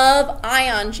of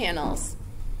ion channels.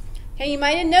 Okay, you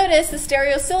might have noticed the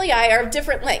stereocilia are of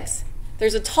different lengths.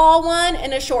 There's a tall one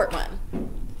and a short one.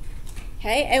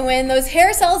 Okay, and when those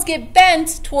hair cells get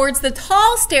bent towards the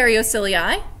tall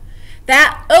stereocilia,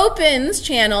 that opens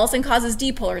channels and causes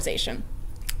depolarization.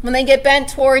 When they get bent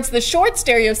towards the short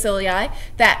stereocilia,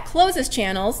 that closes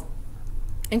channels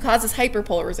and causes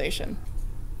hyperpolarization.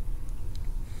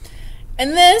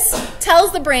 And this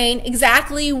tells the brain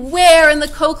exactly where in the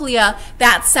cochlea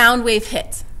that sound wave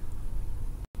hit.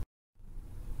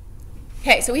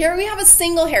 Okay, so here we have a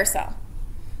single hair cell.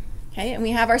 Okay, and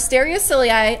we have our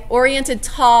stereocilia oriented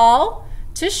tall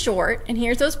to short, and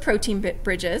here's those protein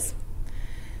bridges.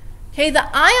 Okay, the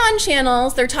ion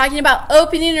channels they're talking about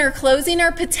opening or closing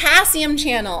are potassium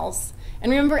channels.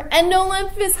 And remember,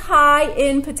 endolymph is high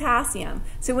in potassium.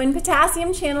 So when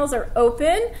potassium channels are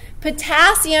open,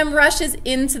 potassium rushes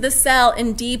into the cell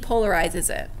and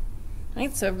depolarizes it.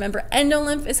 Right? So remember,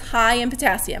 endolymph is high in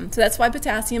potassium. So that's why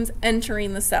potassium's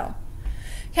entering the cell.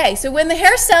 Okay, so when the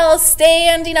hair cell is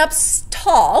standing up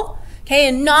tall, okay,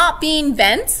 and not being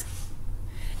bent,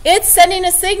 it's sending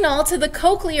a signal to the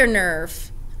cochlear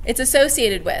nerve it's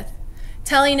associated with,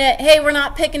 telling it, hey, we're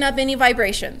not picking up any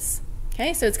vibrations.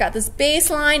 Okay, so it's got this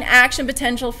baseline action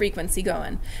potential frequency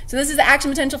going. So this is the action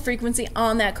potential frequency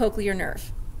on that cochlear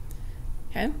nerve.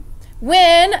 Okay,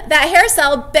 when that hair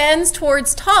cell bends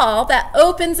towards tall, that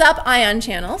opens up ion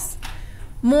channels,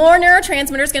 more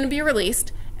neurotransmitter is going to be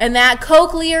released, and that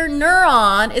cochlear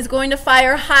neuron is going to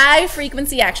fire high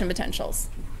frequency action potentials.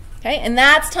 Okay, and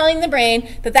that's telling the brain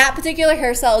that that particular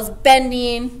hair cell is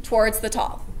bending towards the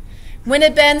tall. When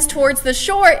it bends towards the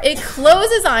short, it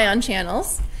closes ion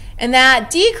channels, and that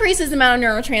decreases the amount of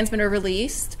neurotransmitter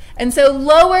released, and so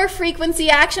lower frequency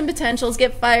action potentials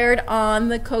get fired on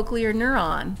the cochlear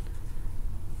neuron.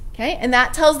 Okay, and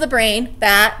that tells the brain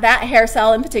that that hair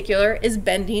cell in particular is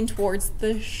bending towards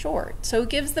the short. So it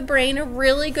gives the brain a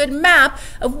really good map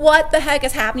of what the heck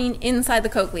is happening inside the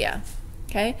cochlea.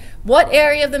 Okay, what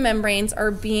area of the membranes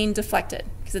are being deflected,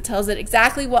 because it tells it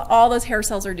exactly what all those hair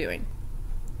cells are doing.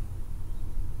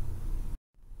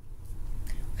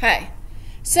 Okay,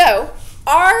 so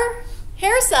our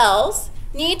hair cells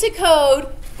need to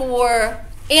code for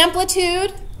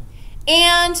amplitude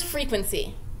and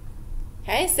frequency.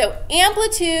 Okay, so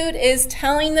amplitude is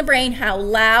telling the brain how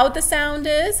loud the sound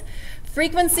is.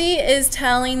 Frequency is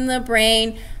telling the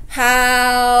brain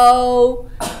how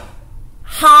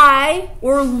high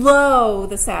or low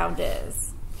the sound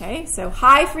is. Okay, so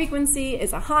high frequency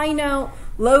is a high note,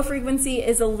 low frequency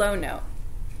is a low note.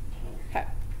 Okay.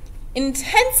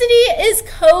 Intensity is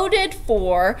coded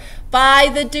for by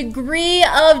the degree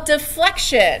of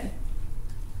deflection,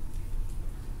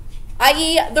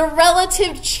 i.e. the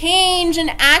relative change in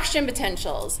action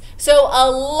potentials. So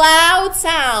a loud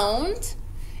sound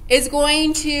is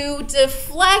going to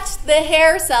deflect the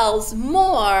hair cells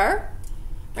more,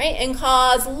 right, and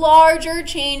cause larger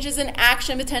changes in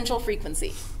action potential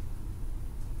frequency.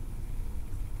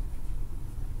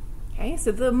 Okay,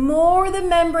 so the more the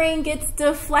membrane gets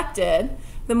deflected,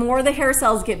 the more the hair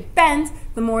cells get bent.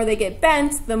 The more they get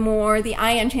bent, the more the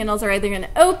ion channels are either going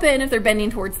to open if they're bending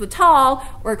towards the tall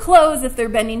or close if they're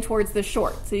bending towards the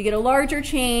short. So you get a larger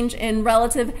change in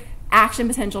relative action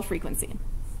potential frequency.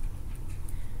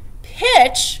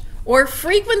 Pitch, or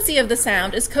frequency of the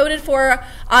sound, is coded for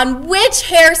on which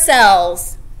hair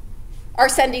cells are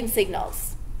sending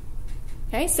signals.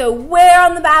 Okay, so where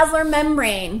on the basilar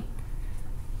membrane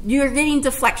you're getting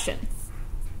deflection.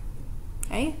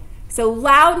 Okay, so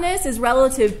loudness is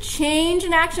relative change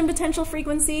in action potential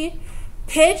frequency.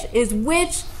 Pitch is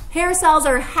which hair cells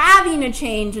are having a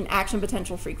change in action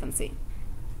potential frequency.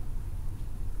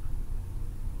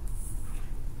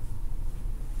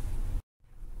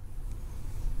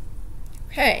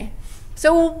 Okay,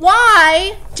 so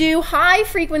why do high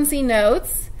frequency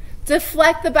notes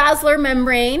deflect the basilar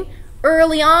membrane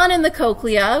early on in the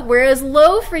cochlea, whereas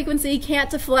low frequency can't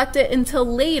deflect it until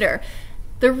later?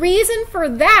 The reason for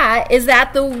that is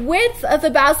that the width of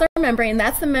the basilar membrane,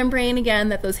 that's the membrane again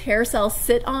that those hair cells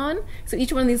sit on. So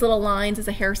each one of these little lines is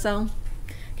a hair cell.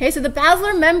 Okay, so the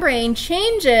basilar membrane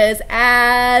changes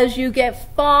as you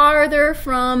get farther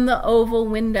from the oval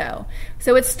window.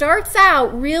 So it starts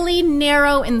out really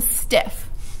narrow and stiff.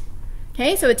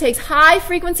 Okay, so it takes high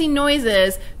frequency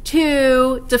noises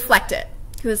to deflect it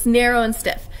because it's narrow and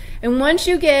stiff. And once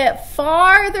you get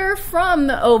farther from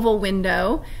the oval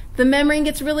window, the membrane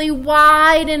gets really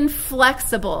wide and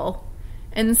flexible.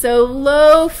 And so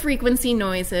low frequency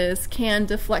noises can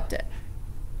deflect it.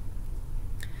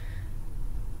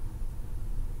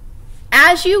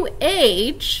 As you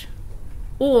age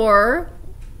or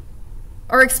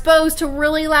are exposed to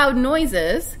really loud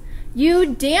noises,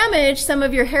 you damage some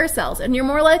of your hair cells, and you're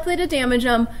more likely to damage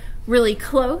them really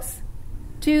close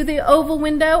to the oval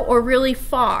window or really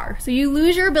far. So you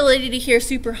lose your ability to hear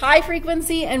super high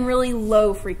frequency and really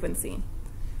low frequency.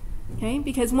 Okay?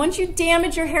 Because once you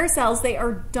damage your hair cells, they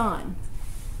are done.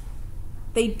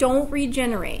 They don't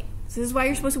regenerate. So this is why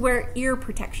you're supposed to wear ear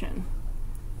protection.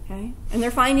 Okay? And they're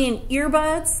finding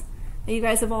earbuds that you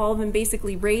guys have all been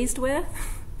basically raised with,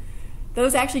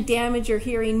 those actually damage your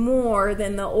hearing more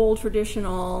than the old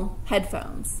traditional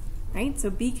headphones, right? So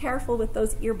be careful with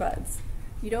those earbuds.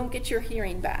 You don't get your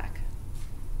hearing back.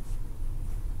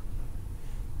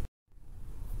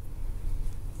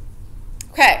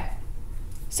 Okay,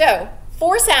 so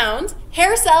for sound,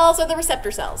 hair cells are the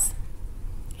receptor cells.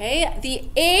 Okay, the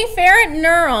afferent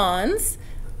neurons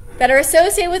that are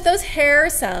associated with those hair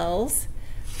cells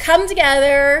come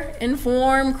together and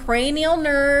form cranial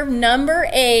nerve number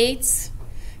 8.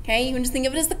 Okay, you can just think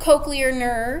of it as the cochlear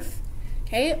nerve.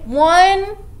 Okay,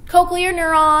 one cochlear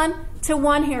neuron to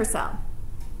one hair cell.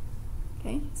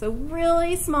 Okay, so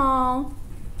really small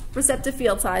receptive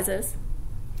field sizes.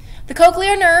 The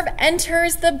cochlear nerve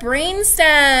enters the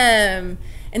brainstem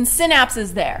and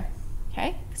synapses there.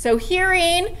 Okay, so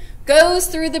hearing goes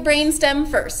through the brainstem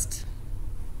first.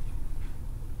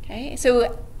 Okay,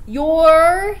 so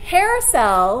your hair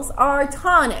cells are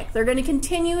tonic. They're going to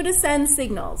continue to send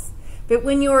signals. But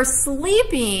when you're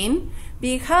sleeping,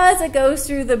 because it goes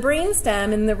through the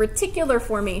brainstem and the reticular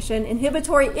formation,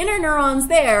 inhibitory interneurons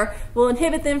there will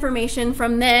inhibit the information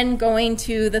from then going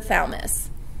to the thalamus.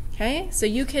 Okay, so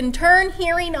you can turn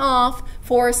hearing off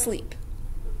for sleep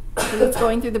because it's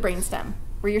going through the brainstem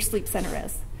where your sleep center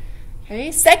is.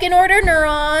 Okay, second order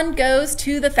neuron goes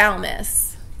to the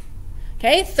thalamus.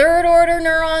 Okay, third order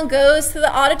neuron goes to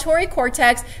the auditory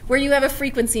cortex where you have a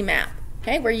frequency map.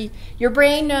 Okay, where your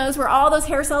brain knows where all those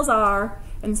hair cells are,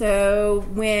 and so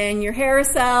when your hair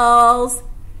cells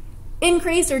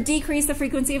increase or decrease the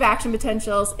frequency of action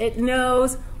potentials, it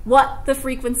knows what the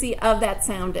frequency of that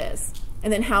sound is.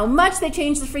 And then how much they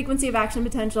change the frequency of action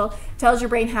potential tells your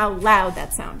brain how loud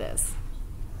that sound is.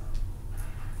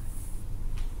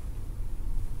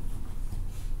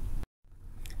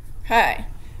 Okay,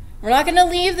 we're not going to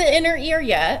leave the inner ear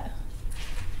yet.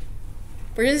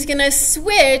 We're just going to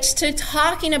switch to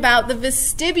talking about the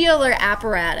vestibular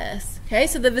apparatus. Okay,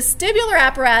 so the vestibular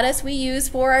apparatus we use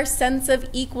for our sense of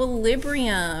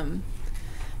equilibrium.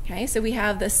 Okay, so we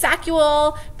have the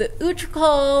saccule, the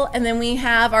utricle, and then we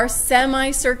have our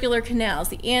semicircular canals,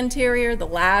 the anterior, the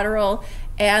lateral,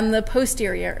 and the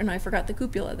posterior. And I forgot the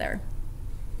cupula there.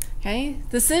 Okay,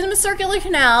 the semicircular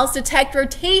canals detect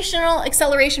rotational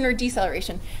acceleration or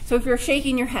deceleration. So if you're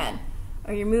shaking your head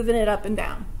or you're moving it up and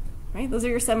down, right? Those are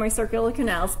your semicircular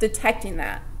canals detecting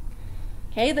that.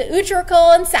 Okay, the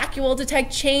utricle and saccule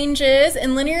detect changes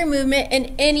in linear movement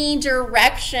in any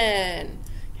direction.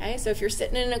 Okay, so if you're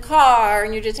sitting in a car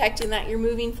and you're detecting that you're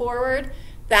moving forward,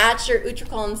 that's your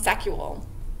utricle and saccule.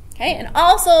 Okay, and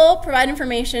also provide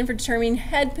information for determining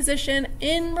head position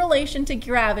in relation to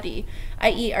gravity,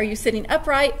 i.e., are you sitting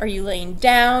upright, are you laying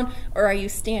down, or are you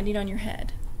standing on your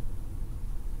head?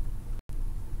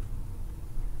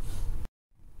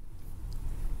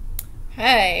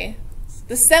 Okay,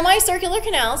 the semicircular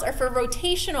canals are for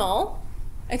rotational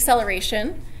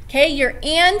acceleration. Okay, your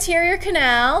anterior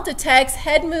canal detects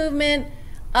head movement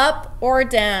up or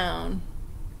down.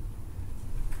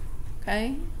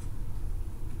 Okay.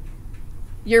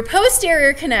 Your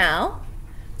posterior canal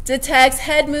detects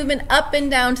head movement up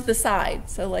and down to the side.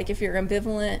 So like if you're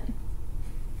ambivalent.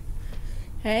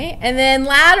 Okay, and then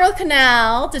lateral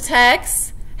canal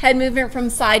detects head movement from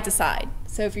side to side.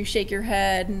 So if you shake your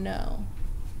head, no.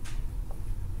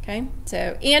 Okay,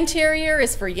 so anterior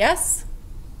is for yes.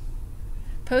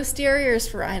 Posterior is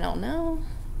for I don't know.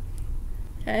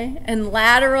 Okay, and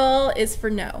lateral is for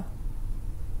no.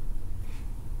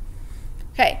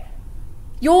 Okay,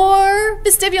 your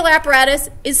vestibular apparatus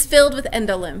is filled with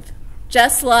endolymph,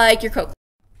 just like your cochlea.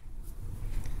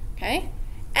 Okay,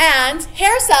 and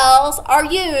hair cells are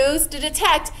used to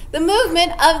detect the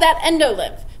movement of that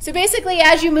endolymph. So basically,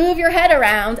 as you move your head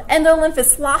around, endolymph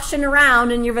is sloshing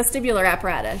around in your vestibular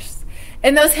apparatus.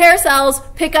 And those hair cells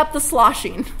pick up the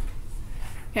sloshing.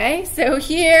 Okay, so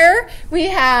here we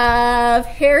have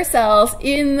hair cells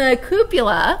in the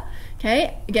cupula.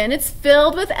 Okay, again, it's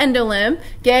filled with endolymph.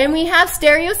 Again, we have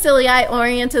stereocilia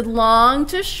oriented long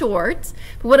to short.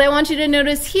 But what I want you to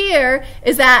notice here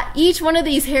is that each one of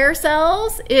these hair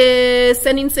cells is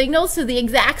sending signals to the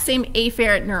exact same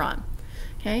afferent neuron.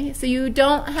 Okay, so you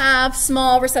don't have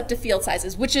small receptive field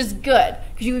sizes, which is good,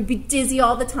 because you would be dizzy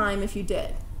all the time if you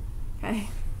did. Okay,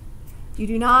 you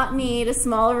do not need a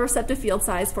smaller receptive field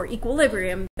size for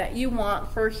equilibrium that you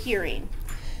want for hearing.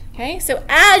 Okay, so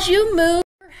as you move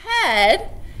your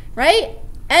head, right,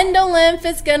 endolymph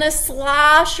is going to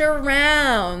slosh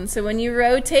around. So when you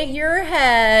rotate your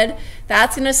head,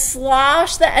 that's going to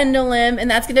slosh the endolymph, and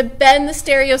that's going to bend the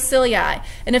stereocilia.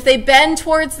 And if they bend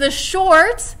towards the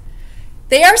short,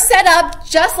 they are set up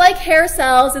just like hair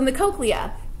cells in the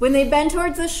cochlea. When they bend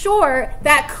towards the short,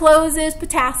 that closes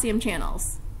potassium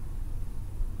channels.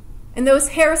 And those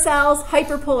hair cells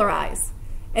hyperpolarize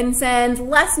and send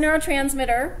less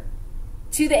neurotransmitter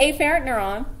to the afferent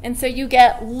neuron, and so you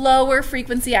get lower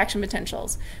frequency action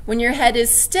potentials. When your head is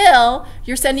still,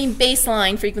 you're sending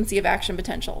baseline frequency of action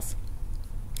potentials.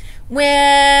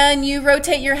 When you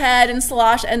rotate your head and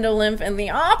slosh endolymph in the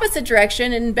opposite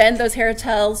direction and bend those hair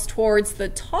cells towards the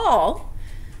tall,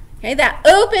 okay, that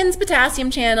opens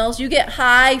potassium channels. You get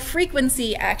high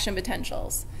frequency action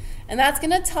potentials. And that's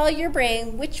going to tell your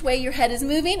brain which way your head is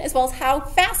moving as well as how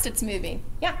fast it's moving.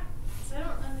 Yeah? So I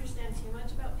don't understand too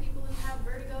much about people who have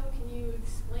vertigo. Can you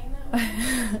explain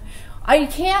that? I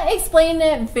can't explain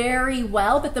it very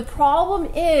well, but the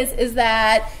problem is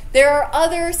that there are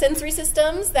other sensory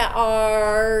systems that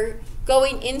are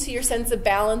going into your sense of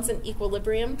balance and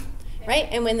equilibrium, right?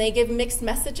 And when they give mixed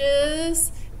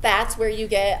messages, that's where you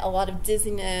get a lot of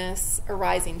dizziness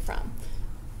arising from.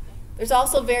 There's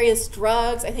also various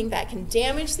drugs, I think, that can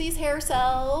damage these hair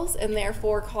cells and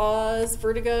therefore cause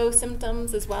vertigo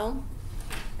symptoms as well,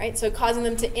 right? So causing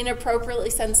them to inappropriately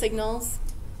send signals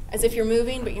as if you're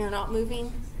moving, but you're not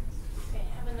moving. Okay,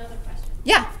 I have another question.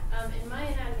 Yeah. In my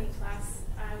anatomy class,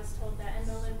 I was told that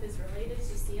endolymph is related to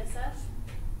CSF.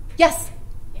 Yes.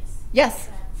 Yes. Yes.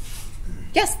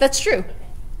 Yes, that's true. Okay.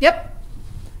 Yep.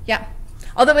 Yeah.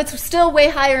 Although it's still way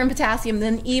higher in potassium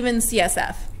than even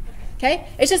CSF. Okay?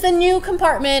 It's just a new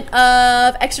compartment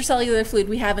of extracellular fluid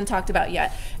we haven't talked about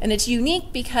yet. And it's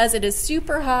unique because it is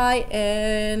super high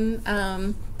in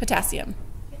potassium.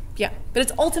 Yeah. But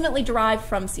it's ultimately derived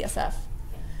from CSF,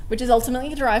 which is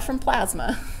ultimately derived from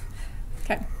plasma.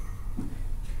 Okay.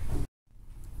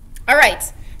 All right.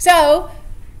 So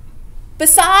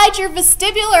besides your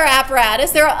vestibular apparatus,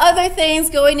 there are other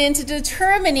things going into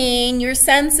determining your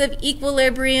sense of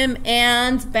equilibrium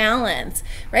and balance,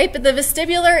 right? But the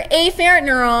vestibular afferent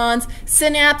neurons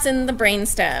synapse in the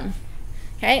brainstem,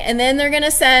 okay? And then they're going to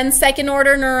send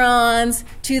second-order neurons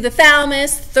to the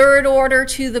thalamus, third order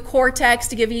to the cortex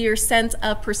to give you your sense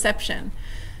of perception.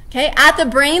 Okay? At the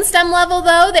brainstem level,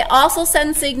 though, they also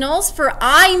send signals for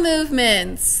eye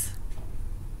movements.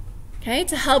 Okay,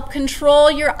 to help control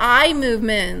your eye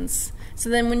movements. So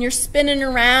then when you're spinning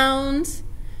around,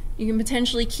 you can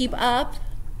potentially keep up.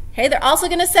 Okay, they're also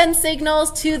going to send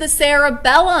signals to the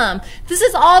cerebellum. This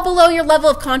is all below your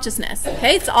level of consciousness.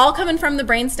 Okay, it's all coming from the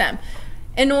brainstem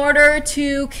in order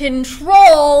to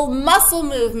control muscle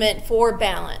movement for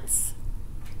balance.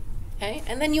 Okay,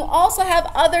 and then you also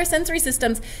have other sensory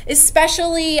systems,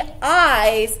 especially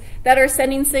eyes, that are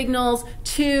sending signals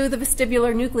to the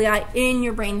vestibular nuclei in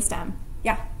your brainstem.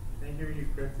 Yeah? Did I hear you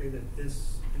correctly that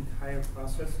this entire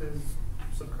process is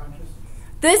subconscious?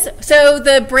 So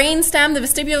the brainstem, the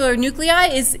vestibular nuclei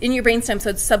is in your brainstem,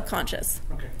 so it's subconscious.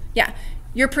 Okay. Yeah.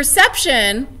 Your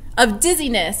perception of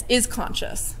dizziness is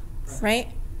conscious, right?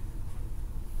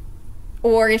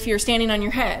 Or if you're standing on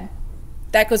your head,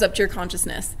 that goes up to your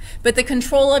consciousness. But the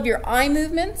control of your eye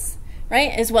movements,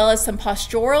 right, as well as some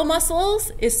postural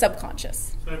muscles, is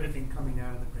subconscious. So everything coming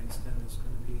out of the brainstem is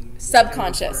going to be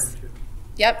Subconscious.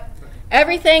 Yep. Okay.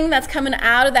 Everything that's coming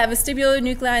out of that vestibular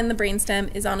nuclei in the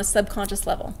brainstem is on a subconscious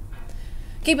level.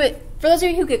 Okay, but for those of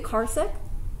you who get car sick,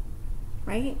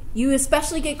 right, you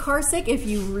especially get car sick if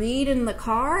you read in the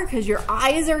car because your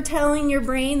eyes are telling your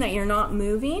brain that you're not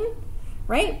moving,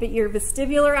 right? But your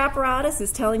vestibular apparatus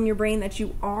is telling your brain that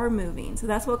you are moving. So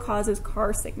that's what causes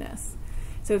car sickness.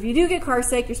 So if you do get car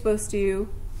sick, you're supposed to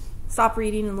stop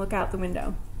reading and look out the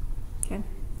window. Okay?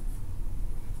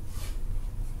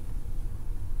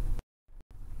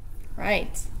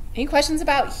 Right. Any questions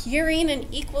about hearing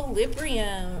and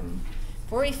equilibrium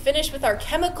before we finish with our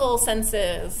chemical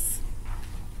senses?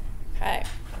 Okay.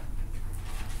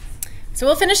 So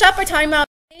we'll finish up by talking about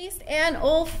taste and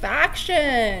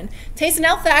olfaction. Taste and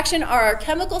olfaction are our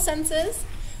chemical senses.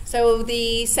 So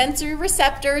the sensory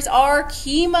receptors are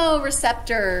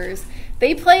chemoreceptors.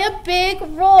 They play a big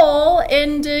role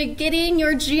in getting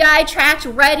your GI tract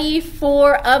ready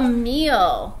for a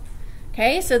meal.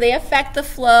 Okay, so they affect the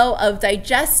flow of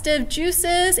digestive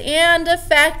juices and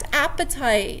affect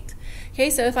appetite. Okay,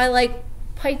 so if I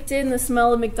piped in the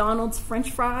smell of McDonald's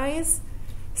French fries,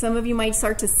 some of you might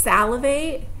start to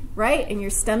salivate, right? And your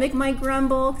stomach might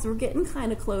grumble because we're getting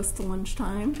kind of close to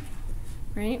lunchtime,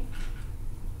 right?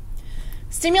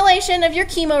 Stimulation of your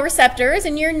chemoreceptors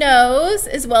in your nose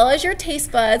as well as your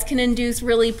taste buds can induce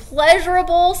really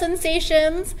pleasurable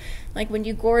sensations, like when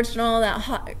you gorged on all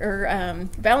that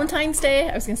Valentine's Day,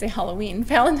 I was going to say Halloween,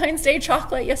 Valentine's Day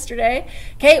chocolate yesterday,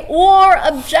 okay, or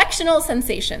objectional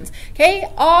sensations, okay?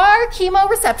 Our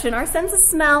chemoreception, our sense of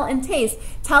smell and taste,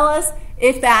 tell us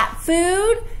if that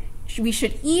food, we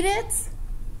should eat it,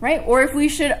 right? Or if we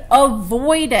should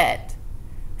avoid it.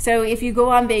 So if you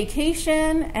go on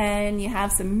vacation and you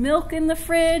have some milk in the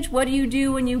fridge, what do you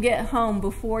do when you get home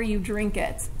before you drink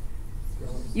it?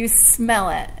 You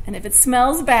smell it. And if it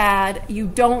smells bad, you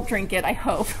don't drink it, I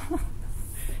hope.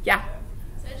 Yeah.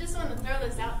 So I just want to throw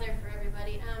this out there for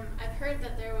everybody. I've heard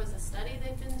that there was a study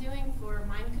they've been doing for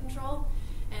mind control,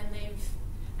 and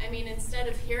instead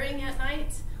of hearing at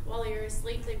night while you're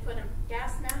asleep, they put a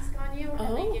gas mask on you,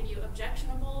 and they give you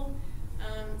objectionable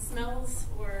smells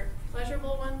or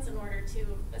pleasurable ones in order to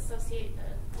associate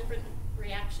a different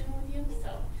reaction with you. So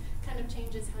it kind of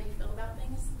changes how you feel about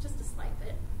things, just a slight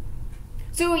bit.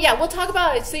 So yeah, we'll talk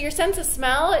about it. So your sense of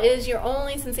smell is your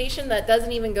only sensation that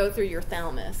doesn't even go through your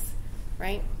thalamus,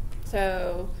 right?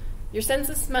 So your sense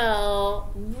of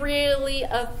smell really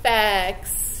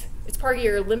affects, it's part of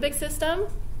your limbic system,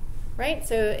 right?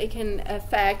 So it can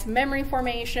affect memory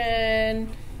formation,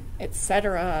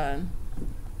 etc.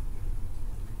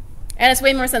 And it's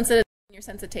way more sensitive than your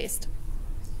sense of taste.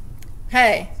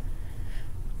 Okay,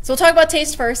 so we'll talk about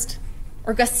taste first,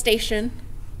 or gustation.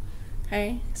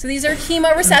 Okay, so these are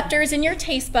chemoreceptors in your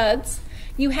taste buds.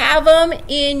 You have them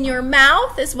in your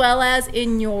mouth as well as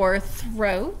in your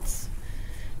throat.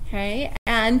 Okay,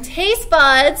 and taste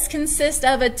buds consist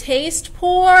of a taste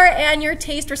pore and your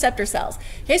taste receptor cells.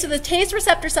 Okay, so the taste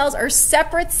receptor cells are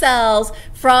separate cells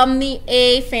from the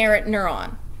afferent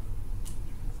neuron.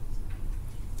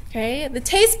 Okay, the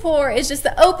taste pore is just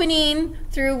the opening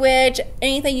through which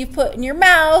anything you put in your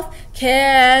mouth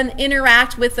can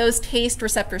interact with those taste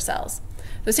receptor cells.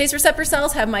 Those taste receptor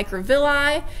cells have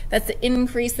microvilli. That's to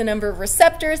increase the number of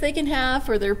receptors they can have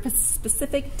for their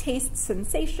specific taste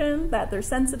sensation that they're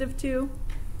sensitive to.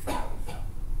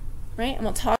 Right, and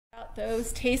we'll talk about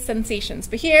those taste sensations.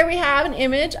 But here we have an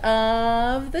image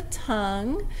of the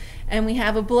tongue. And we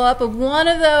have a blow-up of one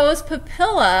of those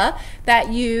papilla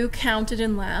that you counted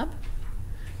in lab,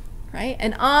 right?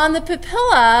 And on the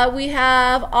papilla, we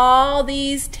have all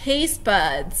these taste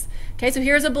buds. Okay, so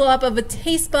here's a blow-up of a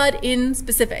taste bud in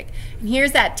specific. And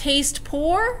here's that taste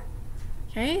pore.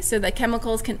 Okay, so the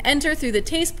chemicals can enter through the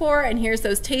taste pore, and here's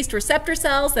those taste receptor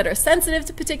cells that are sensitive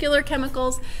to particular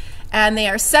chemicals, and they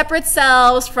are separate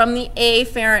cells from the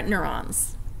afferent neurons.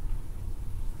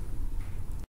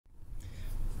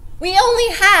 We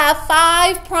only have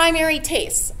 5 primary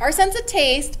tastes. Our sense of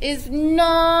taste is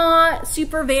not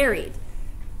super varied.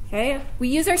 Okay? We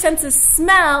use our sense of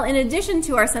smell in addition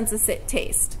to our sense of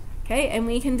taste. Okay? And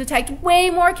we can detect way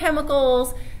more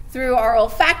chemicals through our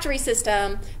olfactory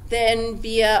system than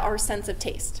via our sense of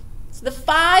taste. So the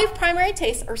 5 primary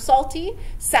tastes are salty,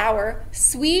 sour,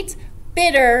 sweet,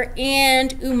 bitter,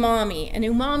 and umami. And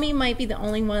umami might be the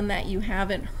only one that you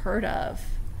haven't heard of.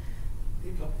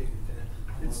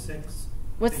 It's 6.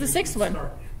 What's the 6th one?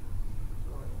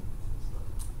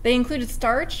 They included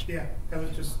starch? Yeah, that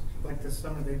was just like the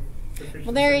summer they.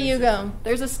 Well, there you go.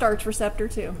 There's a starch receptor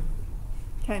too.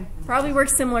 Okay, probably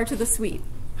works similar to the sweet.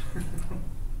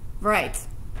 Right.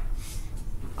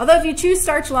 Although if you choose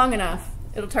starch long enough,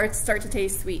 it'll start to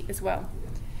taste sweet as well.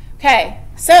 Okay,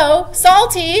 so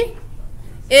salty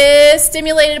is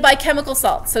stimulated by chemical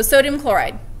salts, so sodium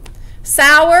chloride.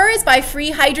 Sour is by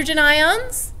free hydrogen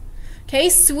ions. Okay,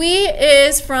 sweet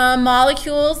is from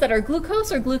molecules that are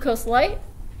glucose or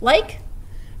glucose-like.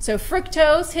 So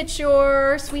fructose hits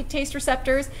your sweet taste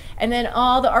receptors, and then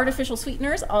all the artificial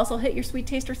sweeteners also hit your sweet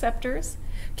taste receptors.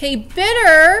 Okay,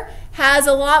 bitter has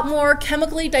a lot more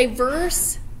chemically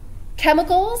diverse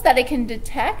chemicals that it can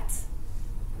detect,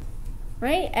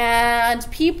 right? And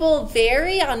people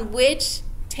vary on which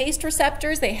taste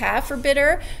receptors they have for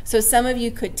bitter. So some of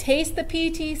you could taste the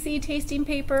PTC tasting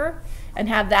paper and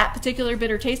have that particular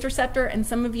bitter taste receptor, and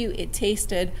some of you it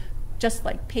tasted just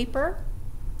like paper.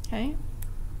 Okay.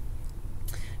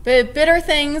 But bitter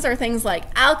things are things like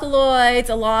alkaloids,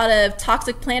 a lot of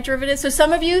toxic plant derivatives. So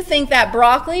some of you think that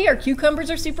broccoli or cucumbers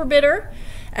are super bitter,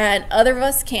 and other of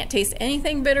us can't taste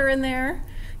anything bitter in there.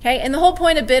 Okay, and the whole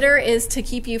point of bitter is to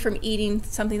keep you from eating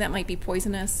something that might be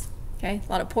poisonous. Okay,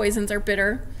 a lot of poisons are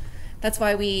bitter. That's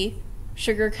why we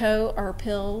sugarcoat our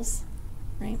pills,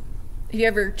 right? If you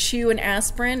ever chew an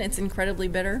aspirin, it's incredibly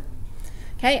bitter.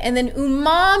 Okay, and then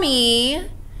umami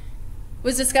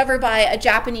was discovered by a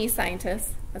Japanese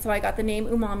scientist. That's why I got the name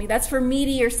umami. That's for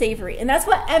meaty or savory. And that's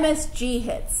what MSG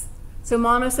hits. So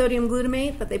monosodium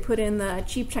glutamate that they put in the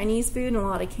cheap Chinese food and a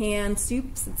lot of canned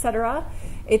soups, etc.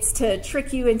 It's to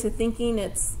trick you into thinking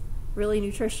it's really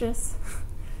nutritious.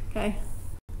 Okay.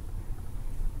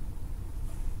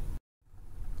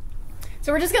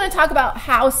 So we're just going to talk about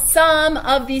how some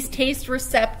of these taste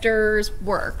receptors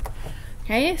work.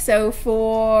 Okay, so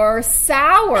for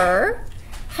sour,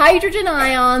 hydrogen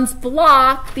ions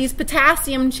block these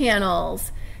potassium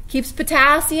channels. Keeps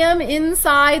potassium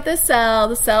inside the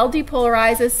cell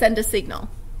depolarizes, send a signal.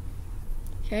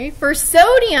 Okay, for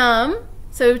sodium,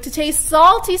 so to taste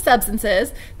salty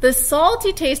substances, the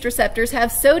salty taste receptors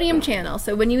have sodium channels.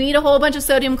 So when you eat a whole bunch of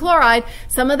sodium chloride,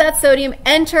 some of that sodium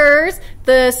enters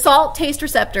the salt taste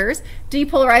receptors,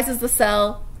 depolarizes the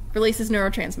cell, releases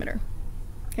neurotransmitter.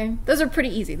 Okay, those are pretty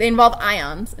easy. They involve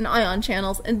ions and ion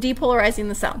channels and depolarizing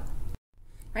the cell.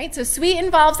 Right, so sweet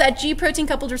involves that G protein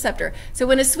coupled receptor. So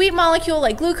when a sweet molecule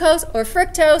like glucose or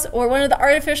fructose or one of the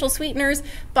artificial sweeteners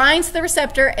binds to the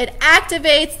receptor, it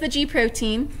activates the G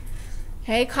protein,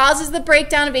 okay, causes the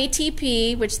breakdown of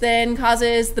ATP, which then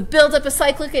causes the buildup of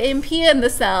cyclic AMP in the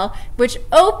cell, which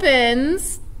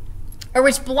opens, or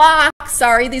which blocks,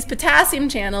 these potassium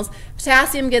channels.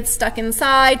 Potassium gets stuck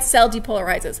inside, cell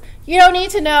depolarizes. You don't need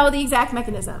to know the exact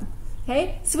mechanism.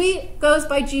 Okay, sweet goes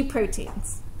by G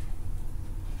proteins.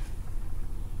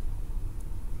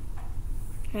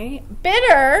 Okay.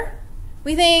 Bitter,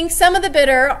 we think some of the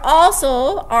bitter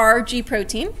also are G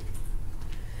protein.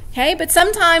 Okay, but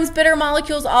sometimes bitter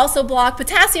molecules also block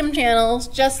potassium channels,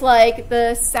 just like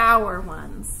the sour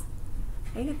ones.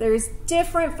 Okay, there's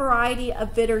different variety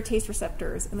of bitter taste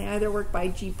receptors, and they either work by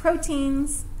G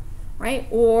proteins, right,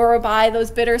 or by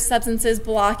those bitter substances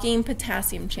blocking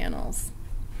potassium channels.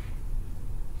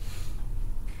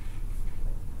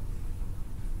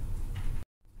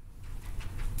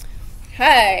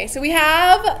 Okay, so we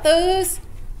have those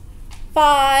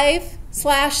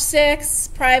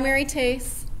 5/6 primary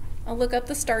tastes. I'll look up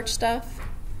the starch stuff.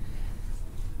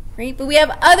 Right? But we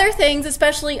have other things,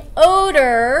 especially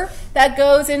odor, that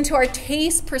goes into our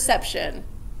taste perception.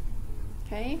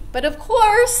 Okay? But of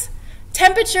course,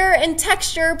 temperature and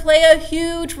texture play a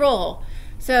huge role.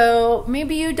 So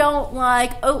maybe you don't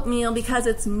like oatmeal because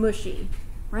it's mushy,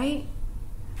 right?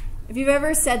 If you've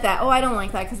ever said that, oh, I don't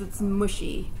like that because it's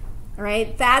mushy. All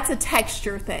right, that's a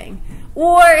texture thing.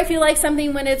 Or if you like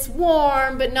something when it's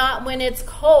warm but not when it's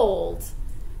cold,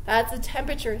 that's a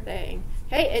temperature thing.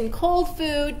 Okay, and cold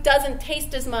food doesn't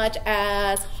taste as much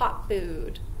as hot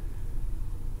food.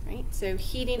 Right, so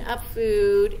heating up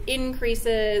food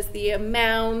increases the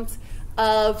amount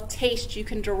of taste you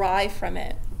can derive from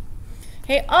it.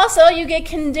 Okay, also you get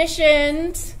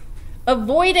conditioned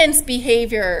avoidance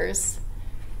behaviors.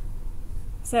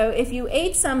 So if you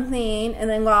ate something and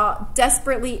then got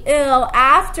desperately ill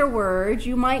afterwards,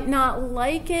 you might not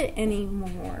like it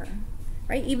anymore,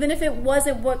 right? Even if it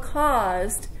wasn't what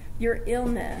caused your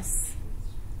illness,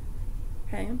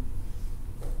 okay?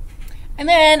 And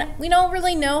then we don't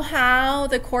really know how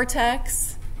the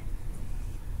cortex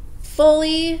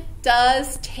fully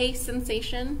does taste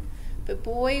sensation, but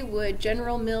boy, would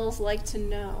General Mills like to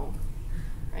know,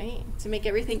 right? To make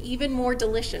everything even more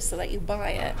delicious so that you buy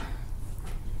it.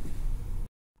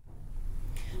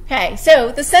 Okay,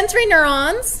 so the sensory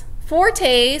neurons for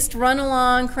taste run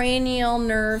along cranial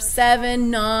nerves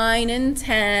 7, 9, and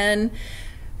 10,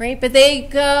 right? But they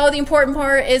go, the important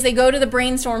part is they go to the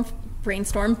brainstem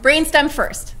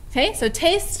first. Okay, so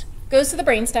taste goes to the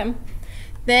brainstem.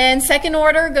 Then second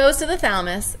order goes to the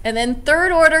thalamus. And then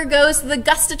third order goes to the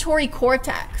gustatory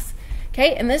cortex.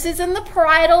 Okay, and this is in the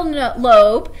parietal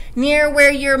lobe near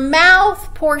where your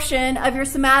mouth portion of your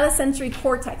somatosensory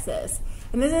cortex is.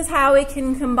 And this is how it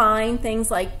can combine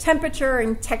things like temperature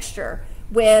and texture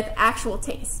with actual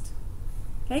taste.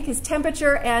 Okay, because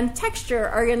temperature and texture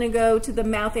are going to go to the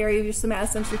mouth area of your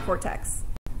somatosensory cortex.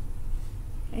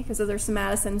 Okay, because those are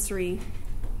somatosensory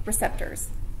receptors.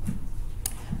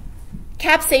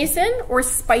 Capsaicin or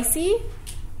spicy,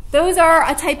 those are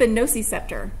a type of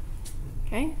nociceptor.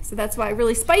 Okay, so that's why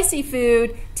really spicy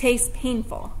food tastes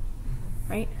painful,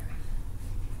 right?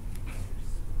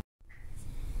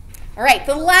 All right,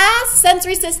 the last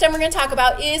sensory system we're going to talk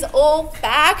about is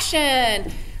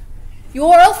olfaction.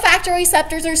 Your olfactory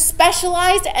receptors are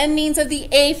specialized endings of the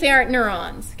afferent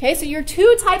neurons. Okay, so your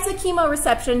two types of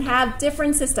chemoreception have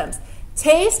different systems.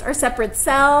 Taste are separate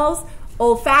cells.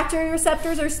 Olfactory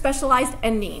receptors are specialized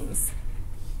endings.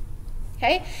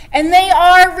 Okay, and they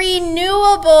are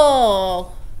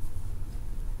renewable.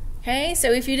 Okay,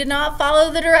 so if you did not follow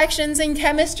the directions in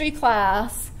chemistry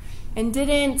class and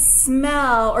didn't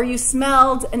smell, or you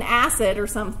smelled an acid or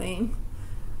something,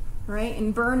 right,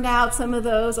 and burned out some of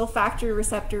those olfactory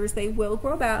receptors, they will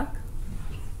grow back.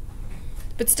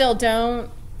 But still, don't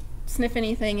sniff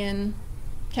anything in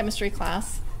chemistry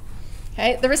class.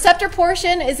 Okay, the receptor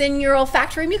portion is in your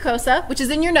olfactory mucosa, which is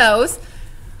in your nose.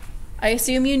 I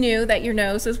assume you knew that your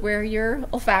nose is where your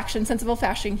olfaction, sense of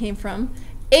olfaction came from.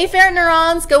 Afferent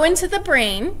neurons go into the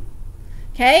brain.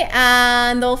 Okay,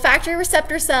 and the olfactory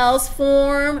receptor cells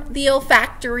form the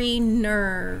olfactory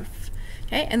nerve.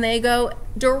 Okay, and they go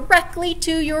directly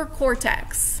to your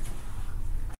cortex.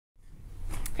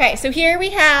 Okay, so here we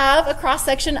have a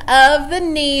cross-section of the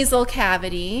nasal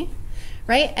cavity,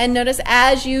 right? And notice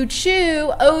as you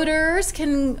chew, odors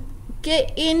can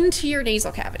get into your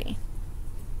nasal cavity,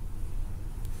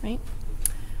 right?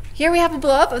 Here we have a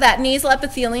blow-up of that nasal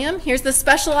epithelium. Here's the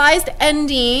specialized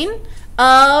ending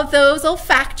of those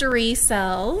olfactory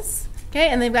cells. Okay,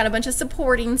 and they've got a bunch of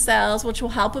supporting cells which will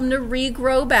help them to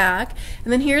regrow back.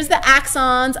 And then here's the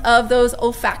axons of those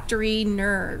olfactory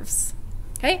nerves.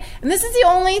 Okay, and this is the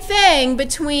only thing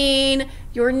between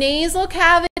your nasal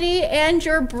cavity and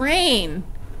your brain,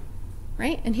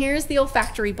 right? And here's the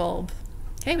olfactory bulb,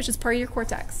 okay, which is part of your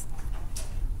cortex.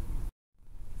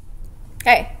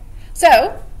 Okay,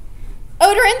 so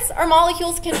odorants are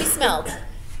molecules that can be smelled.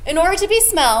 In order to be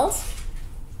smelled,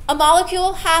 a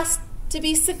molecule has to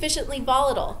be sufficiently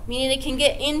volatile, meaning it can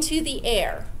get into the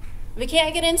air. If it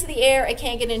can't get into the air, it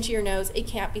can't get into your nose, it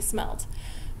can't be smelled.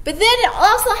 But then it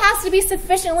also has to be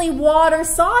sufficiently water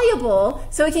soluble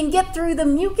so it can get through the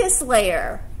mucus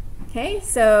layer. Okay,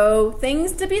 so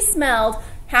things to be smelled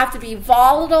have to be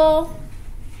volatile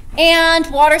and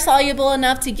water soluble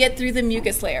enough to get through the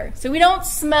mucus layer. So we don't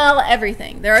smell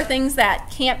everything. There are things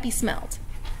that can't be smelled.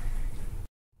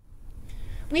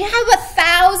 We have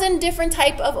 1,000 different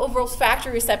types of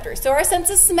olfactory receptors. So our sense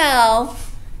of smell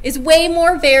is way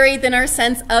more varied than our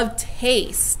sense of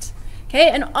taste. Okay,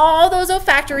 and all those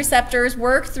olfactory receptors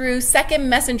work through second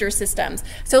messenger systems.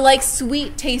 So like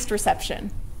sweet taste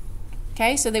reception.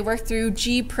 Okay, so they work through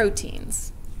G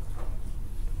proteins.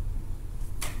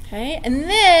 Okay, and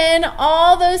then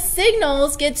all those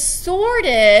signals get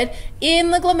sorted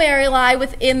in the glomeruli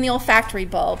within the olfactory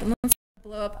bulb. And let's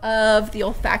blow up of the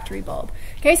olfactory bulb.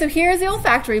 Okay, so here's the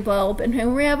olfactory bulb, and here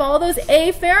we have all those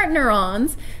afferent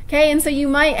neurons. Okay, and so you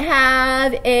might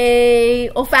have a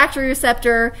olfactory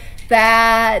receptor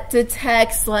that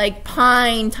detects like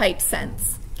pine type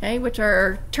scents, okay, which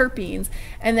are terpenes.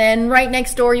 And then right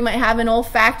next door you might have an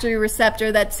olfactory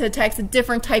receptor that detects a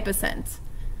different type of scent.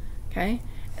 Okay,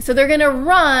 so they're going to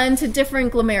run to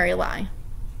different glomeruli.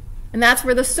 And that's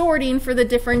where the sorting for the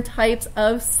different types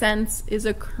of scents is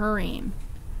occurring.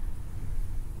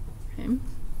 Okay.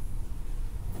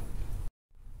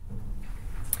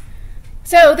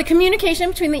 So the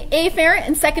communication between the afferent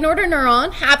and second order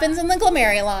neuron happens in the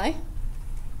glomeruli.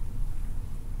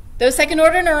 Those second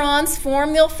order neurons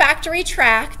form the olfactory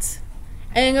tract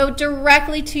and go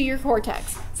directly to your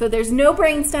cortex. So there's no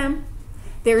brainstem,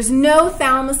 there's no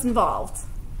thalamus involved.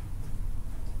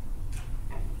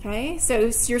 Okay,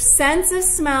 so your sense of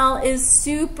smell is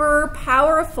super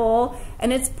powerful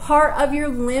and it's part of your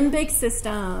limbic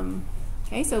system.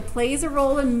 Okay, so it plays a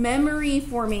role in memory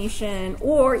formation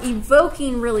or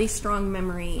evoking really strong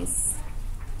memories.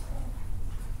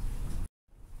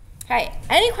 Okay,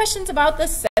 any questions about the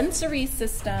sensory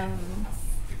system?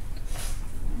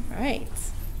 All right.